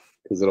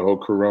 Because of the whole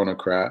Corona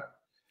crap.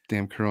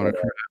 Damn Corona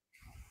crap.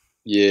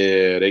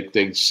 Yeah,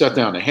 they shut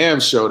down the ham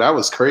show. That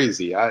was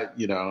crazy. That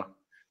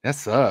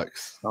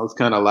sucks. That was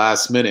kind of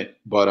last minute,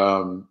 but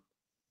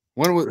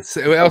when was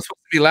it was supposed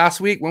to be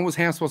last week? When was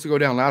ham supposed to go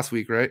down last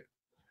week? Right?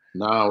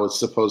 No, it's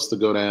supposed to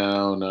go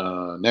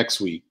down next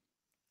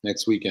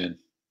weekend.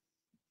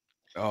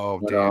 Oh,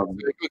 damn.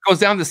 It goes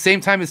down the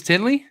same time as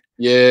Tinley?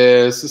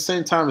 Yeah, it's the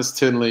same time as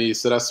Tinley.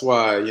 So that's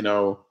why, you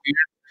know.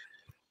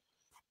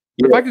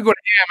 Yeah. If I could go to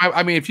ham,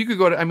 I mean, if you could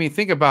go to, I mean,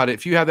 think about it.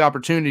 If you have the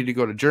opportunity to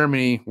go to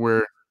Germany,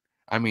 where,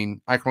 I mean,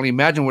 I can only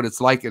imagine what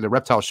it's like at a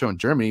reptile show in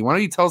Germany. Why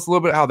don't you tell us a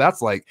little bit how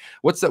that's like?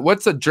 What's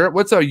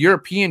a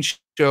European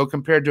show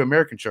compared to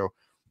American show?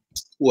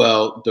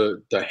 Well,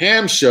 the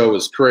ham show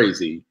is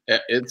crazy.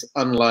 It's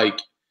unlike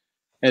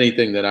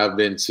anything that I've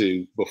been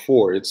to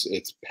before. It's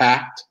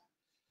packed.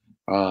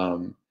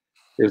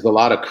 There's a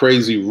lot of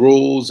crazy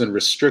rules and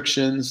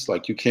restrictions.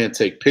 Like you can't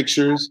take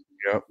pictures.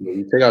 Yep.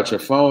 You take out your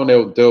phone,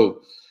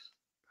 they'll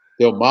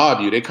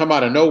mob you. They come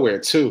out of nowhere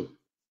too.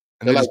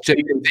 They're like,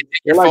 take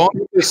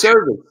your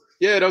service.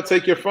 Yeah, they'll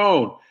take your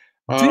phone.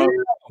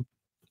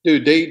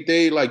 Dude,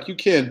 they like, you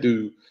can't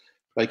do,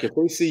 like, if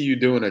they see you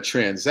doing a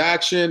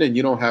transaction and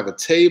you don't have a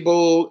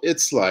table,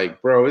 it's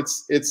like, bro,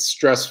 it's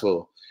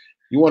stressful.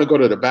 You want to go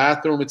to the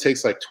bathroom, it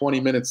takes like 20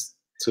 minutes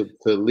to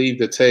leave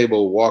the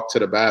table, walk to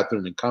the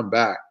bathroom, and come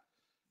back.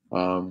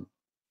 Wow.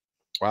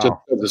 Just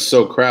because it's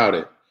so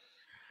crowded.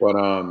 But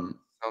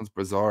sounds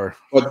bizarre.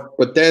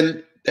 But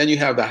then you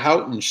have the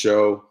Houghton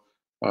show,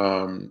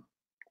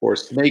 or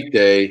Snake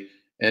Day,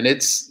 and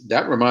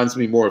that reminds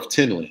me more of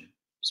Tinley.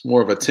 It's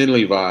more of a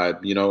Tinley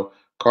vibe, you know,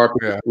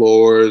 carpet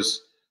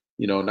floors,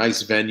 you know,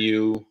 nice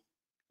venue,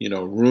 you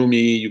know, roomy.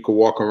 You could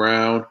walk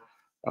around.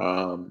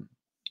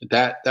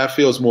 That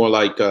feels more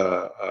like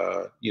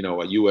you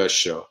know, a U.S.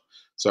 show.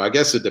 So I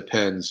guess it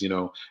depends. You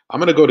know, I'm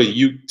gonna go to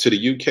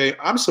the UK.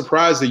 I'm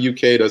surprised the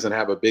UK doesn't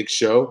have a big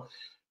show,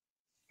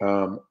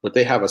 but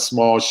they have a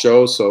small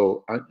show.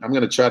 So I'm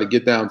gonna try to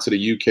get down to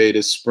the UK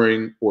this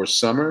spring or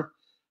summer.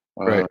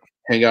 Right.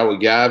 Hang out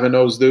with Gav and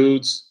those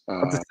dudes.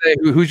 To say,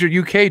 who's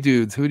your UK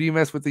dudes? Who do you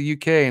mess with the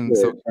UK? And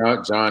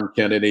John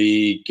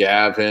Kennedy,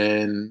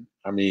 Gavin.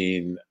 I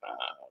mean,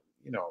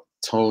 you know,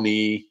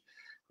 Tony.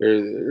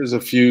 There's a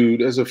few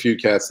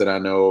cats that I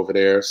know over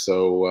there.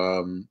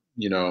 So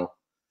you know,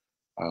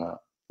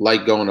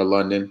 like going to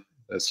London.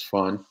 That's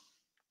fun.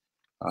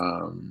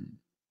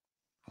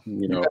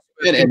 You know,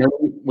 and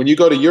when you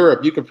go to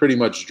Europe, you can pretty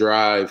much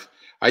drive.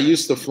 I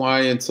used to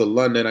fly into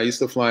London. I used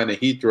to fly into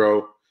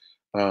Heathrow.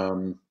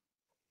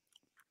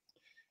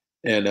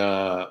 And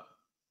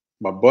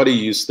my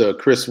buddy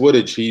Chris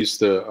Woodage, he used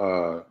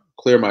to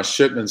clear my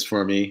shipments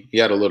for me. He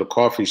had a little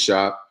coffee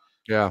shop.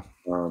 Yeah.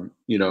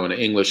 You know, in the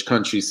English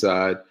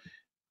countryside.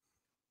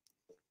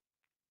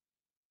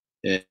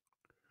 And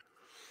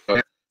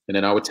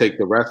then I would take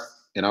the rest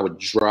and I would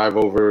drive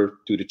over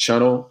through the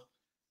Channel,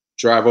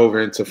 drive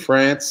over into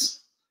France.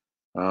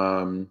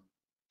 And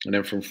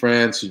then from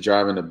France, you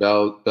drive into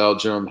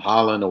Belgium,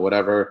 Holland, or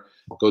whatever,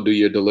 go do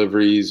your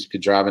deliveries. You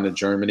could drive into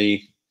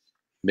Germany,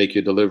 make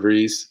your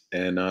deliveries,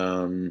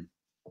 and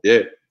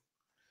yeah,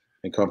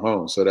 and come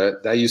home. So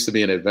that used to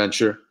be an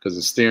adventure because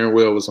the steering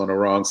wheel was on the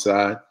wrong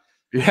side.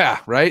 Yeah,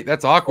 right.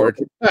 That's awkward.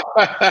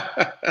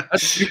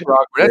 That's super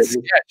awkward. That's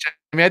sketch.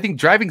 I mean, I think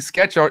driving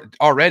sketch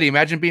already.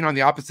 Imagine being on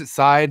the opposite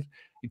side.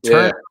 You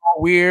turn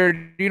all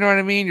weird. You know what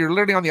I mean? You're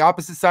literally on the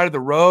opposite side of the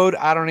road.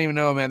 I don't even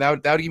know, man.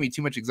 That would give me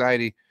too much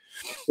anxiety.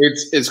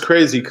 It's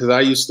crazy because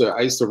I used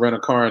to rent a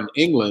car in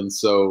England,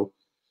 so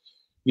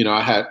you know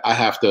I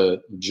have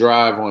to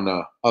drive on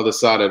the other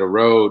side of the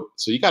road.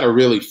 So you got to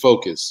really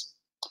focus.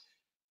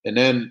 And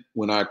then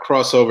when I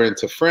cross over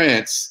into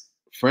France,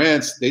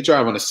 they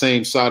drive on the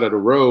same side of the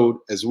road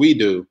as we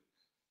do,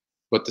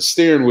 but the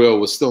steering wheel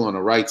was still on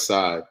the right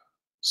side.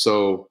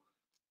 So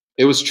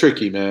it was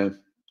tricky, man.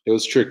 It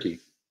was tricky.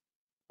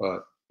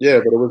 But yeah,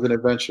 but it was an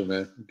adventure,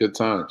 man. Good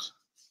times.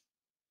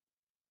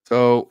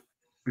 So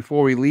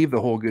before we leave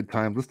the whole good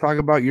times, let's talk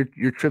about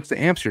your trips to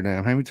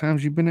Amsterdam. How many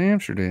times you been to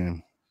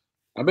Amsterdam?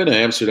 I've been to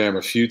Amsterdam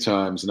a few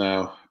times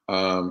now.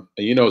 And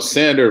you know,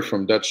 Sander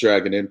from Dutch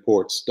Dragon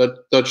Imports.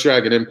 Dutch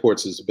Dragon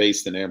Imports is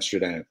based in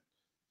Amsterdam.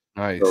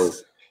 Nice. So,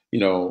 you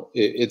know,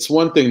 it's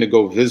one thing to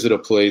go visit a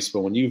place,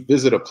 but when you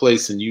visit a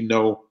place and you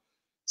know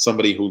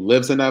somebody who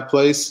lives in that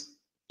place,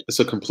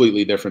 it's a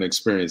completely different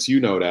experience. You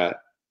know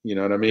that. You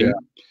know what I mean? Yeah,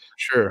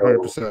 sure,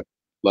 100%.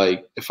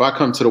 Like if I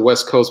come to the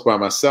West Coast by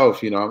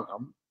myself, you know,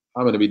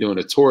 I'm going to be doing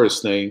a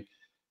tourist thing.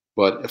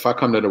 But if I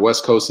come to the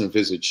West Coast and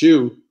visit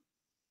you,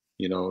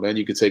 You know, then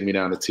you could take me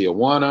down to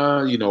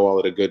Tijuana, you know, all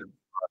of the good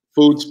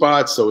food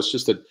spots. So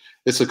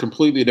it's a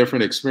completely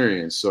different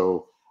experience.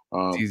 So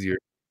It's easier.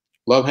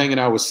 love hanging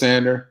out with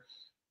Sander.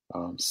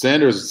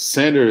 Sander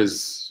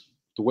is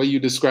the way you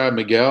describe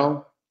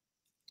Miguel.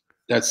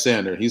 That's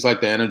Sander. He's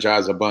like the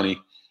Energizer Bunny,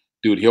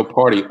 dude. He'll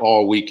party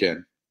all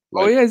weekend.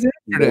 Like, oh yeah, it's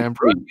Amsterdam,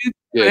 bro.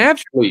 Yeah,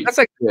 Amsterdam. That's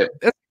like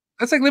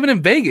that's like living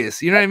in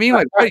Vegas. You know what I mean?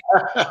 Like,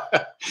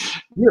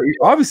 you're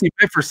obviously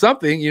fit for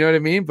something. You know what I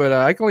mean? But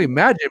I can only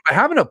imagine. But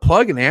having a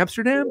plug in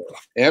Amsterdam,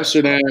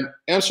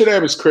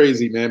 Amsterdam is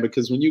crazy, man.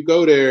 Because when you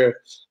go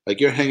there,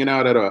 like you're hanging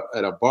out at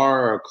a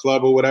bar or a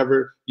club or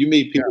whatever, you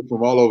meet people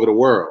from all over the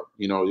world.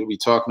 You know, you'll be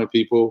talking to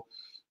people.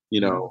 You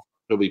know,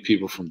 there'll be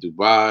people from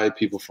Dubai,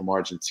 people from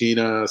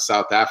Argentina,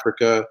 South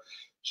Africa.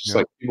 Just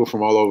like people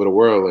from all over the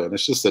world, and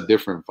it's just a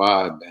different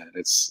vibe, man.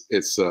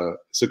 It's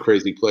a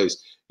crazy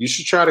place. You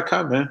should try to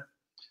come, man.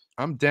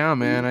 I'm down,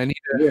 man. I need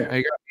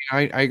to,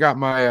 I got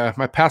my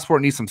my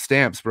passport needs some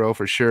stamps, bro,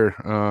 for sure.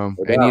 I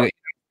need it,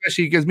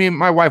 especially because me and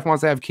my wife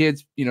wants to have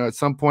kids, you know, at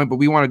some point, but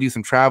we want to do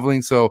some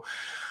traveling, so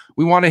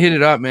we want to hit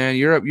it up, man.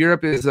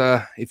 Europe is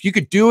if you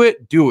could do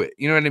it, do it.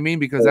 You know what I mean?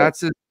 Because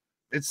that's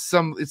it's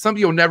something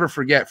you'll never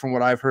forget from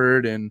what I've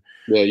heard. And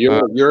yeah,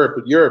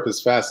 Europe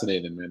is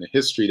fascinating, man. The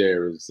history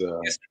there is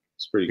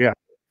it's pretty good.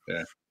 Yeah.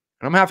 And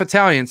I'm half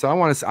Italian, so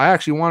I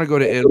actually want to go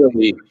to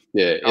Italy.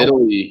 Yeah,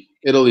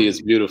 Italy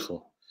is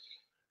beautiful.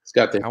 It's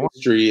got the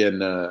history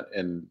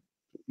and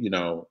you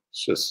know,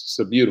 it's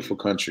a beautiful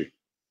country.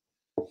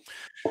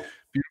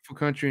 Beautiful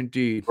country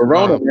indeed.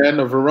 Verona, man,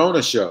 the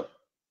Verona show.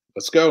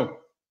 Let's go.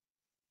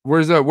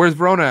 Where's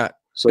Verona at?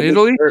 So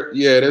Italy?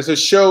 There's a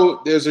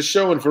show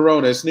in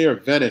Verona. It's near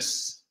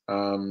Venice.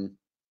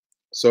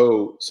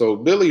 So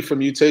Billy from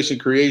Mutation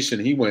Creation,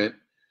 he went,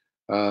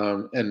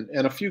 and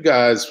a few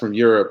guys from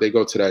Europe, they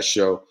go to that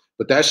show.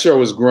 But that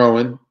show is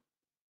growing.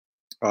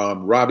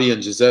 Robbie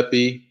and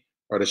Giuseppe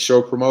are the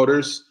show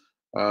promoters,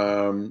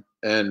 and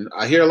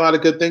I hear a lot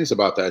of good things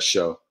about that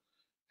show.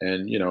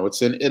 And you know,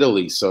 it's in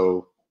Italy,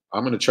 so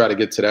I'm gonna try to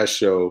get to that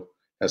show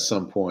at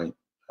some point.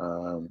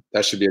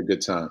 That should be a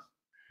good time.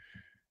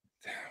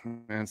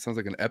 Man, it sounds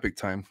like an epic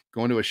time.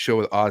 Going to a show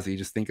with Ozzy,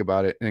 just think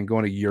about it, and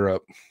going to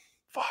Europe.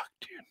 Fuck,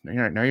 dude.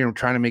 Now you're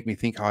trying to make me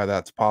think how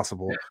that's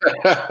possible.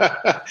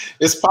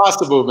 It's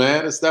possible,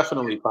 man. It's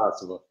definitely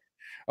possible.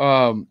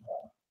 I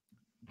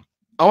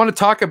want to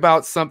talk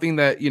about something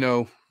that, you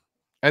know,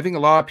 I think a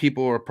lot of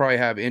people will probably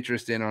have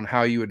interest in on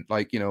how you would,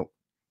 like, you know,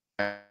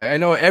 I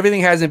know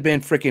everything hasn't been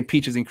freaking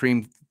peaches and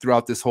cream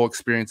throughout this whole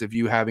experience of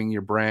you having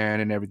your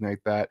brand and everything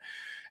like that.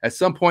 At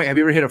some point, have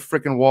you ever hit a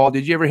freaking wall?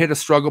 Did you ever hit a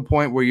struggle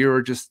point where you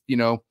were just, you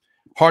know,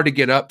 hard to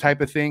get up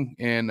type of thing,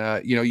 and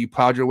you know, you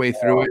plowed your way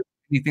through it?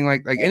 Anything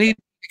like any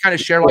kind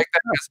of share like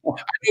that? I know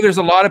there's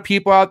a lot of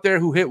people out there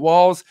who hit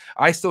walls.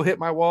 I still hit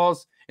my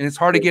walls, and it's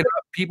hard to get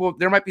up. People,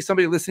 there might be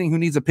somebody listening who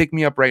needs to pick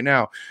me up right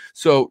now.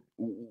 So,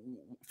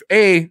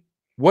 A,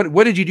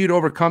 what did you do to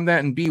overcome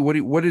that? And B,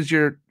 what is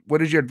your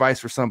advice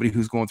for somebody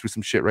who's going through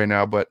some shit right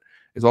now, but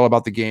is all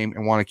about the game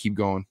and want to keep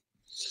going?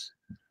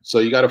 So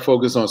you got to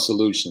focus on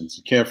solutions.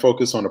 You can't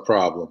focus on a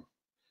problem.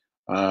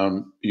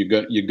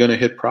 You're gonna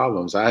hit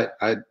problems. I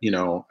had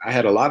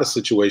a lot of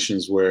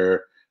situations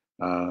where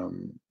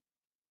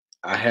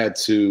I had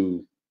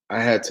to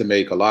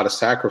make a lot of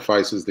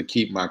sacrifices to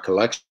keep my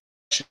collection.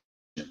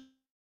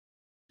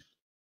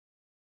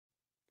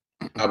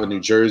 I'm in New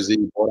Jersey,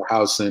 bought a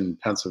house in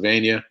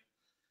Pennsylvania.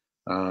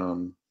 I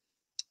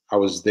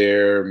was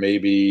there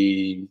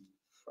maybe,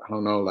 I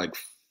don't know, like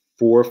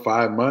 4 or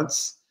 5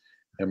 months,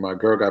 and my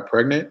girl got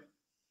pregnant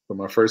with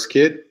my first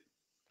kid.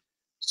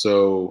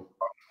 So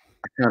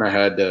I kind of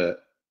had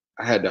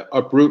to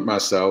uproot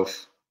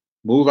myself,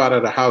 move out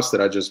of the house that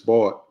I just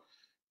bought,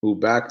 move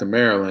back to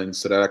Maryland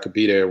so that I could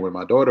be there when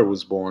my daughter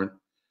was born.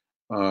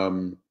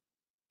 Then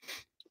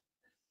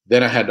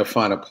I had to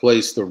find a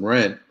place to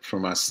rent for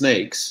my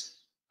snakes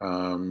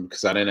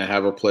because I didn't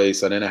have a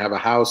place. I didn't have a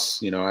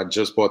house. You know, I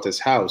just bought this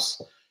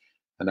house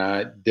and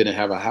I didn't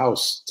have a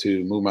house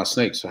to move my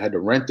snakes. So I had to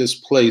rent this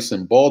place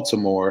in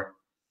Baltimore,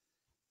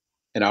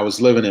 and I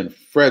was living in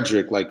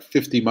Frederick, like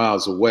 50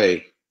 miles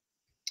away.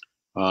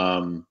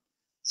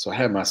 So I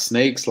had my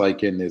snakes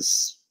like in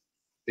this,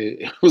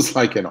 it was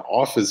like an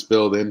office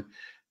building.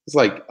 It's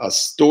like a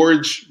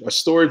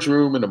storage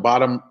room in the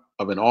bottom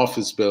of an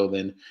office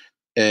building.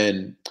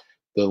 And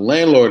the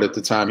landlord at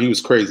the time, he was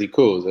crazy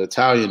cool. He was an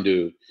Italian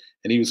dude.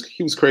 And he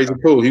was crazy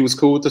cool. He was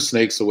cool with the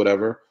snakes or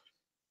whatever.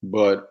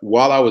 But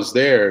while I was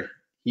there,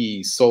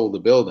 he sold the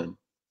building.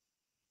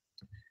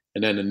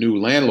 And then the new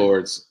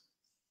landlords,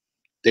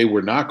 they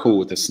were not cool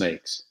with the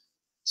snakes.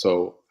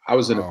 So I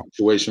was in a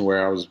situation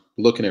where I was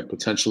looking at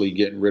potentially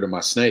getting rid of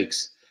my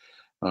snakes.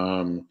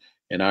 And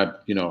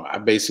I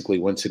basically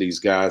went to these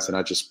guys and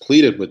I just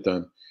pleaded with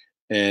them.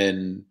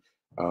 And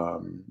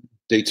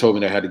they told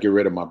me I had to get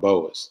rid of my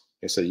boas.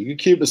 They said, you can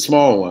keep the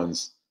small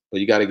ones,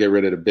 but you got to get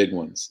rid of the big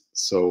ones.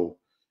 So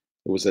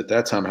it was at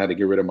that time I had to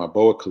get rid of my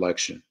boa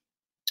collection.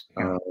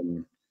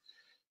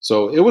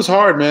 So it was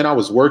hard, man. I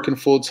was working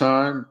full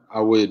time. I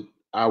would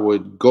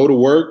go to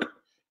work.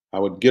 I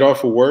would get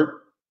off of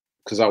work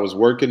because I was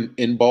working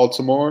in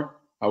Baltimore.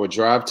 I would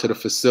drive to the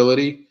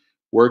facility,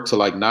 work till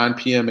like 9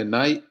 p.m. at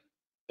night,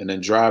 and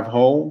then drive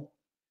home,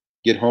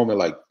 get home at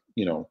like,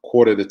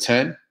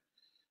 9:45.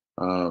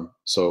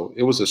 So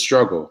it was a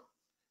struggle.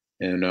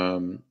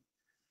 And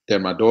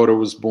then my daughter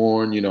was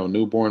born,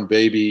 newborn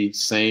baby,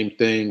 same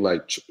thing.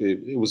 Like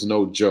it was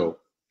no joke.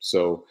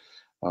 So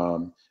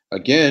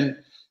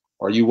again,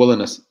 are you willing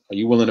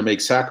to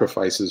make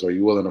sacrifices? Are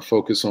you willing to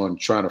focus on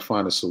trying to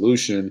find a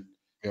solution?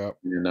 Yeah.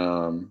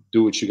 And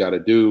do what you got to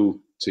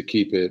do to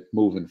keep it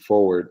moving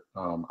forward.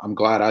 I'm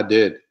glad I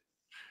did.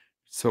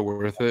 So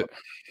worth it.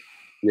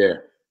 Yeah.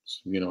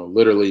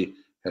 Literally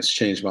has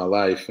changed my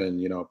life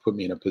and, put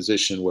me in a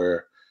position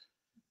where,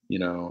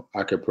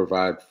 I could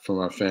provide for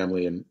my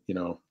family and,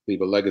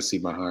 leave a legacy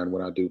behind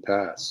when I do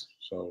pass.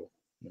 So,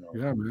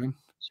 yeah, man,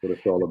 that's what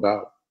it's all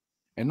about.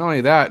 And not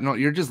only that, no,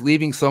 you're just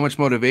leaving so much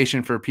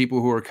motivation for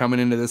people who are coming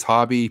into this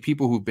hobby,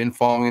 people who've been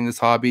following this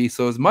hobby.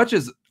 So as much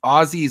as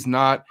Ozzy is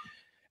not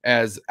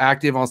as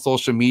active on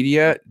social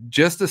media,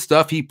 just the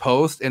stuff he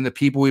posts and the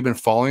people we've been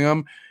following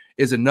him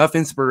is enough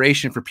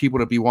inspiration for people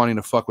to be wanting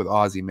to fuck with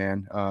Ozzy,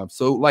 man.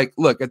 So like,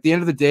 look, at the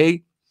end of the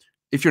day,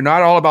 if you're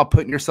not all about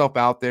putting yourself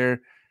out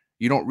there,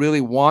 you don't really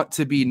want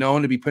to be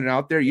known to be putting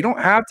out there, you don't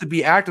have to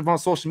be active on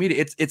social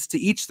media. It's to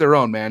each their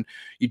own, man.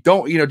 You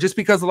don't, just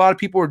because a lot of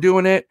people are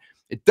doing it,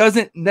 it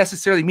doesn't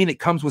necessarily mean it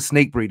comes with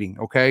snake breeding.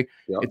 Okay.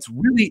 Yep.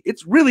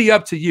 It's really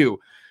up to you.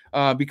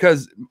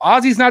 Because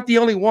Ozzy's not the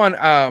only one.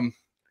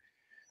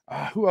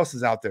 Who else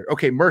is out there?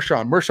 Okay.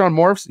 Mershon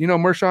Morphs,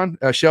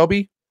 Mershon,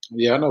 Shelby.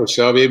 Yeah, I know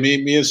Shelby.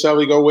 Me and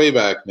Shelby go way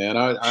back, man.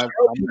 I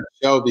met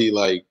Shelby,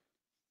 like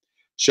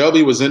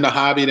Shelby was in the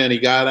hobby, then he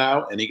got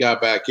out and he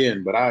got back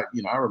in. But I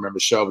remember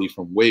Shelby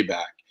from way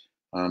back.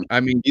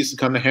 He used to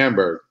come to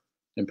Hamburg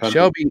and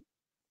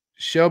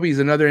Shelby's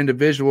another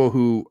individual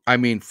who,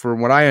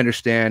 from what I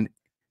understand,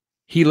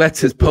 he lets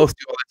his post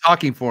do all the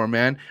talking for him,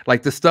 man.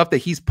 Like the stuff that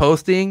he's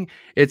posting,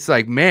 it's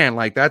like, man,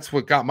 like that's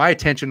what got my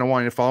attention to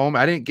wanting to follow him.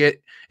 I didn't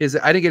get his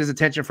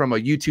attention from a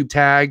YouTube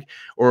tag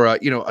or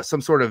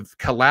some sort of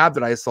collab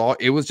that I saw.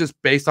 It was just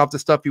based off the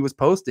stuff he was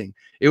posting.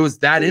 It was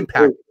that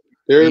impact.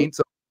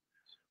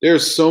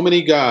 There's so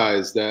many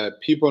guys that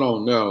people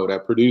don't know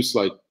that produce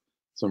like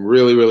some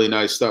really, really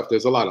nice stuff.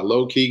 There's a lot of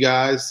low-key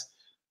guys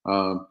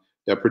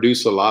that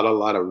produce a lot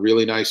of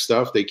really nice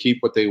stuff. They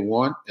keep what they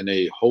want and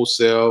they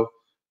wholesale,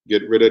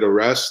 get rid of the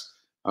rest.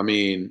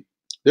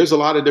 There's a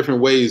lot of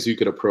different ways you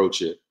could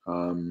approach it.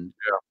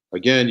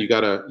 Again, you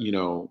gotta,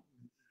 you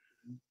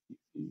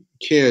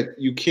can't,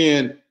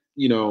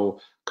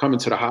 come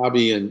into the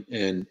hobby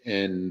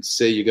and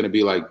say you're gonna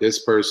be like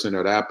this person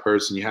or that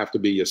person. You have to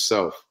be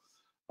yourself.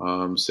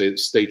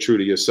 Stay true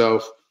to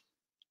yourself.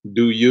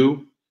 Do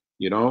you,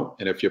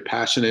 and if you're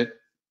passionate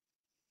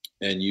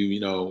and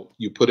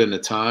you put in the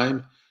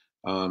time,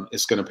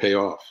 it's gonna pay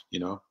off,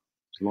 as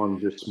long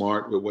as you're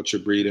smart with what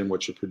you're breeding,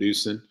 what you're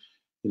producing,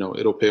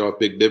 it'll pay off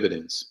big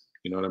dividends.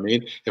 You know what I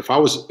mean? If I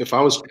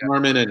was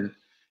charming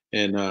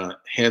and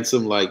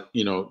handsome like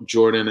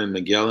Jordan and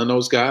Miguel and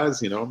those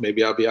guys,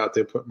 maybe I'll be out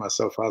there putting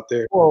myself out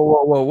there.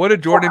 Whoa! What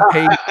did Jordan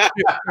pay?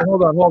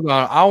 Hold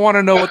on! I want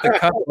to know what the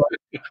cut was.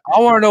 I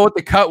want to know what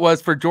the cut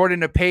was for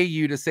Jordan to pay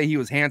you to say he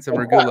was handsome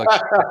or good looking.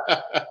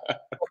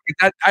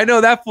 I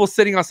know that fool's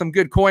sitting on some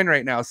good coin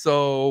right now,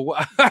 so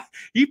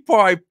he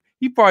probably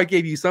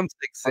gave you some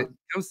sick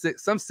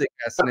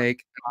ass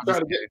snake.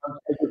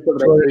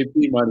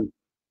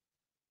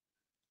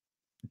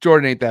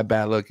 Jordan ain't that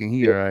bad looking.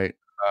 He all right.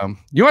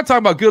 You want to talk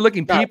about good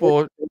looking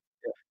people?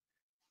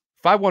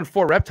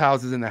 514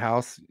 Reptiles is in the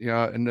house.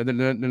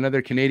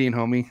 Another Canadian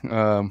homie.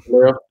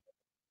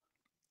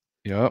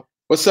 Yep.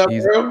 What's up,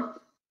 bro?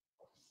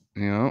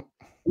 Yeah.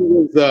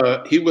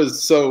 He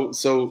was so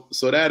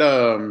that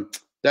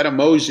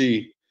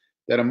emoji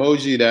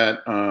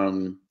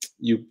that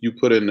you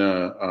put in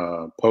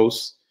a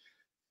post.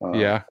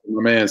 Yeah.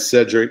 My man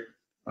Cedric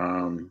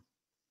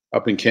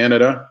up in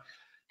Canada.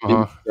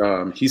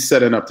 He's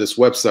setting up this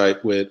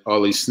website with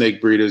all these snake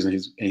breeders, and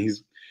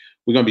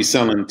we're gonna be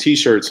selling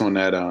T-shirts on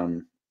that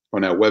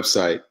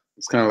website.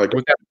 It's kind of like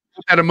with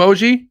that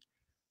emoji.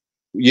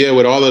 Yeah,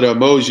 with all of the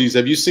emojis.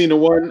 Have you seen the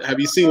one? Have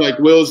you seen like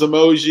Will's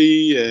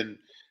emoji? And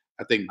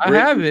I think I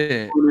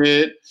haven't.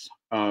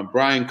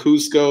 Brian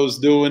Cusco's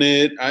doing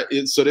it.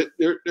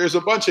 There's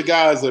a bunch of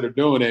guys that are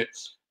doing it,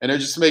 and they're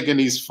just making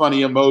these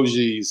funny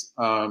emojis,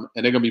 and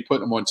they're gonna be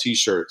putting them on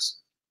T-shirts.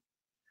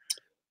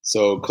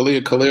 So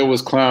Khalil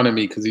was clowning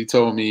me because he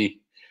told me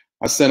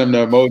I sent him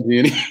the emoji,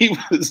 and he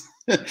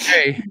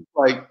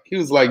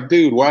was like,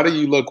 dude, why do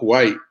you look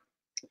white?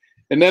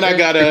 And then I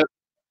got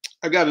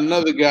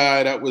another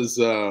guy that was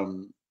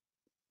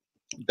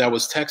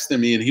texting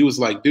me, and he was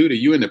like, dude, are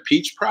you in the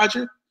Peach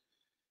Project?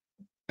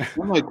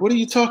 I'm like, what are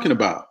you talking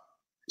about?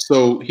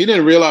 So he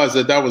didn't realize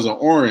that was an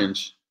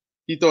orange.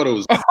 He thought it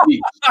was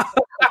peach.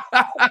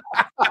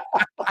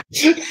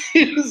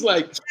 He was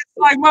like,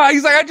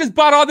 he's like, I just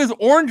bought all this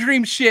Orange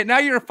Dream shit. Now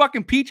you're a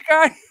fucking peach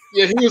guy?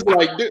 Yeah, he was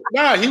like, dude,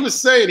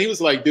 he was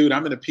like, dude,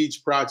 I'm in a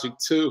Peach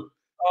Project too.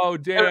 Oh,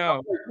 damn.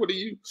 Like, what are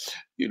you,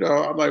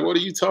 I'm like, what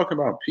are you talking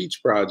about?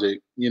 Peach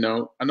Project.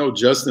 I know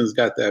Justin's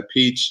got that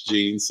peach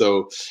gene.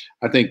 So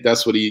I think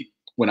that's what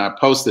when I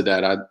posted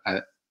that,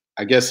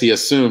 I guess he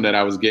assumed that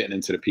I was getting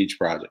into the Peach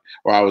Project,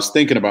 or I was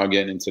thinking about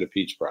getting into the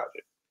Peach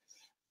Project.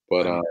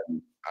 But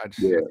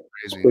yeah,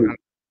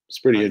 it's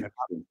pretty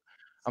interesting.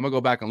 I'm gonna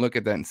go back and look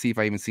at that and see if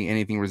I even see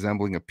anything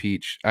resembling a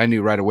peach. I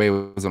knew right away it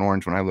was an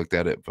orange when I looked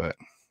at it, but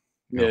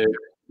yeah.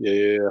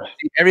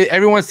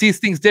 Everyone sees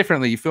things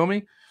differently. You feel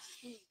me?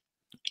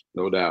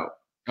 No doubt.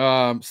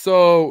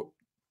 So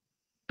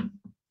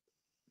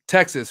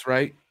Texas,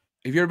 right?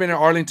 Have you ever been to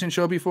an Arlington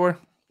show before?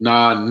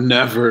 Nah,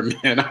 never,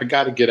 man. I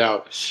gotta get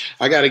out.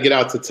 I gotta get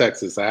out to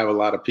Texas. I have a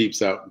lot of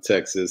peeps out in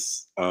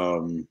Texas.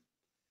 Rocking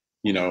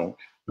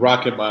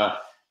my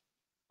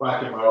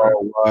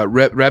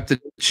rep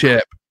the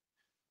chip.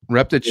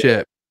 Rep the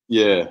chip.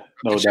 Yeah,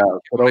 no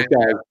doubt.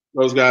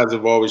 Those guys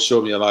have always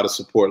showed me a lot of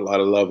support, a lot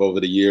of love over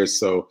the years.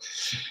 So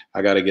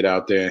I got to get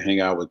out there and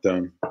hang out with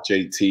them.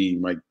 JT,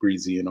 Mike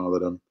Breezy, and all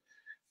of them.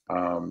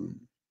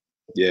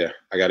 Yeah,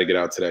 I got to get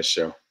out to that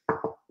show.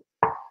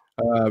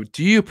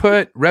 Do you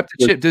put rep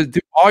the chip? Do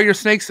all your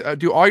snakes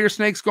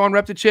go on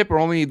rep the chip, or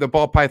only the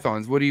ball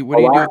pythons? What do you do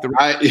with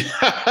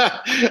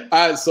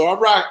the? So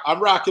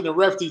I'm rocking the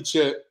rep the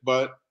chip,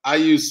 but I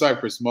use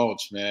cypress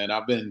mulch, man.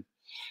 I've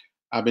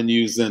been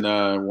using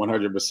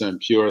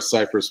 100% pure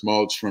cypress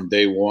mulch from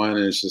day one,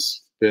 and it's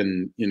just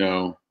been,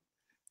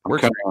 I'm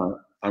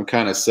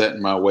kind of set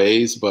in my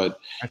ways. But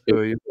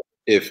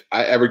if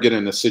I ever get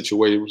in a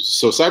situation,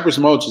 so cypress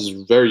mulch is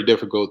very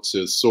difficult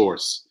to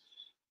source,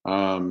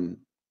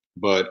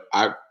 but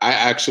I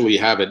actually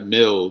have it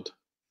milled.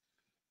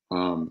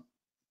 I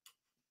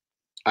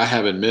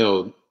have it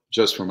milled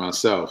just for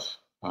myself,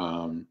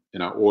 and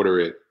I order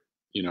it.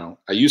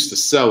 I used to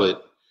sell it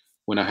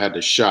when I had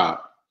the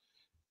shop.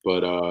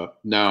 But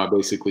now I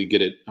basically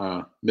get it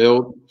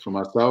milled for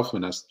myself,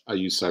 and I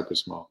use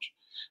cypress mulch.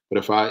 But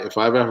if I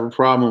ever have a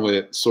problem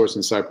with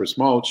sourcing cypress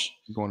mulch,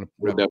 I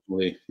would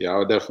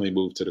definitely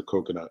move to the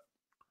coconut.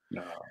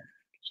 And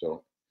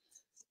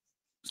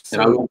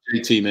I love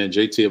JT, man.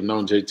 JT, I've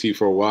known JT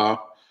for a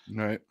while.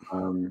 Right.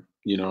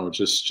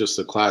 Just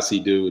a classy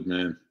dude,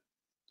 man.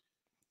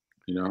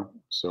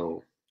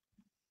 So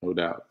no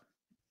doubt.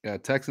 Yeah,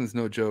 Texans,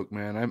 no joke,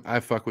 man. I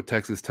fuck with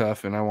Texas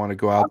tough, and I want to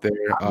go out there.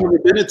 I've never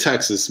been to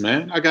Texas,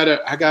 man. I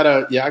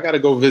gotta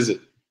go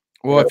visit.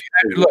 Well,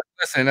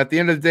 listen. At the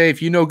end of the day,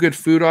 if you know good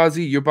food,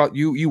 Ozzy, you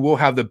will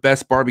have the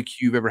best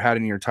barbecue you've ever had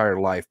in your entire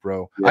life,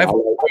 bro. Yeah,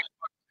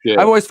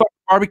 I've always fucked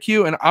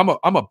barbecue, and I'm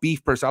a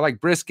beef person. I like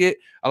brisket.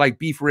 I like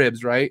beef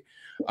ribs, right?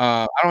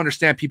 I don't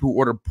understand people who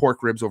order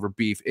pork ribs over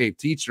beef. Hey,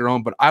 to each their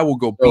own, but I will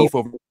go beef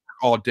over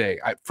all day.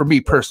 For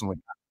me personally.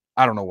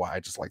 I don't know why. I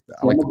just like that.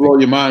 I like to blow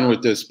your mind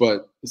with this,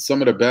 but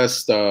some of the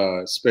best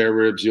spare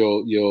ribs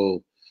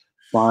you'll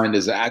find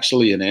is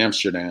actually in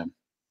Amsterdam.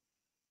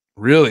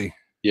 Really?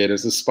 Yeah,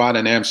 there's a spot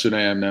in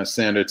Amsterdam that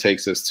Sander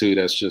takes us to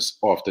that's just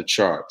off the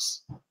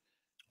charts.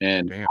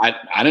 And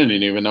I didn't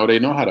even know they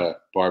know how to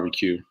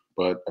barbecue,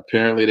 but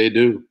apparently they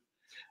do.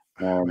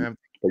 I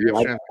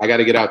got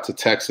to get out to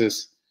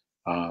Texas.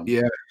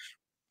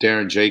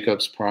 Darren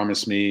Jacobs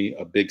promised me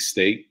a big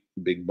steak,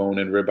 big bone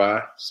and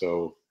ribeye.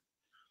 So.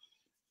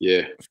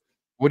 Yeah.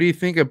 What do you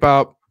think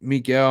about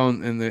Miguel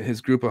and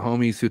his group of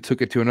homies who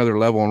took it to another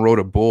level and rode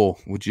a bull?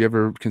 Would you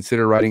ever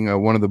consider riding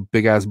one of the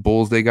big ass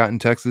bulls they got in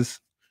Texas?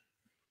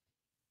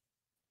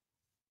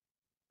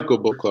 I go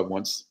book club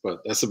once,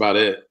 but that's about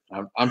it.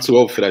 I'm too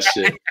old for that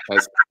shit.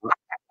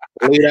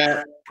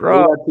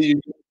 Bro,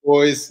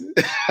 boys.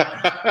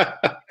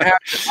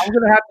 I'm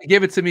gonna have to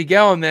give it to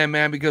Miguel and them,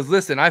 man, because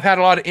listen, I've had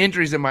a lot of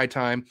injuries in my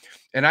time,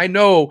 and I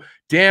know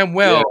damn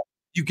well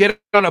you get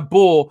on a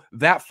bull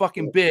that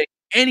fucking big.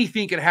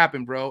 Anything could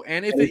happen, bro.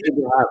 And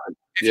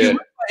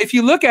if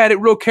you look at it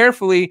real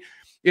carefully,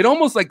 it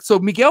almost like, so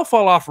Miguel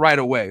fell off right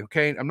away.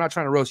 Okay. I'm not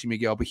trying to roast you,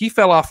 Miguel, but he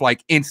fell off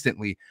like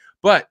instantly,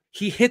 but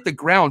he hit the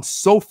ground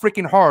so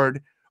freaking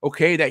hard.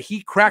 Okay. That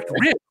he cracked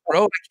ribs,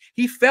 bro. Like,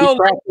 he fell.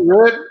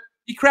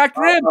 He cracked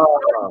ribs.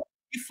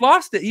 He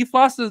flossed it. He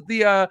flossed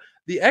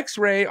the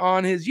X-ray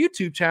on his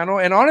YouTube channel.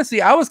 And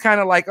honestly, I was kind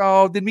of like,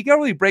 oh, did Miguel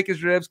really break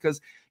his ribs? Because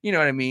you know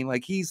what I mean?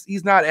 Like he's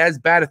not as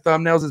bad at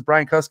thumbnails as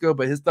Brian Cusco,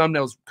 but his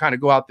thumbnails kind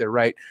of go out there,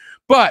 right?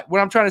 But what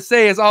I'm trying to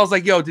say is I was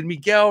like, yo, did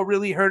Miguel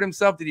really hurt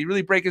himself? Did he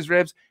really break his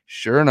ribs?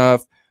 Sure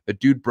enough, the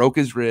dude broke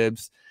his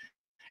ribs.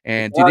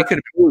 And dude, it could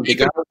have been way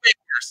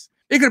worse.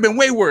 It could have been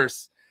way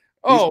worse.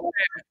 Oh, man.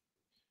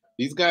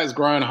 These guys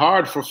grind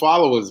hard for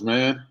followers,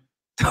 man.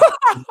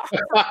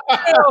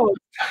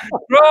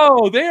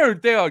 Bro, they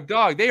are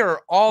dog. They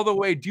are all the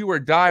way do or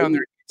die on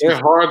their.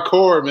 They're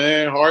hardcore,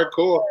 man.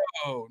 Hardcore.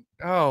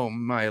 Oh,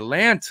 my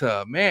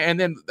Lanta, man. And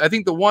then I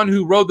think the one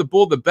who rode the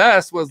bull the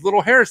best was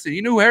Little Harrison.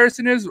 You know who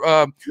Harrison is?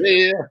 Royal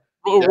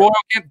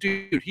Camp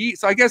dude.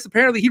 So I guess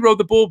apparently he rode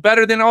the bull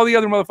better than all the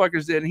other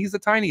motherfuckers did, and he's the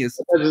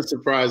tiniest. That doesn't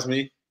surprise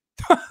me.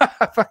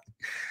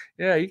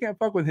 Yeah, you can't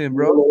fuck with him,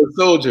 bro.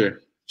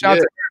 Soldier. Shout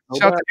out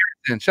to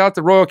Harrison. Shout out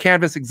to Royal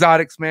Canvas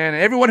Exotics, man.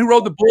 And everyone who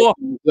rode the bull.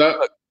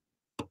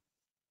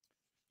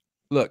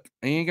 Look,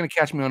 you ain't gonna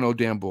catch me on no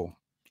damn bull.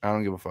 I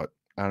don't give a fuck.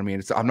 I don't mean,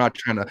 I'm not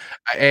trying to.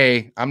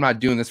 I'm not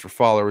doing this for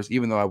followers,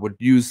 even though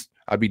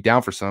I'd be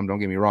down for some. Don't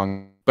get me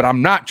wrong, but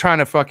I'm not trying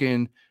to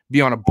fucking be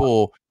on a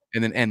bull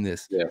and then end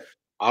this. Yeah,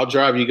 I'll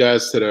drive you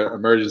guys to the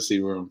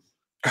emergency room.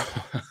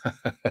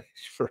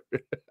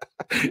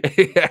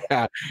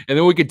 Yeah, and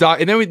then we could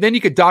then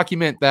you could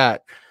document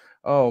that.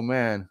 Oh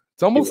man,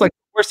 it's almost like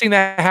the worst thing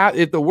that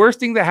if the worst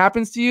thing that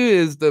happens to you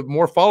is the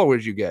more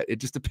followers you get. It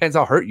just depends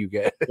how hurt you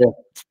get. Yeah.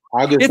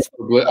 I'll get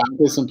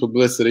some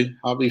publicity.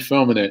 I'll be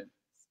filming it.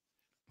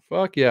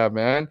 Fuck yeah,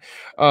 man.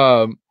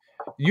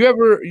 You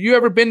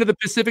ever been to the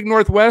Pacific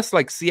Northwest,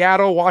 like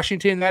Seattle,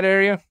 Washington, that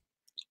area?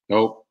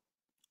 Nope.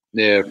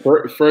 Yeah,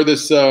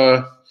 furthest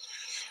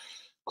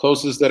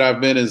closest that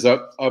I've been is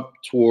up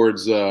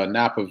towards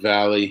Napa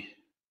Valley,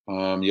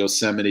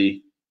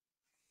 Yosemite.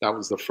 That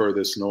was the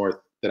furthest north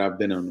that I've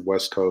been on the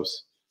West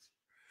Coast.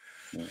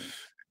 Yeah.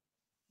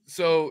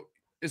 So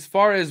as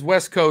far as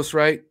West Coast,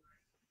 right?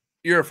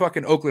 You're a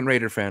fucking Oakland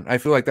Raider fan. I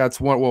feel like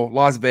that's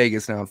Las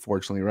Vegas now,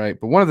 unfortunately,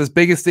 right? But one of the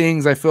biggest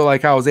things I feel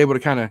like I was able to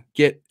kind of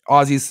get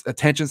Ozzy's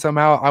attention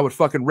somehow. I would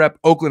fucking rep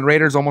Oakland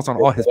Raiders almost on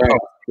all his posts.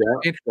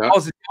 Yeah.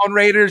 All his own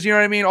Raiders, you know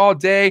what I mean? All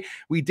day.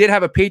 We did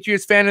have a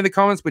Patriots fan in the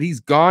comments, but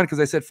he's gone because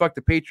I said fuck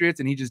the Patriots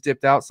and he just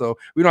dipped out. So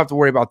we don't have to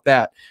worry about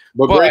that.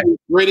 But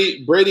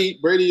Brady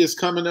is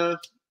coming to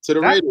the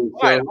Raiders.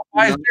 So,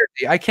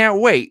 I can't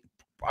wait.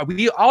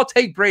 I'll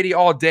take Brady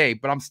all day,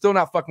 but I'm still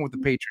not fucking with the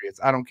Patriots.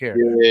 I don't care.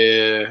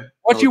 Yeah.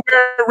 Once you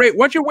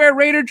wear a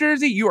Raider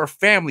jersey, you are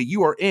family.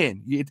 You are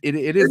in. It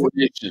is.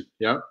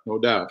 Yeah, no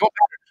doubt.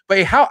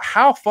 But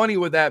how funny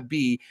would that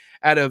be?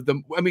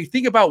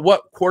 Think about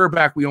what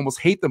quarterback we almost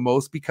hate the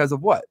most because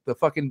of what?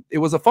 It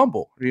was a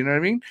fumble. You know what I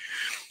mean?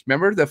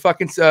 Remember the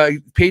fucking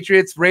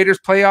Patriots Raiders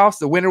playoffs?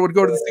 The winner would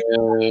go to the Super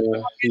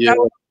Bowl. Yeah.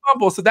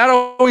 Fumble. So that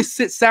always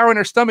sits sour in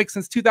our stomach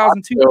since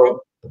 2002.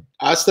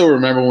 I still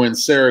remember when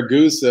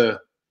Saragusa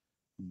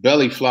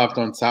belly flopped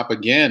on top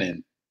of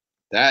Gannon.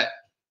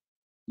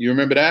 You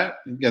remember that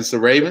against the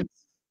Ravens?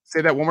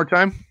 Say that one more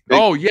time.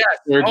 Oh yes.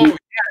 Oh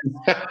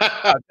yes.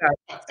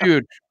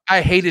 Dude, I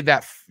hated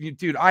that.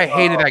 Dude, I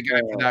hated that guy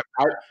for that.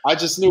 I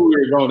just knew we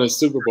were going to the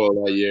Super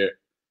Bowl that year.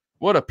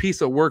 What a piece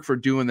of work for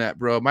doing that,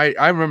 bro.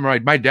 I remember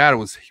my dad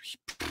was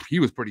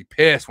pretty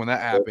pissed when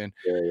that happened.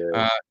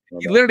 Yeah.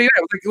 He literally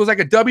it was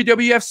like a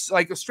WWF,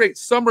 like a straight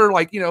summer,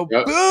 like,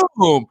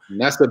 boom. And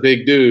that's a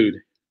big dude.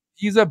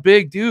 He's a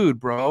big dude,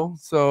 bro.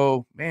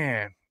 So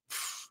man.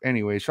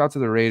 Anyway, shout out to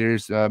the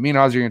Raiders. Me and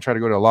Ozzy are gonna try to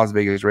go to a Las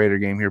Vegas Raider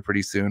game here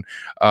pretty soon.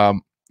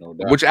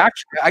 Which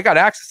actually I got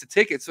access to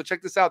tickets. So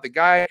check this out. The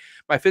guy,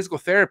 my physical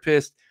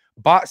therapist,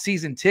 bought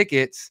season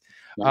tickets,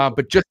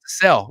 but just to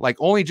sell,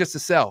 only just to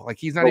sell. Like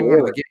he's not even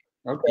going to the game.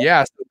 Okay.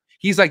 Yeah. So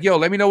he's like, yo,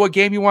 let me know what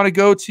game you want to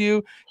go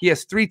to. He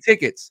has 3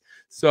 tickets.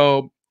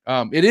 So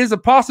it is a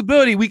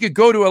possibility we could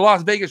go to a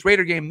Las Vegas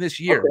Raider game this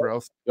year, bro.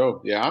 Yo,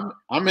 yeah,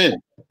 I'm in.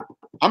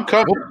 I'm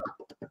coming.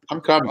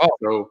 I'm coming. Oh.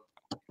 So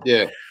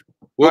yeah.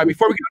 We'll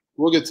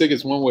get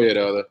tickets one way or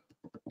the other.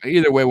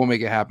 Either way, we'll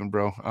make it happen,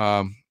 bro.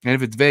 And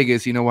if it's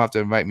Vegas, we'll have to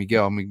invite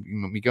Miguel.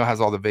 Miguel has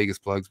all the Vegas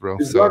plugs, bro.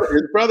 His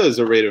brother is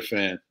a Raider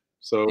fan.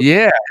 So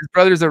yeah, his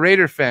brother's a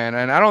Raider fan,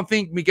 and I don't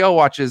think Miguel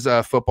watches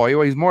football.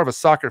 He's more of a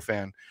soccer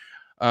fan.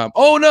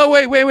 Oh no,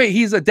 wait!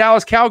 He's a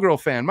Dallas Cowgirl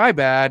fan. My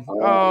bad.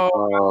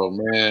 Oh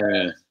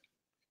man,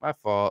 my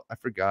fault. I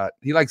forgot.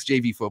 He likes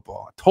JV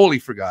football. I totally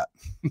forgot.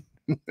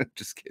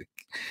 Just kidding.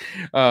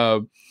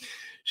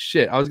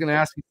 Shit, I was gonna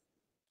ask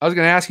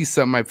you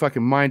something. My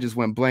fucking mind just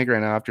went blank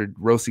right now after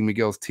roasting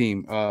Miguel's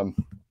team.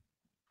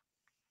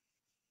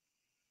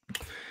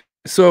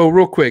 So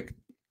real quick,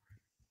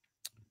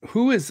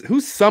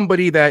 who's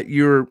somebody that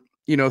you're,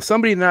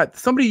 somebody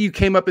you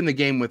came up in the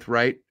game with,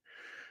 right?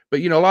 But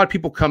a lot of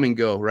people come and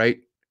go,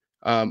 right?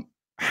 How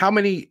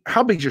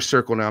big's your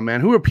circle now, man?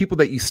 Who are people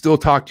that you still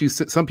talk to?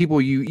 Some people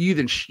you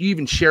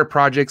even share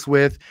projects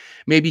with,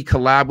 maybe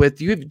collab with.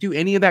 Do you do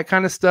any of that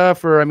kind of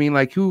stuff? Or who, what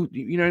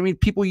I mean?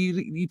 People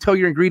you tell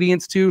your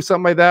ingredients to,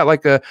 something like that,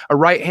 like a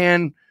right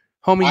hand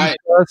homie you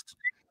trust?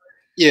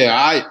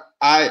 Yeah,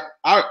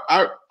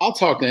 I'll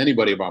talk to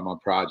anybody about my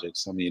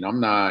projects. I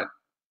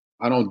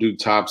don't do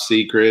top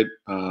secret.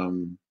 I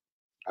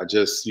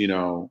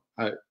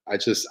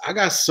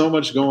got so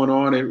much going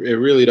on. It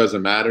really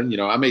doesn't matter.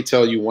 I may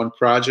tell you one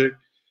project,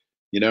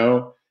 and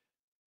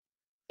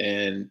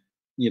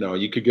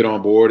you could get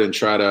on board and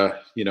try to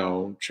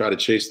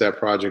chase that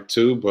project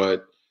too.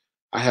 But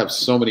I have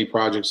so many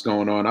projects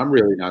going on. I'm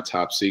really not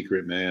top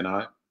secret, man.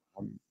 I'm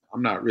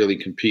not really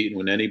competing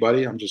with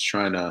anybody. I'm just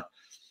trying to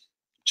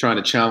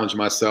challenge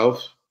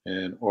myself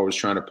and always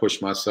trying to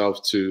push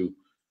myself to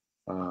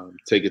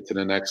take it to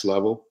the next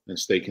level and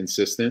stay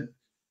consistent.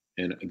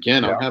 And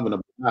again, I'm having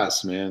a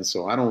blast, man.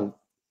 So I don't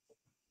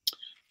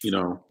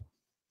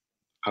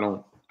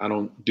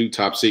do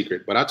top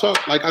secret, but I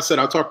talk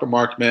to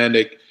Mark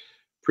Mandick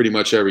pretty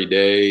much every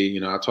day.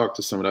 I talk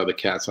to some of the other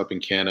cats up in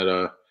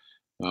Canada,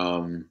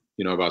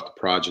 about the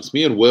projects.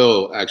 Me and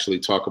Will actually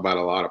talk about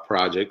a lot of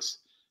projects.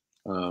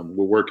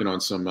 We're working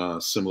on some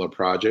similar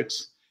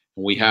projects.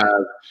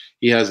 And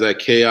he has that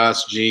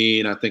chaos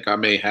gene. I think I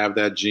may have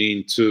that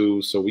gene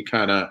too. So we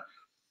kind of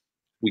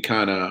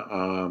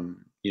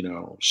you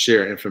know,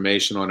 share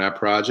information on that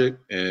project,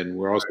 and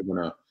we're also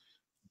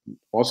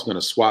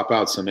gonna swap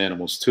out some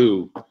animals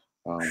too,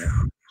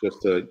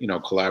 just to, you know,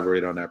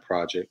 collaborate on that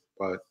project.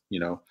 But you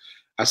know,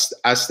 I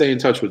stay in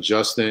touch with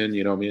Justin.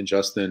 You know, me and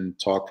Justin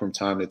talk from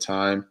time to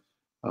time.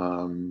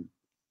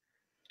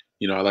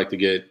 You know, I like to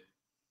get,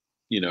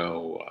 you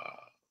know,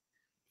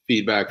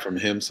 feedback from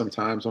him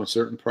sometimes on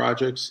certain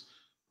projects,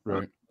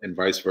 Right. and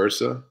vice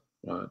versa.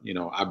 You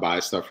know, I buy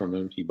stuff from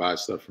him, he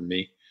buys stuff from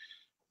me.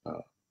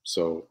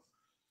 So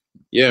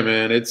yeah,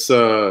 man, it's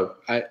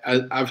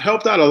I've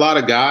helped out a lot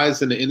of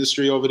guys in the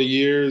industry over the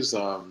years.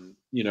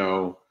 You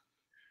know,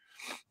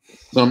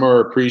 some are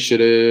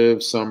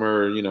appreciative, some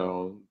are, you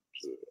know,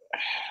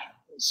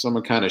 some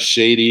are kind of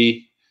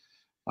shady.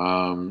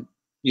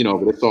 You know,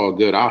 but it's all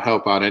good. I'll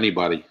help out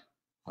anybody.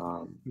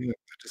 Yeah, it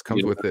just comes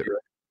you know, with it.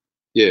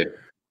 yeah.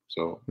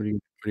 So What are you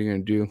gonna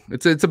do?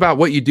 It's about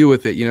what you do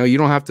with it. You know, you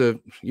don't have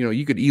to. You know,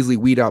 you could easily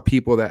weed out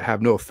people that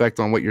have no effect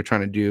on what you're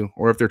trying to do,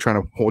 or if they're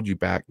trying to hold you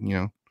back. You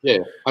know. yeah,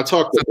 I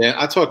talked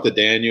to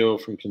Daniel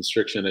from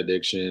Constriction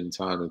Addiction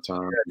time to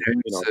time. Yeah,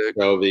 You know, sick.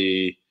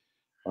 Shelby.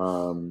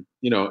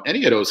 You know,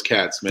 any of those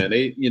cats, man.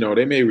 They, you know,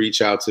 they may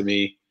reach out to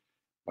me.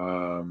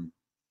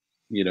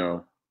 You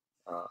know,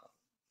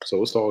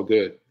 so it's all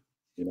good.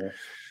 You know.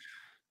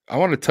 I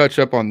want to touch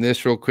up on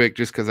this real quick,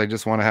 just because I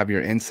just want to have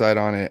your insight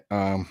on it.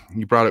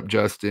 You brought up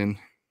Justin.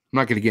 I'm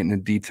not going to get into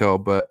detail,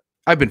 but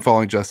I've been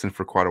following Justin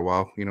for quite a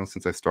while. You know,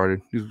 since I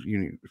started.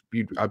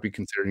 I'd be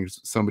considering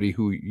somebody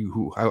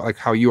who I like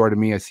how you are to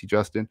me. I see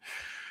Justin.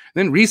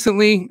 Then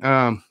recently,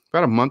 about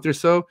a month or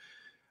so,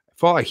 I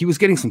felt like he was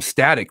getting some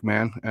static,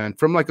 man, and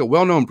from like a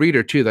well-known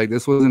breeder too. Like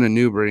this wasn't a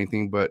noob or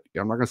anything, but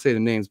I'm not gonna say the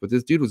names. But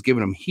this dude was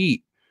giving him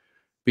heat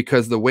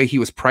because the way he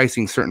was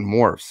pricing certain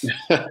morphs.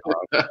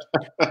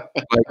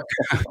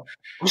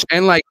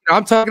 And like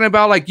I'm talking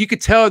about, like you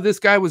could tell this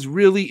guy was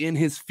really in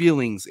his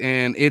feelings,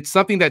 and it's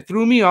something that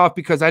threw me off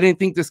because I didn't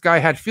think this guy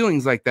had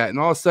feelings like that. And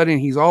all of a sudden,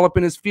 he's all up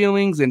in his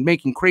feelings and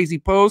making crazy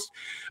posts.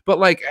 But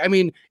like, I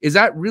mean, is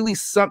that really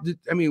something?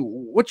 I mean,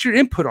 what's your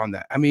input on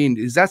that? I mean,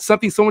 is that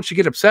something someone should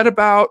get upset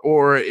about,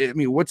 or I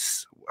mean, what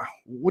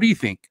do you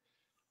think?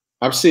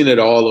 I've seen it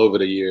all over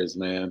the years,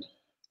 man.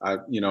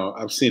 You know,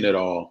 I've seen it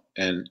all,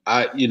 and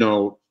you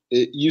know,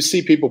 you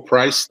see people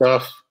price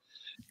stuff,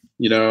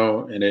 you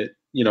know, and it,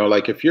 you know,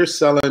 like if you're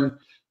selling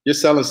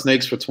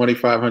snakes for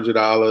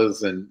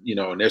 $2,500, and you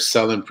know, and they're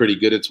selling pretty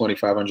good at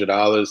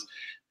 $2,500,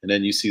 and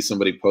then you see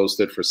somebody post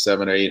it for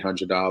 $700 or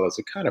 $800,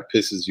 it kind of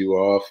pisses you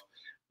off.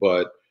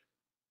 But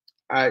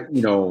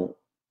you know,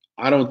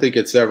 I don't think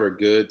it's ever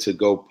good to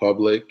go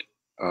public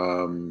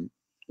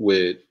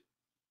with,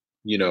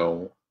 you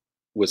know,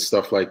 with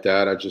stuff like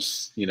that. I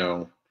just, you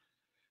know,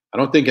 I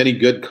don't think any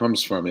good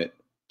comes from it.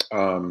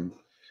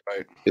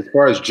 Right. As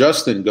far as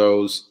Justin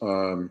goes,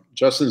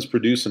 Justin's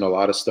producing a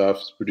lot of stuff.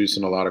 He's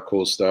producing a lot of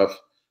cool stuff.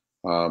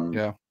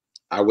 Yeah.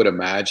 I would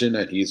imagine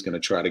that he's going to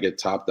try to get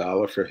top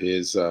dollar for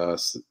his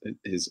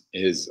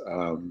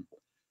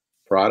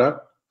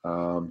product.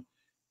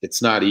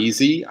 It's not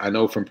easy. I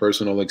know from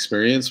personal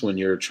experience, when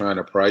you're trying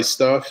to price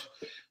stuff,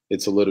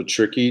 it's a little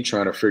tricky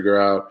trying to figure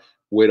out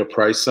where to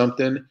price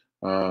something.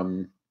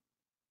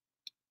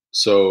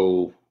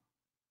 So,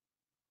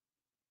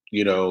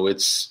 you know,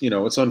 it's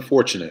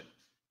unfortunate.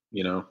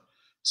 You know,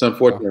 it's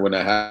unfortunate when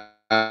that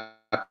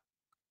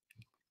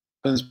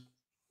happens.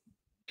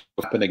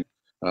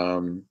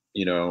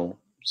 You know,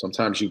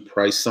 sometimes you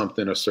price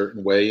something a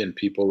certain way, and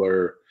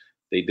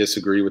they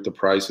disagree with the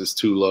price. It's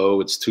too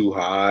low, it's too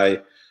high,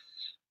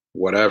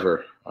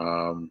 whatever.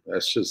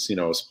 That's just, you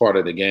know, it's part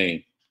of the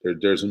game.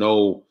 There's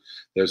no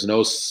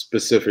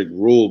specific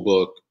rule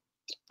book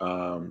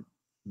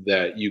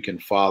that you can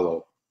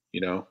follow.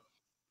 You know,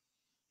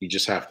 you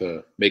just have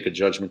to make a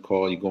judgment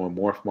call. You go in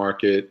morph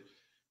market,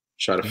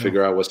 try to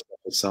figure out what stuff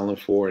is selling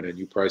for, and then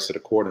you price it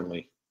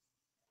accordingly.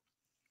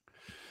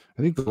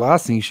 I think the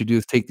last thing you should do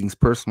is take things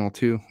personal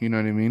too. You know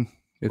what I mean?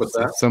 What's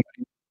that?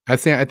 I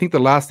think the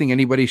last thing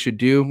anybody should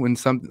do when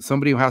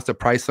somebody who has to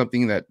price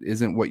something that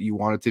isn't what you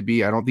want it to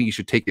be, I don't think you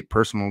should take it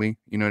personally.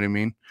 You know what I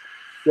mean?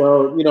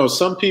 Well, you know,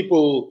 some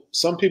people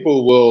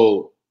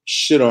will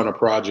shit on a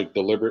project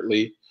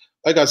deliberately.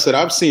 Like I said,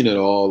 I've seen it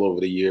all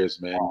over the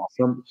years, man.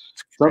 Some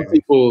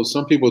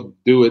people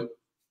do it,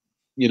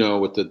 you know,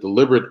 with the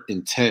deliberate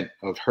intent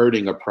of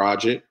hurting a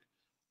project.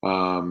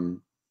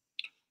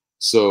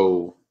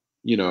 So,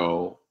 you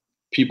know,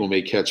 people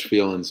may catch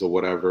feelings or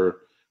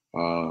whatever.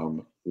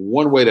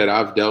 One way that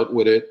I've dealt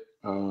with it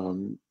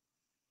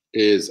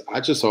is I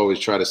just always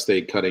try to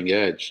stay cutting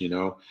edge, you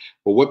know.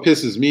 But what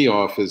pisses me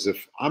off is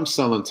if I'm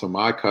selling to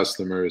my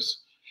customers,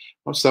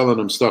 I'm selling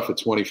them stuff at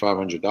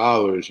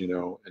 $2,500, you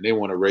know, and they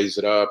want to raise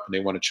it up and they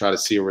want to try to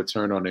see a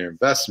return on their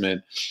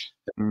investment.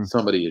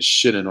 Somebody is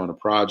shitting on a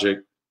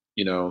project,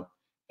 you know,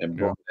 and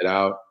booking it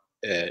out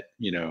at,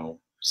 you know,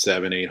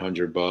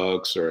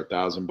 $700-800 or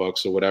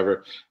 $1,000 or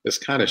whatever. It's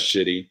kind of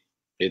shitty.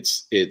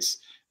 It's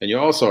and you're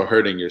also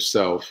hurting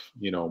yourself,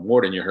 you know,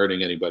 more than you're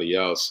hurting anybody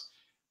else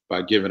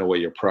by giving away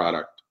your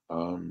product.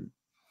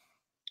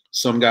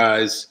 Some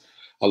guys,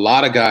 a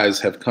lot of guys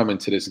have come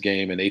into this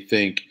game and they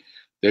think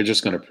they're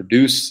just going to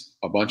produce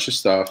a bunch of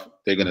stuff,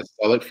 they're going to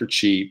sell it for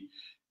cheap,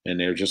 and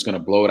they're just going to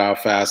blow it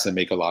out fast and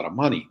make a lot of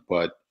money.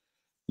 But,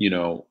 you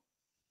know,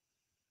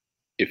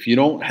 if you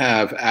don't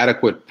have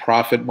adequate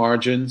profit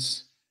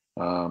margins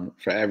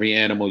for every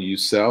animal you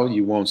sell,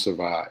 you won't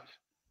survive.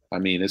 I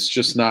mean, it's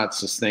just not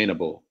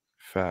sustainable.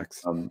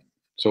 Facts.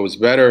 So it's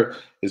better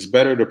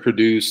to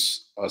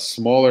produce a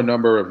smaller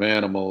number of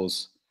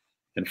animals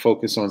and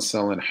focus on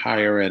selling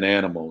higher end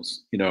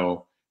animals, you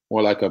know,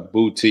 more like a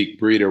boutique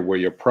breeder where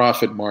your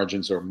profit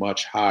margins are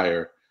much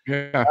higher,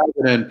 rather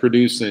than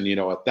producing, you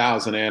know,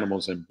 1,000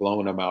 animals and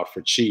blowing them out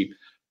for cheap.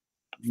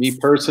 Me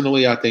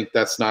personally, I think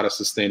that's not a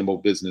sustainable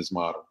business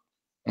model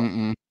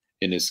in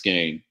this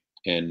game.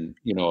 And,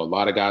 you know, a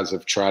lot of guys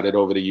have tried it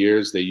over the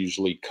years. They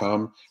usually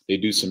come, they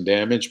do some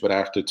damage, but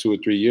after 2 or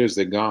 3 years,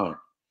 they're gone.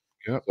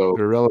 Yep. So,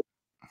 they're relevant.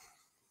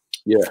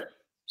 Yeah.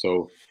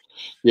 So,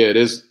 yeah, it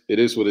is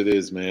what it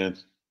is, man.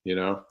 You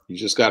know, you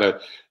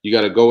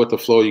gotta go with the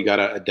flow. You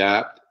gotta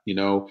adapt. You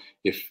know,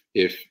 if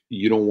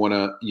you don't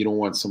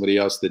want somebody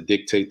else to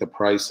dictate the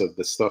price of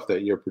the stuff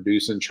that you're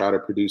producing, try to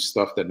produce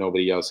stuff that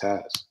nobody else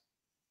has.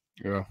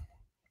 Yeah.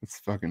 It's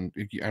fucking,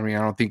 I mean,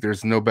 I don't think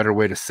there's no better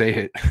way to say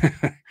it.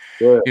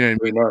 Yeah, you know,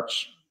 pretty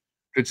much.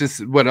 It's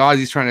just what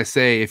Ozzy's trying to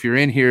say. If you're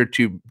in here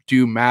to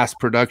do mass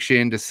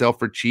production, to sell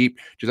for cheap,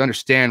 just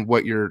understand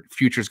what your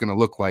future is going to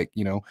look like.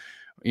 You know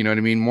what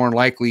I mean? More than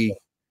likely,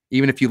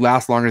 even if you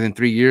last longer than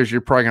 3 years,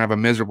 you're probably going to have a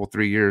miserable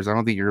 3 years. I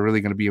don't think you're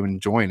really going to be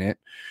enjoying it.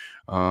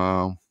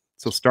 So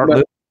start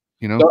living,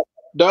 you know.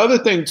 The other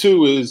thing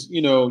too is,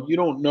 you know, you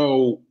don't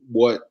know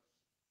what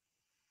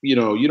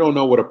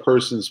a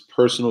person's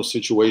personal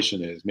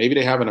situation is. Maybe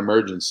they have an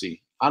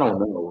emergency. I don't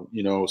know,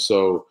 you know,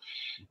 so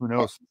who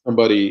knows?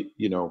 Somebody,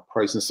 you know,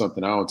 pricing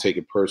something, I don't take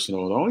it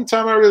personal. The only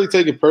time I really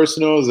take it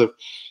personal is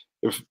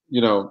if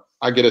you know,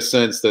 I get a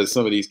sense that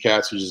some of these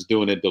cats are just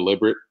doing it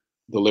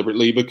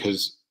deliberately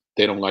because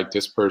they don't like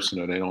this person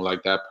or they don't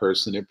like that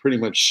person. They're pretty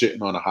much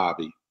shitting on a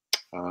hobby.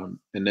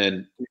 And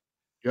then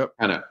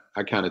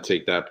I kind of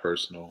take that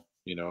personal,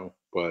 you know,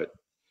 but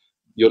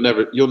you'll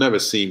never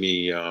see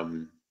me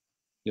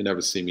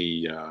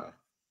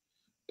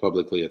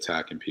publicly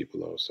attacking people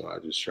though. So I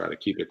just try to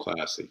keep it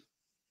classy.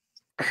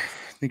 I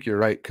think you're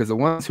right, because the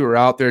ones who are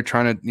out there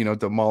trying to, you know,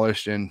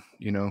 demolish and,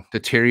 you know,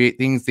 deteriorate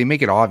things, they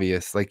make it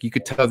obvious. Like, you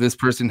could tell this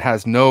person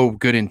has no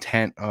good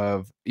intent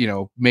of, you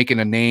know, making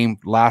a name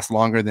last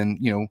longer than,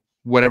 you know,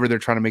 whatever they're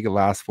trying to make it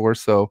last for.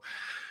 So,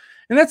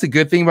 and that's a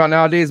good thing about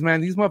nowadays, man.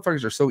 These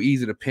motherfuckers are so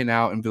easy to pin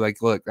out and be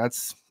like, look,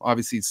 that's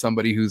obviously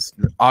somebody who's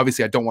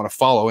obviously I don't want to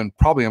follow, and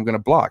probably I'm going to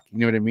block. You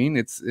know what I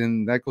mean?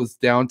 And that goes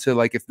down to,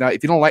 like,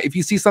 if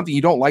you see something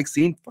you don't like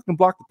seeing, fucking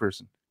block the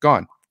person.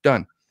 Gone,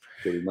 done.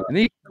 And then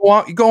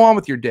you go on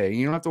with your day.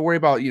 You don't have to worry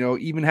about, you know,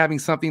 even having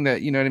something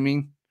that, you know what I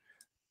mean?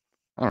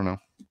 I don't know.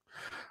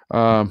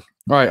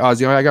 All right,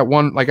 Ozzy, I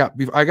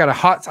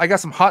got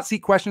some hot seat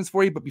questions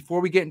for you, but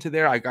before we get into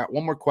there, I got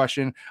one more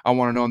question I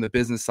want to know on the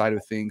business side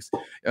of things.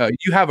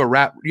 You have a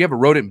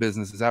rodent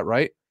business, is that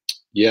right?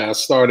 Yeah, I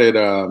started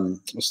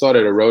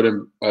a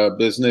rodent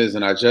business,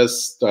 and I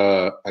just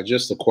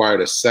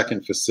acquired a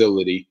second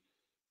facility.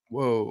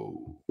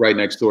 Whoa. Right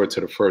next door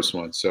to the first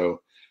one.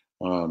 So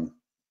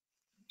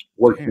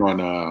working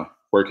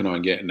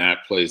on getting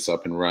that place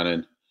up and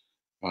running.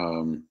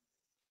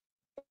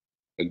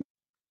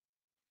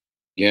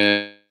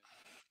 Again,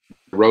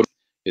 rodent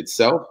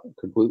itself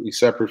completely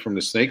separate from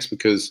the snakes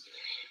because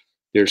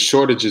there's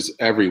shortages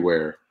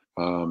everywhere,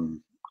 all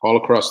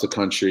across the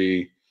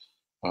country,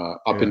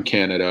 up in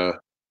Canada.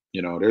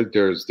 You know,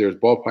 there's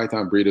ball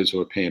python breeders who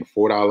are paying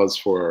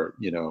 $4 for,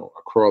 you know,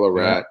 a crawler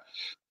rat.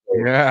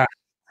 Yeah,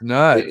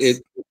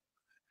 nuts.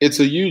 It's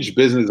a huge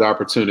business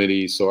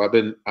opportunity. So I've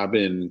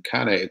been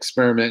kind of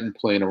experimenting,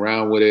 playing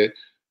around with it,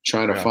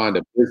 trying to find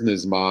a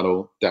business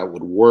model that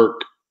would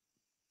work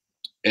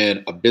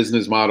and a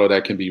business model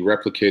that can be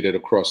replicated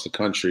across the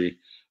country.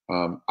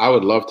 I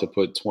would love to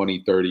put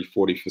 20, 30,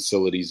 40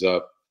 facilities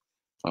up.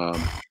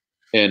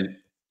 And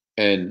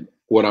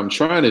what I'm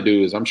trying to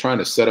do is I'm trying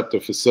to set up the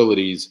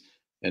facilities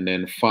and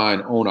then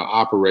find owner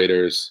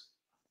operators.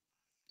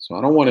 So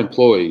I don't want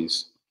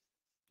employees.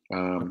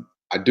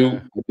 I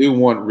do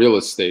want real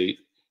estate,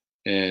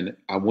 and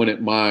I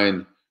wouldn't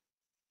mind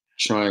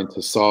trying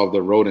to solve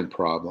the rodent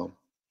problem,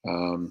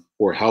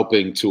 or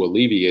helping to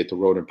alleviate the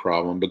rodent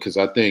problem, because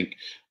I think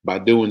by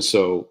doing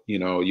so, you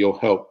know, you'll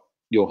help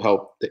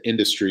the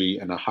industry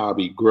and the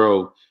hobby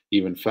grow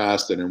even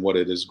faster than what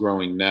it is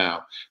growing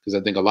now. Because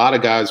I think a lot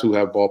of guys who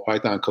have ball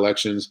python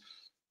collections,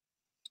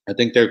 I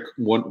think they're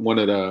one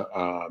of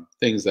the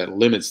things that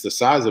limits the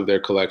size of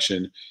their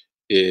collection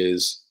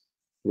is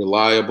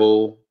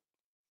reliable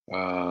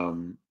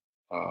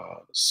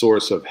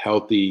source of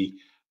healthy,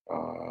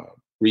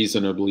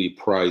 reasonably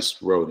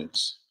priced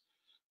rodents.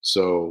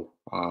 So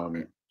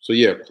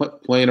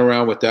playing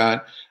around with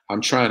that. I'm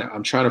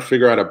trying to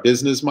figure out a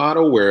business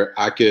model where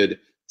I could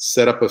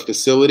set up a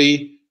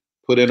facility,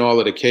 put in all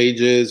of the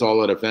cages,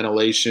 all of the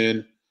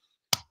ventilation,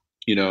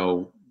 you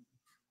know,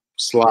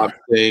 slop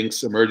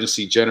sinks,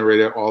 emergency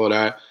generator, all of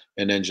that,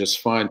 and then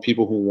just find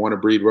people who want to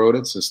breed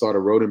rodents and start a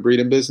rodent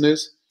breeding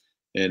business,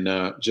 and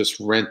just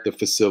rent the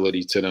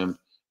facility to them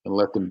and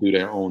let them do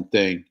their own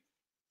thing.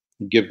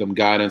 Give them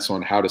guidance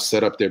on how to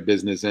set up their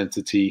business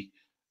entity.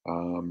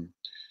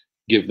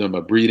 Give them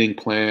a breeding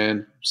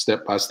plan,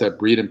 step-by-step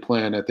breeding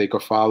plan that they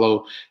could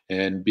follow,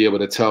 and be able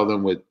to tell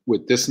them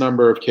with this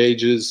number of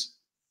cages,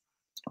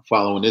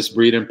 following this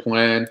breeding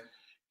plan,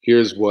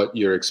 here's what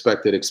your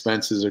expected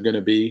expenses are going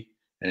to be,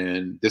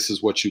 and this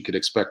is what you could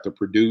expect to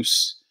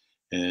produce.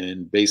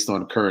 And based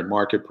on current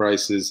market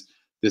prices,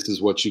 this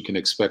is what you can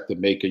expect to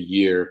make a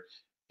year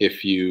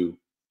if you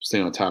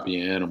stay on top of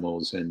your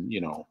animals and,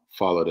 you know,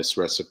 follow this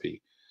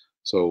recipe.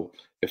 So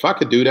if I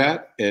could do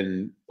that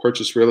and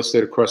purchase real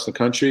estate across the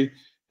country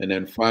and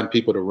then find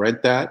people to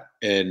rent that,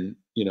 and,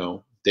 you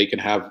know, they can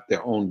have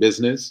their own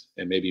business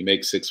and maybe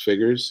make 6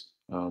 figures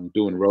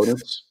doing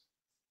rodents.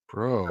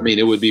 Bro, I mean,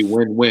 it would be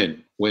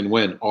win-win,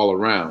 win-win all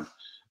around.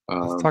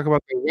 Let's talk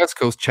about the West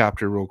Coast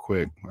chapter real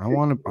quick.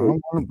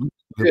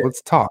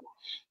 Let's talk.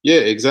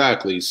 Yeah,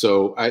 exactly.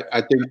 So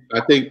I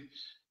think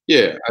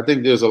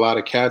there's a lot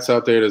of cats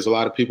out there. There's a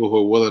lot of people who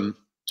are willing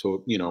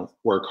to, you know,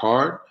 work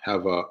hard,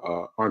 have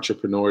a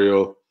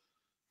entrepreneurial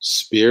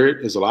spirit.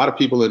 There's a lot of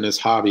people in this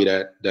hobby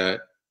that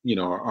you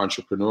know, are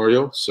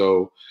entrepreneurial.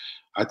 So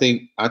I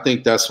think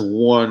that's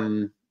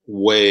one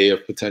way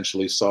of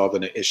potentially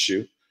solving an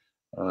issue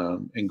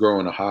and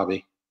growing a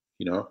hobby,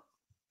 you know.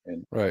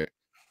 And right.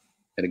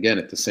 And again,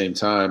 at the same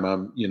time,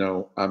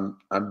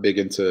 I'm big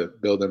into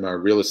building my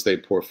real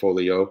estate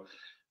portfolio.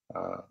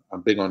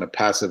 I'm big on the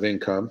passive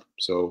income.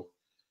 So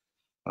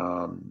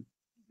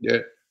yeah,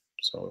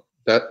 so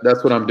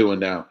that's what I'm doing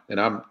now, and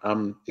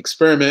I'm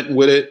experimenting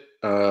with it.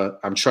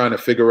 I'm trying to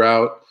figure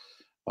out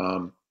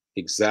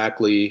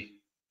exactly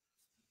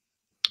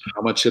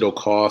how much it'll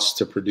cost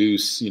to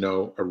produce, you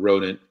know, a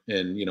rodent.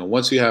 And, you know,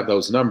 once you have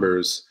those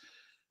numbers,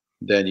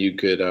 then you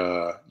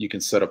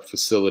can set up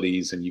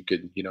facilities, and you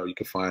could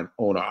find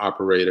owner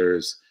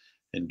operators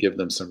and give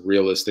them some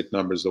realistic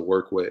numbers to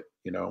work with.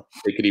 You know,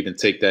 they could even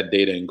take that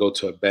data and go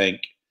to a bank,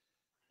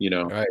 you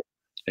know, right,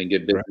 and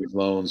get business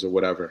loans or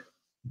whatever.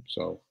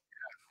 So,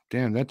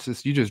 damn,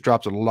 you just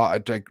dropped a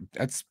lot. Like,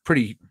 that's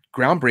pretty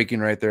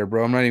groundbreaking right there,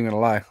 bro. I'm not even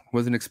gonna lie.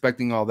 Wasn't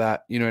expecting all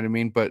that. You know what I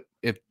mean? But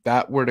if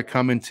that were to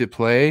come into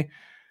play,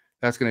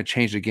 that's gonna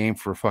change the game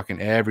for fucking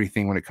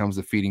everything when it comes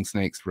to feeding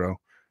snakes, bro.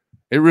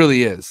 It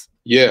really is.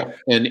 Yeah,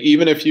 and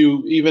even if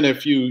you,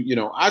 you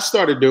know, I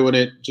started doing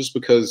it just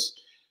because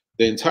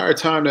the entire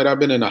time that I've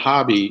been in the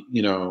hobby,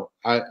 you know,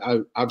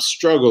 I've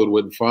struggled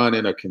with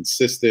finding a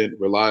consistent,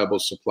 reliable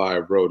supply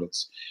of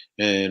rodents.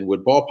 And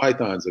with ball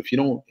pythons, if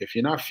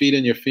you're not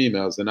feeding your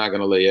females, they're not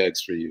going to lay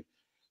eggs for you.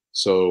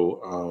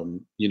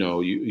 So, you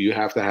know, you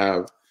have to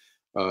have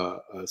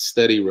a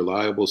steady,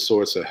 reliable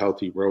source of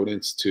healthy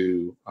rodents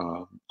to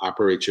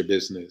operate your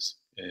business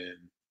and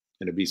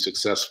to be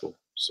successful.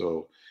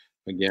 So,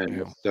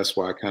 again, that's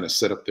why I kind of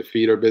set up the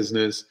feeder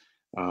business.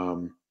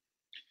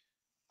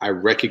 I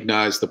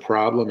recognize the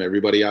problem.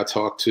 Everybody I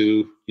talk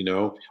to, you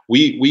know,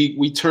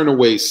 we turn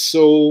away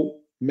so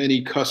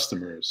many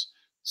customers,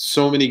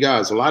 so many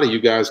guys. A lot of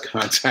you guys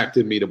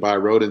contacted me to buy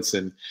rodents,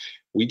 and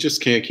we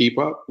just can't keep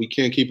up. We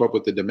can't keep up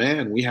with the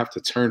demand. We have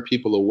to turn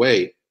people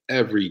away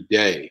every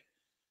day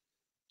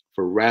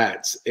for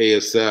rats,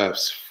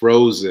 ASFs,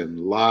 frozen,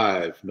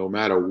 live, no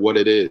matter what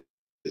it is.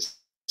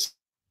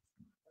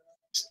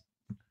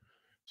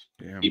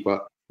 Damn. Keep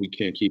up. We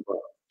can't keep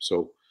up.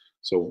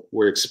 So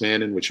we're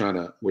expanding. We're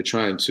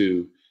trying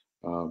to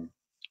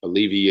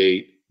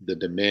alleviate the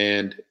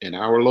demand in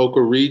our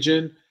local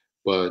region,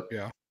 but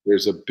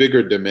there's a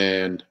bigger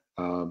demand,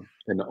 and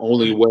the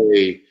only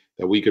way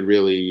that we could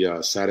really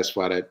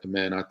satisfy that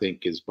demand, I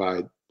think, is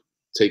by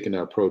taking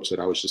the approach that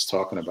I was just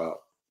talking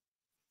about.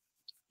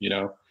 You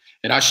know,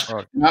 and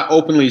I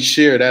openly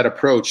share that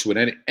approach with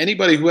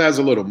anybody who has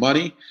a little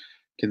money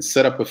can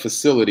set up a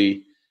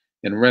facility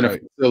and rent a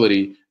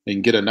facility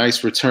and get a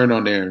nice return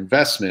on their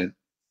investment,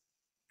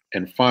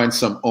 and find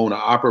some owner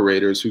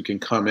operators who can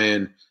come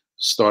in,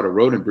 start a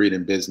rodent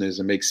breeding business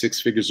and make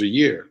 6 figures a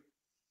year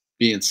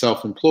being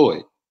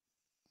self-employed.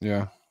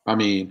 Yeah. I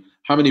mean,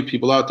 how many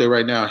people out there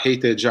right now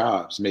hate their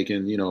jobs,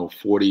 making, you know,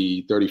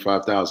 $40,000,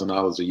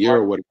 $35,000 a year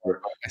or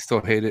whatever? I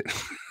still hate it.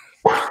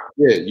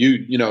 Yeah.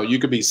 You know, you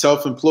could be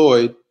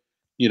self-employed,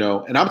 you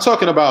know, and I'm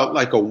talking about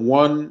like a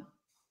one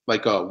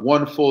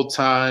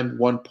full-time,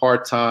 one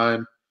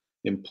part-time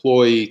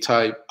employee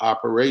type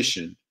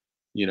operation,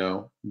 you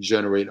know,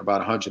 generate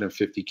about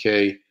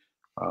 150K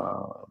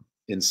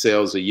in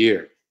sales a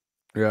year.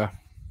 Yeah.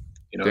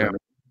 You know what I mean?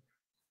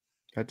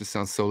 That just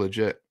sounds so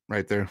legit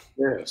right there.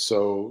 Yeah.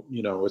 So,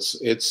 you know,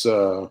 it's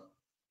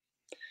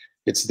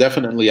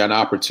definitely an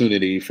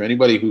opportunity for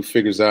anybody who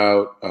figures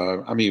out,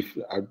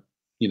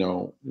 you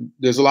know,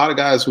 there's a lot of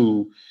guys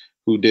who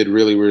did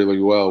really, really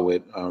well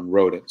with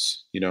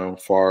rodents, you know,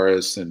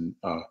 Forrest and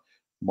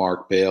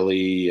Mark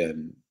Bailey,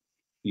 and,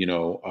 you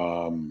know,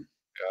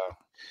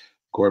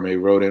 gourmet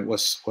rodent.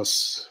 What's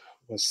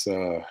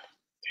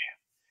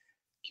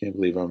can't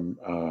believe I'm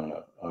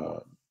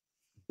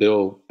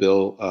Bill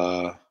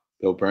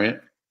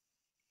Brandt,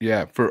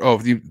 Yeah, for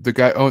the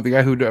guy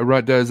who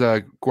does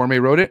gourmet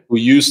rodent. who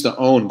used to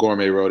own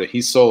Gourmet Rodent.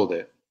 He sold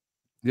it.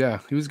 Yeah,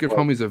 he was good Well,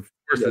 homies of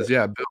horses.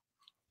 Yeah, Bill.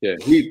 Yeah,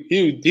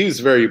 he was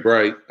very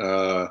bright,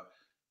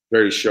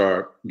 very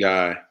sharp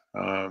guy.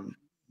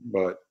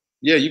 But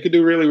yeah, you could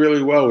do really,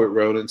 really well with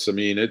rodents. I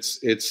mean, it's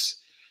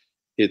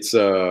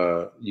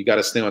you got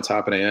to stay on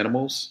top of the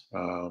animals.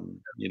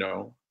 You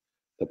know,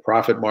 the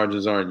profit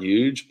margins aren't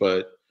huge,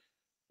 but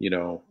you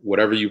know,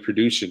 whatever you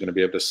produce, you're going to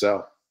be able to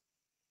sell.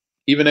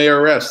 Even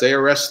ARS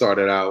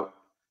started out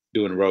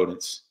doing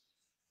rodents.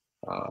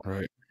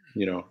 Right.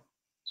 You know,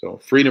 so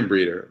Freedom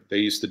Breeder, they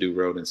used to do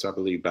rodents, I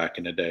believe, back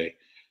in the day.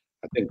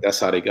 I think that's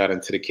how they got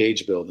into the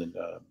cage building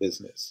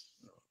business.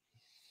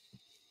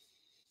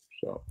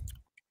 So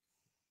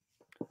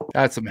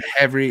that's some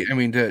heavy. I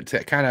mean, to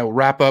kind of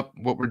wrap up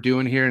what we're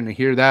doing here and to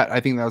hear that, I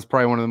think that was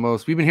probably one of the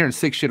most. We've been hearing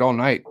sick shit all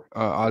night,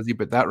 Ozzy,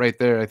 but that right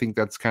there, I think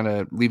that's kind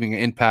of leaving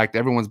an impact.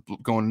 Everyone's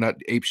going nut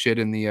ape shit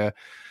in the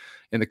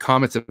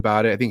comments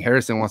about it. I think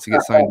Harrison wants to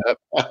get signed up.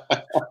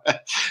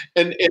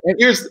 and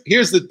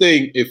here's the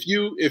thing: if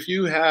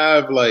you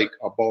have like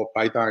a ball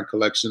python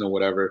collection or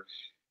whatever,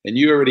 and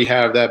you already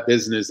have that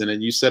business, and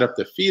then you set up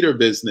the feeder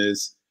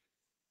business,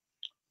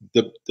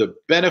 the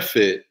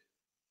benefit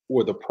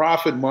or the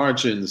profit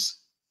margins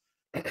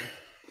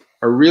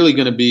are really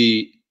going to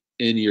be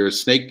in your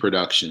snake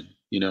production.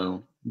 You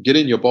know,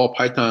 getting your ball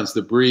pythons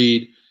to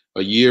breed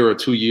a year or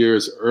 2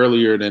 years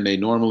earlier than they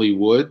normally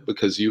would,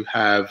 because you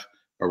have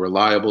a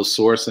reliable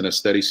source and a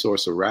steady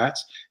source of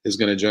rats, is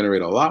going to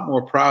generate a lot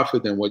more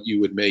profit than what you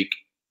would make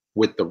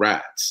with the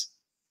rats.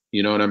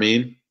 You know what I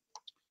mean?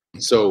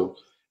 So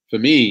for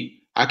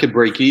me, I could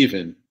break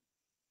even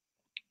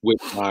with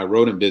my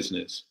rodent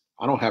business.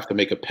 I don't have to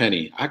make a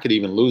penny. I could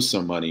even lose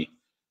some money,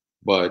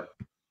 but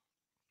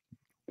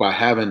by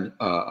having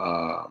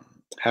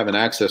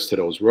access to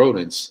those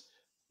rodents,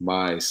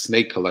 my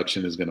snake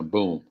collection is going to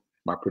boom.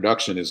 My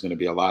production is going to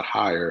be a lot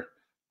higher.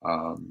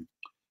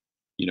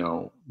 You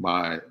know,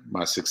 my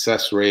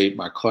success rate,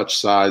 my clutch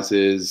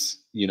sizes,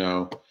 you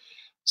know,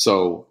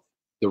 so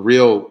the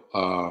real,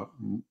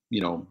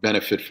 you know,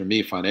 benefit for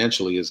me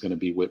financially is going to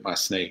be with my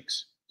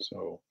snakes.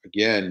 So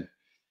again,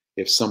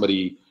 if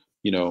somebody,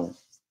 you know,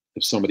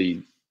 if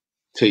somebody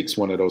takes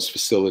one of those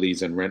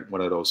facilities and rent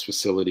one of those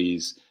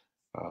facilities,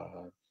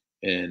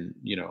 and,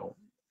 you know,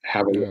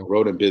 have a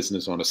rodent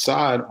business on the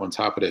side on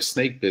top of their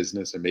snake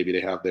business, and maybe they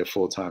have their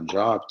full-time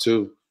job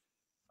too,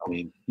 I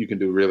mean, you can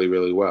do really,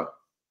 really well.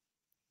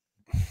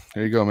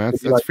 There you go, man.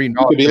 That's free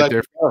knowledge right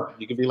there.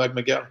 You can be like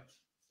Miguel.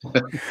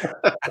 I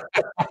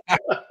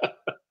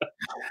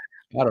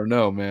don't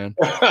know, man.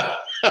 I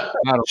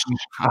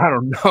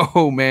don't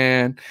know,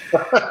 man.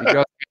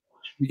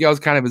 Miguel's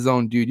kind of his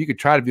own dude. You could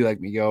try to be like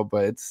Miguel,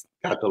 but it's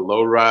got the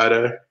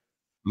lowrider,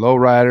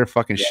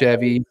 fucking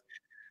Chevy,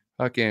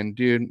 fucking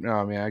dude.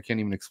 Oh man, I can't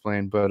even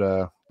explain.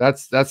 But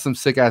that's some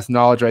sick ass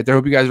knowledge right there.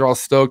 Hope you guys are all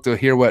stoked to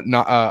hear what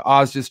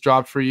Oz just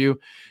dropped for you.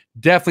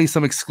 Definitely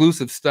some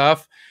exclusive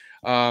stuff.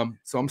 So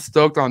I'm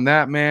stoked on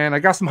that, man. I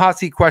got some hot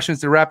seat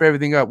questions to wrap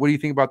everything up. What do you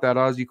think about that,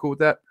 Oz? You cool with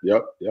that?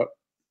 Yep.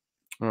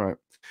 All right.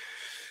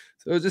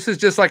 So this is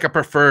just like a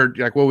preferred,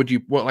 like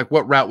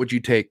what route would you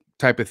take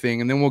type of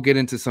thing, and then we'll get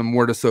into some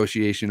word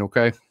association.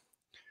 Okay.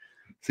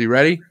 So you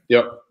ready?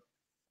 Yep.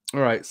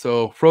 All right.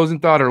 So frozen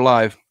thought or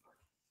live?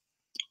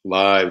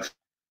 Live.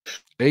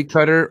 A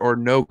cutter or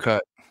no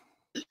cut?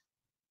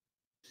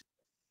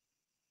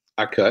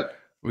 I cut.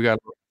 We got.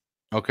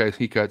 Okay,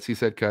 he cuts. He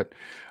said cut.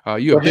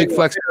 You a big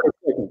flex.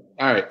 All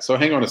right. So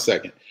hang on a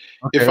second.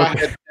 Okay,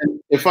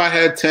 if I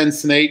had 10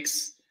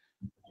 snakes,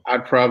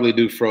 I'd probably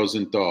do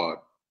frozen thawed.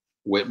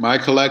 With my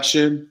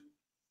collection,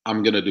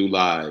 I'm gonna do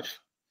live.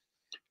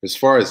 As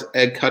far as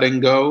egg cutting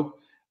go,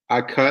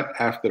 I cut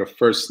after the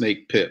first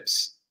snake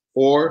pips,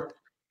 or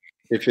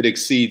if it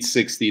exceeds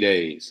 60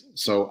 days.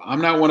 So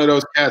I'm not one of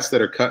those cats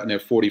that are cutting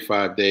at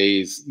 45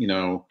 days, you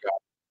know,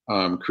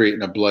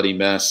 creating a bloody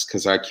mess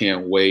because I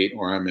can't wait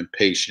or I'm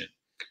impatient.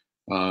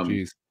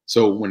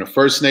 So when the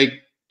first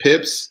snake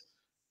pips,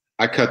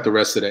 I cut the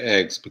rest of the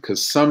eggs,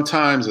 because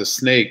sometimes a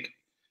snake,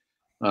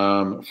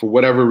 for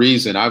whatever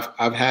reason,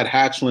 I've had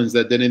hatchlings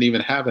that didn't even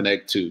have an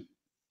egg tube.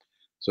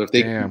 So if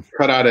they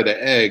cut out of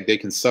the egg, they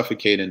can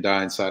suffocate and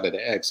die inside of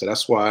the egg. So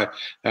that's why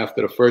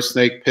after the first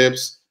snake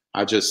pips,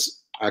 I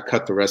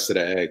cut the rest of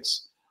the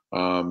eggs.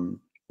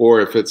 Or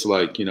if it's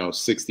like, you know,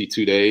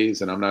 62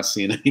 days and I'm not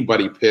seeing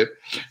anybody pip,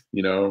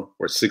 you know,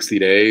 or 60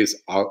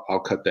 days,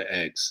 I'll cut the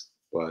eggs.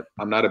 But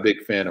I'm not a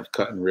big fan of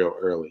cutting real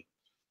early.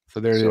 So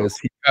there it is.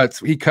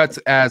 He cuts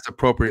as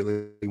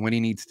appropriately when he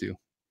needs to.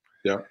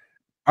 Yeah.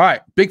 All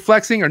right. Big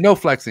flexing or no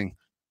flexing?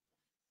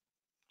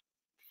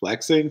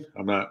 Flexing?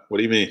 I'm not. What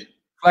do you mean?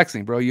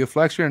 Flexing, bro. You a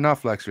flexor or not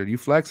flexor? Do you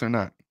flex or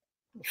not?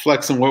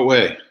 Flex in what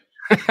way?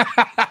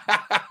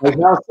 Like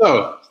how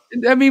so?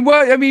 I mean,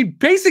 what? I mean,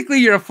 basically,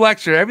 you're a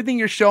flexor. Everything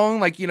you're showing,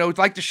 like, you know, it's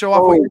like to show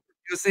off what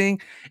you're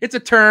flexing. It's a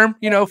term,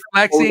 you know,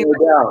 flexing.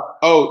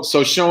 Oh,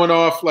 so showing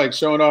off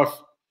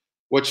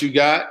what you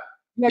got.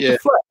 Like yeah,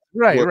 flex.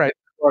 Right, well, right.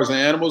 As far as the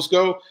animals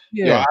go,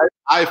 yeah, yo,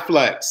 I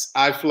flex.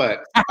 I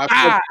flex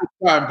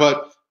time,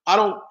 but I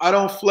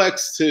don't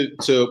flex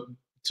to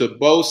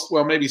boast.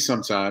 Well, maybe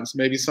sometimes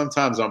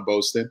I'm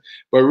boasting,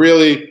 but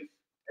really,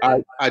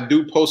 I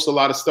do post a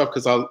lot of stuff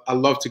because I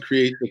love to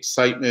create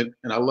excitement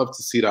and I love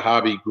to see the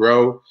hobby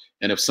grow.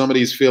 And if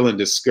somebody's feeling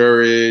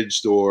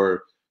discouraged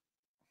or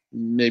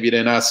maybe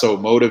they're not so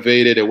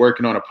motivated, they're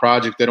working on a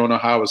project, they don't know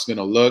how it's going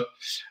to look.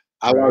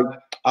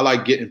 I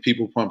like getting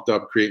people pumped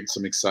up, creating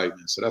some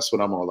excitement. So that's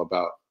what I'm all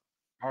about.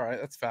 All right,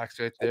 that's facts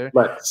right there.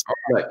 Flex.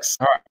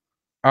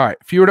 All right.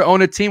 If you were to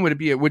own a team,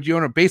 would you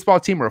own a baseball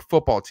team or a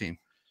football team?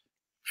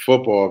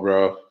 Football,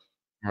 bro. All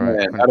right,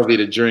 man, that'll be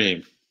the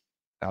dream.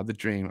 Now the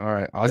dream. All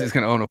right, I was just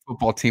gonna own a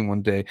football team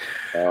one day.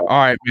 All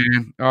right,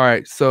 man. All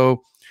right,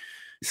 so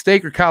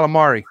steak or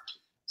calamari?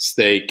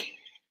 Steak.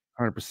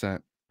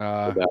 100%.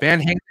 Van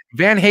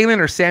Halen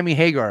or Sammy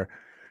Hagar?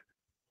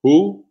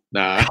 Who?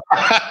 Nah.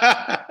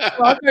 I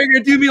thought you were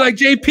gonna do me like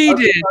JP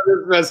did.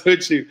 That's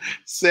with you,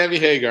 Sammy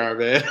Hagar,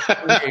 man.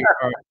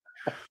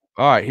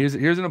 All right, here's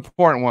an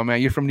important one,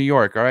 man. You're from New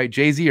York, all right?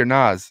 Jay-Z or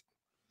Nas?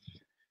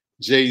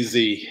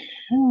 Jay-Z.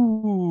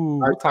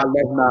 Ooh, I love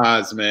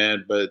Nas,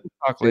 man, but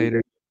we'll talk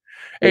later.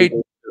 Hey,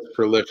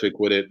 prolific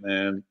with it,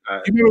 man.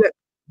 Do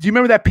you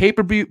remember that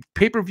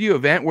pay-per-view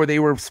event where they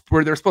were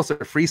supposed to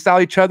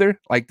freestyle each other?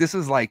 Like this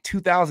is like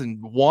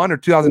 2001 or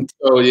 2002.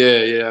 Oh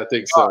yeah, I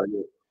think so.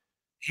 Yeah.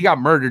 He got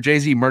murdered.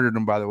 Jay-Z murdered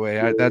him, by the way.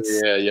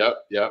 Yep.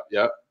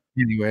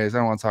 Anyways, I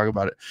don't want to talk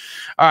about it.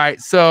 All right,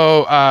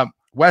 so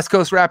West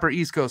Coast rap or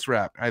East Coast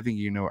rap? I think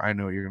I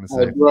know what you're gonna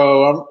say.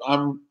 Bro,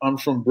 I'm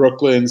from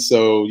Brooklyn,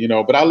 so you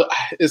know, but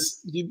it's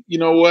you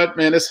know what,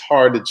 man, it's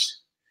hard,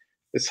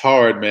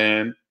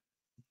 man.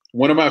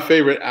 One of my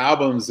favorite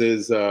albums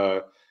is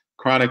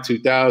Chronic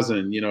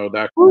 2000, you know,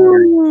 that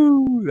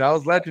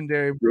was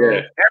legendary,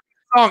 bro.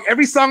 Yeah.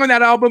 Every song on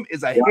that album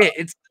is a hit.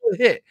 It's still a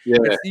hit. Yeah.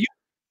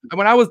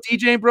 When I was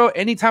DJing, bro,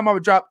 anytime I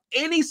would drop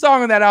any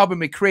song on that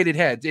album, it created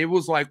heads. It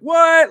was like,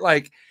 what?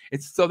 Like,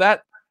 it's so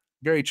that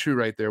very true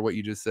right there, what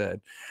you just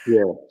said.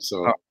 Yeah.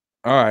 So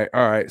all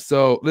right.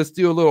 So let's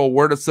do a little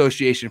word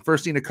association.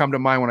 First thing to come to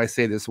mind when I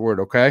say this word,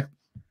 okay?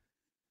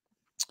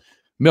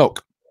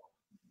 Milk.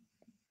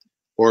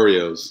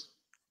 Oreos.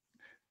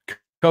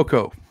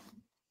 Cocoa.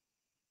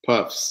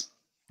 Puffs.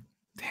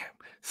 Damn.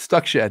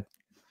 Stuck shed.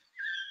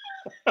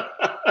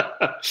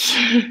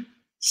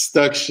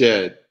 Stuck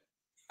shed.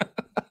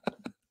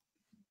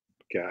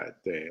 God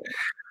damn.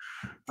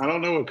 I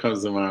don't know what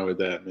comes to mind with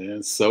that,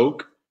 man.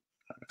 Soak.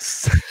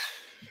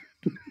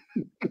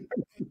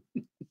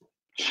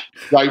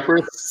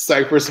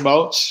 Cypress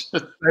mulch.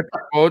 Cypress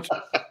mulch.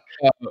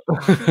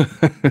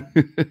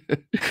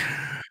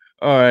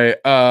 All right.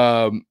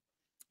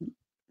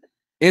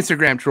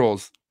 Instagram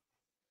trolls.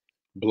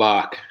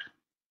 Block.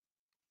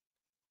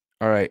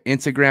 All right.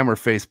 Instagram or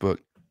Facebook?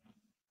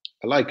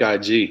 I like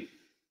IG.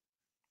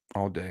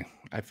 All day.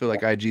 I feel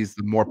like IG is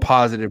the more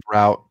positive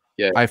route.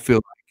 Yeah. I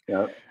feel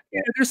like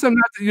there's some,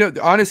 you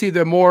know, honestly,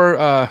 the more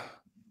I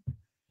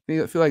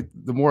feel like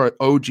the more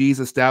OGs,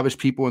 established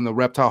people in the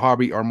reptile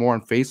hobby are more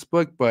on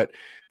Facebook, but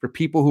for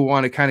people who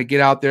want to kind of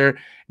get out there,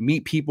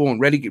 meet people and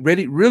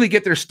really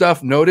get their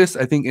stuff noticed,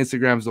 I think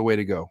Instagram is the way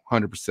to go.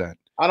 100%.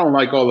 I don't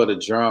like all of the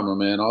drama,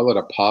 man. All of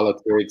the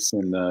politics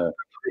and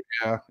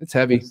it's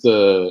heavy.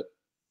 All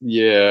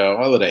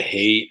of the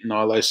hate and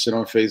all that shit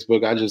on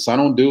Facebook. I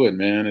don't do it,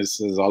 man. There's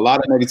a lot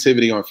of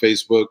negativity on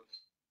Facebook.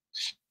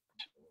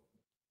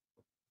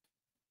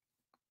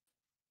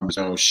 You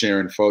know,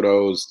 sharing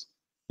photos,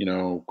 you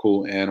know,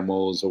 cool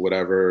animals or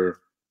whatever,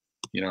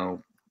 you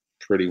know,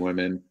 pretty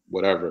women,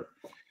 whatever.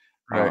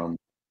 Right.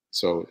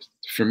 So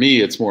for me,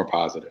 it's more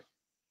positive.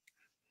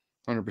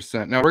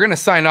 100%. Now we're going to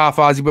sign off,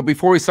 Ozzy, but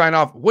before we sign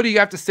off, what do you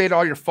have to say to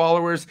all your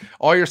followers,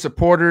 all your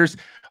supporters,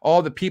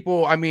 all the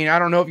people? I mean, I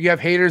don't know if you have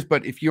haters,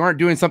 but if you aren't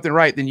doing something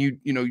right,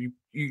 then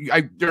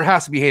there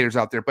has to be haters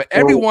out there. But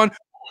everyone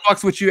who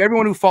fucks with you,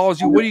 everyone who follows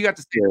you, what do you got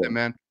to say to them,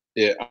 man?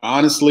 Yeah,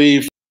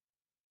 honestly,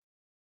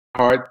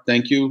 heart,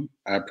 thank you.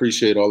 I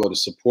appreciate all of the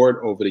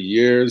support over the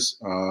years.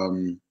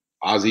 Ozzy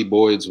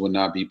Boids would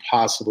not be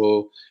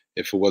possible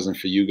if it wasn't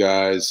for you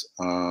guys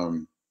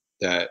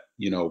that,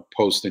 you know,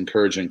 post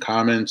encouraging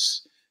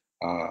comments,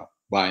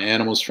 buy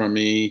animals from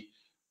me,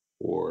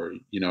 or,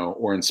 you know,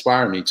 or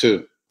inspire me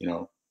too. You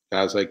know,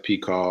 guys like P.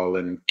 Call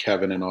and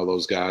Kevin and all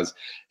those guys.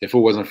 If it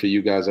wasn't for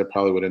you guys, I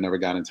probably would have never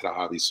got into the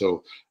hobby.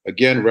 So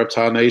again,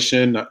 Reptile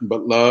Nation, nothing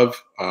but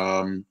love.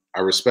 I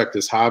respect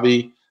this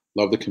hobby,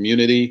 love the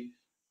community.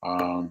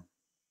 You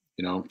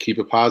know, keep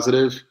it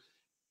positive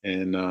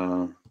and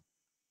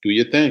do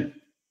your thing.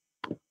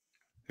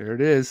 There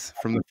it is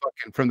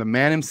from the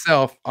man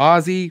himself,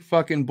 Ozzy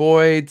fucking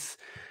Boids.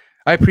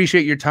 I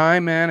appreciate your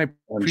time, man. I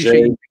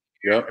appreciate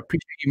you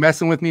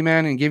messing with me,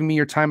 man, and giving me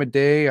your time of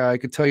day. I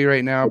could tell you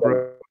right now,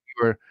 bro,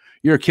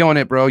 you're killing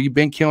it, bro. You've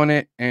been killing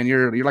it, and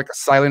you're like a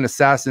silent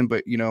assassin,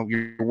 but you know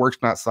your work's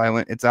not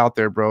silent. It's out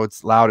there, bro.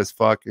 It's loud as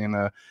fuck,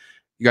 and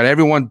You got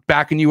everyone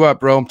backing you up,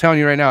 bro. I'm telling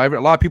you right now, a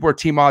lot of people are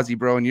Team Ozzy,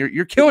 bro, and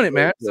you're killing it,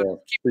 man.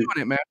 So keep doing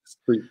it, man.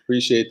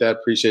 Appreciate that.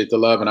 Appreciate the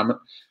love, and I'm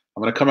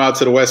gonna come out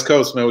to the West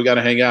Coast, man. We got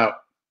to hang out.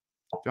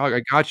 Dog,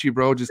 I got you,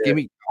 bro. Just give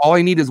me all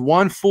I need is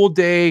one full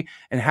day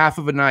and half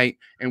of a night,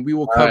 and we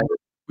will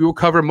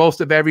cover most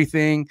of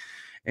everything,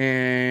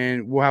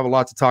 and we'll have a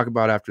lot to talk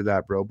about after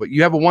that, bro. But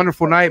you have a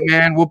wonderful night,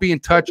 man. We'll be in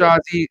touch,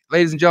 Ozzy.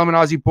 Ladies and gentlemen,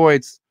 Ozzy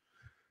Boids.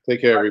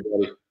 Take care,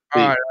 everybody.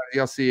 All right,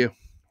 I'll see you.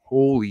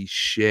 Holy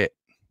shit.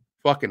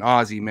 Fucking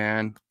Ozzy,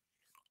 man.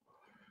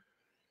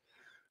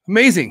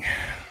 Amazing.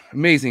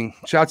 Amazing.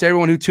 Shout out to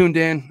everyone who tuned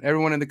in,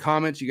 everyone in the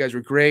comments. You guys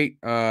were great.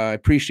 I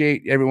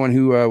appreciate everyone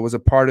who was a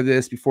part of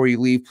this. Before you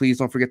leave, please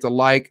don't forget to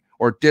like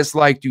or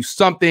dislike. Do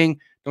something.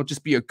 Don't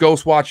just be a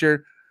ghost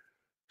watcher.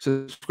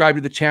 Subscribe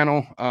to the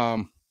channel.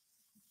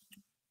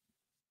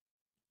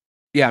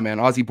 Yeah, man.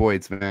 Ozzy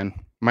Boids, man.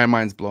 My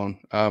mind's blown.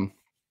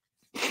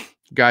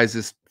 Guys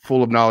is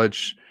full of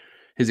knowledge.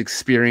 His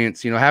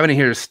experience, having to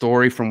hear his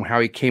story from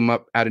how he came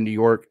up out of New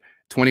York,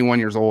 21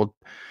 years old,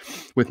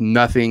 with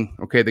nothing.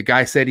 Okay, the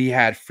guy said he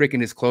had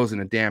freaking his clothes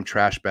in a damn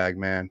trash bag,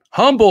 man.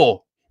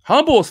 Humble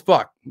as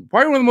fuck.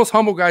 Probably one of the most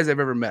humble guys I've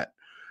ever met.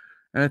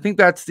 And I think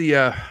that's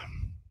the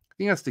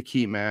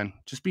key, man.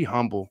 Just be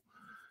humble.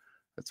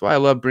 That's why I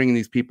love bringing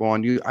these people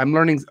on. I'm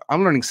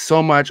learning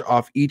so much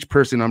off each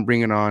person I'm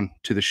bringing on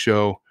to the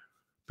show,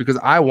 because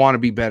I want to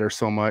be better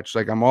so much.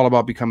 Like, I'm all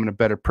about becoming a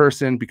better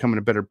person, becoming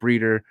a better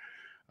breeder.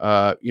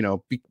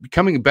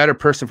 Becoming a better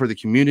person for the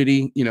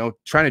community,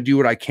 trying to do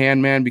what I can,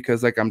 man,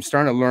 because like I'm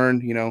starting to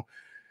learn,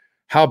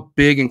 how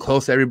big and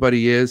close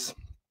everybody is.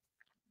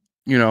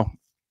 I'm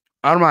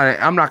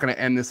not going to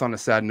end this on a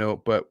sad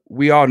note, but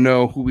we all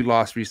know who we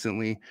lost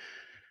recently.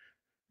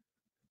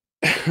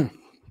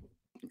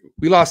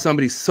 We lost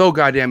somebody so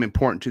goddamn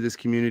important to this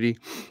community,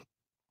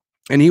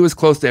 and he was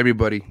close to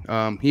everybody.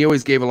 He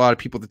always gave a lot of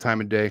people the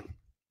time of day.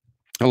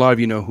 A lot of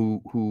you know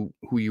who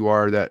you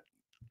are that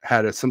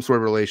had some sort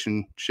of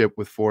relationship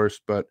with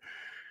Forrest, but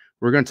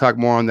we're going to talk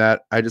more on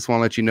that. I just want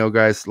to let you know,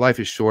 guys, life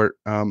is short.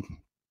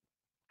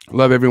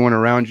 Love everyone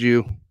around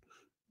you.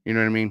 You know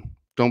what I mean?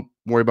 Don't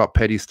worry about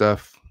petty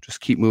stuff. Just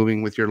keep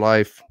moving with your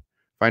life.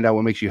 Find out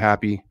what makes you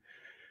happy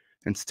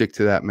and stick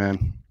to that,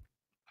 man.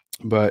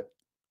 But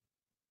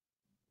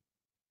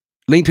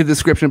link to the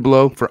description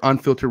below for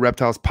Unfiltered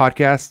Reptiles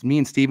podcast. Me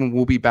and Steven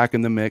will be back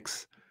in the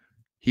mix.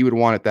 He would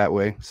want it that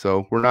way.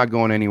 So we're not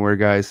going anywhere,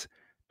 guys.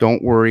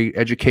 Don't worry.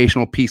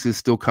 Educational pieces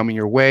still coming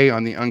your way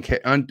on the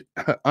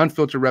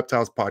Unfiltered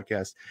Reptiles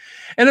podcast.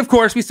 And of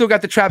course, we still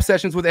got the trap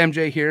sessions with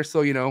MJ here.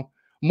 So,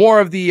 more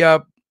of the,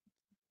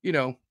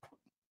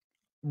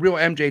 real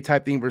MJ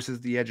type thing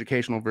versus the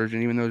educational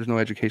version, even though there's no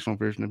educational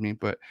version of me.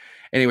 But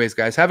anyways,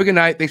 guys, have a good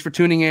night. Thanks for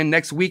tuning in.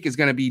 Next week is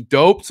going to be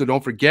dope. So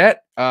don't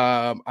forget,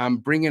 I'm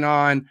bringing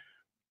on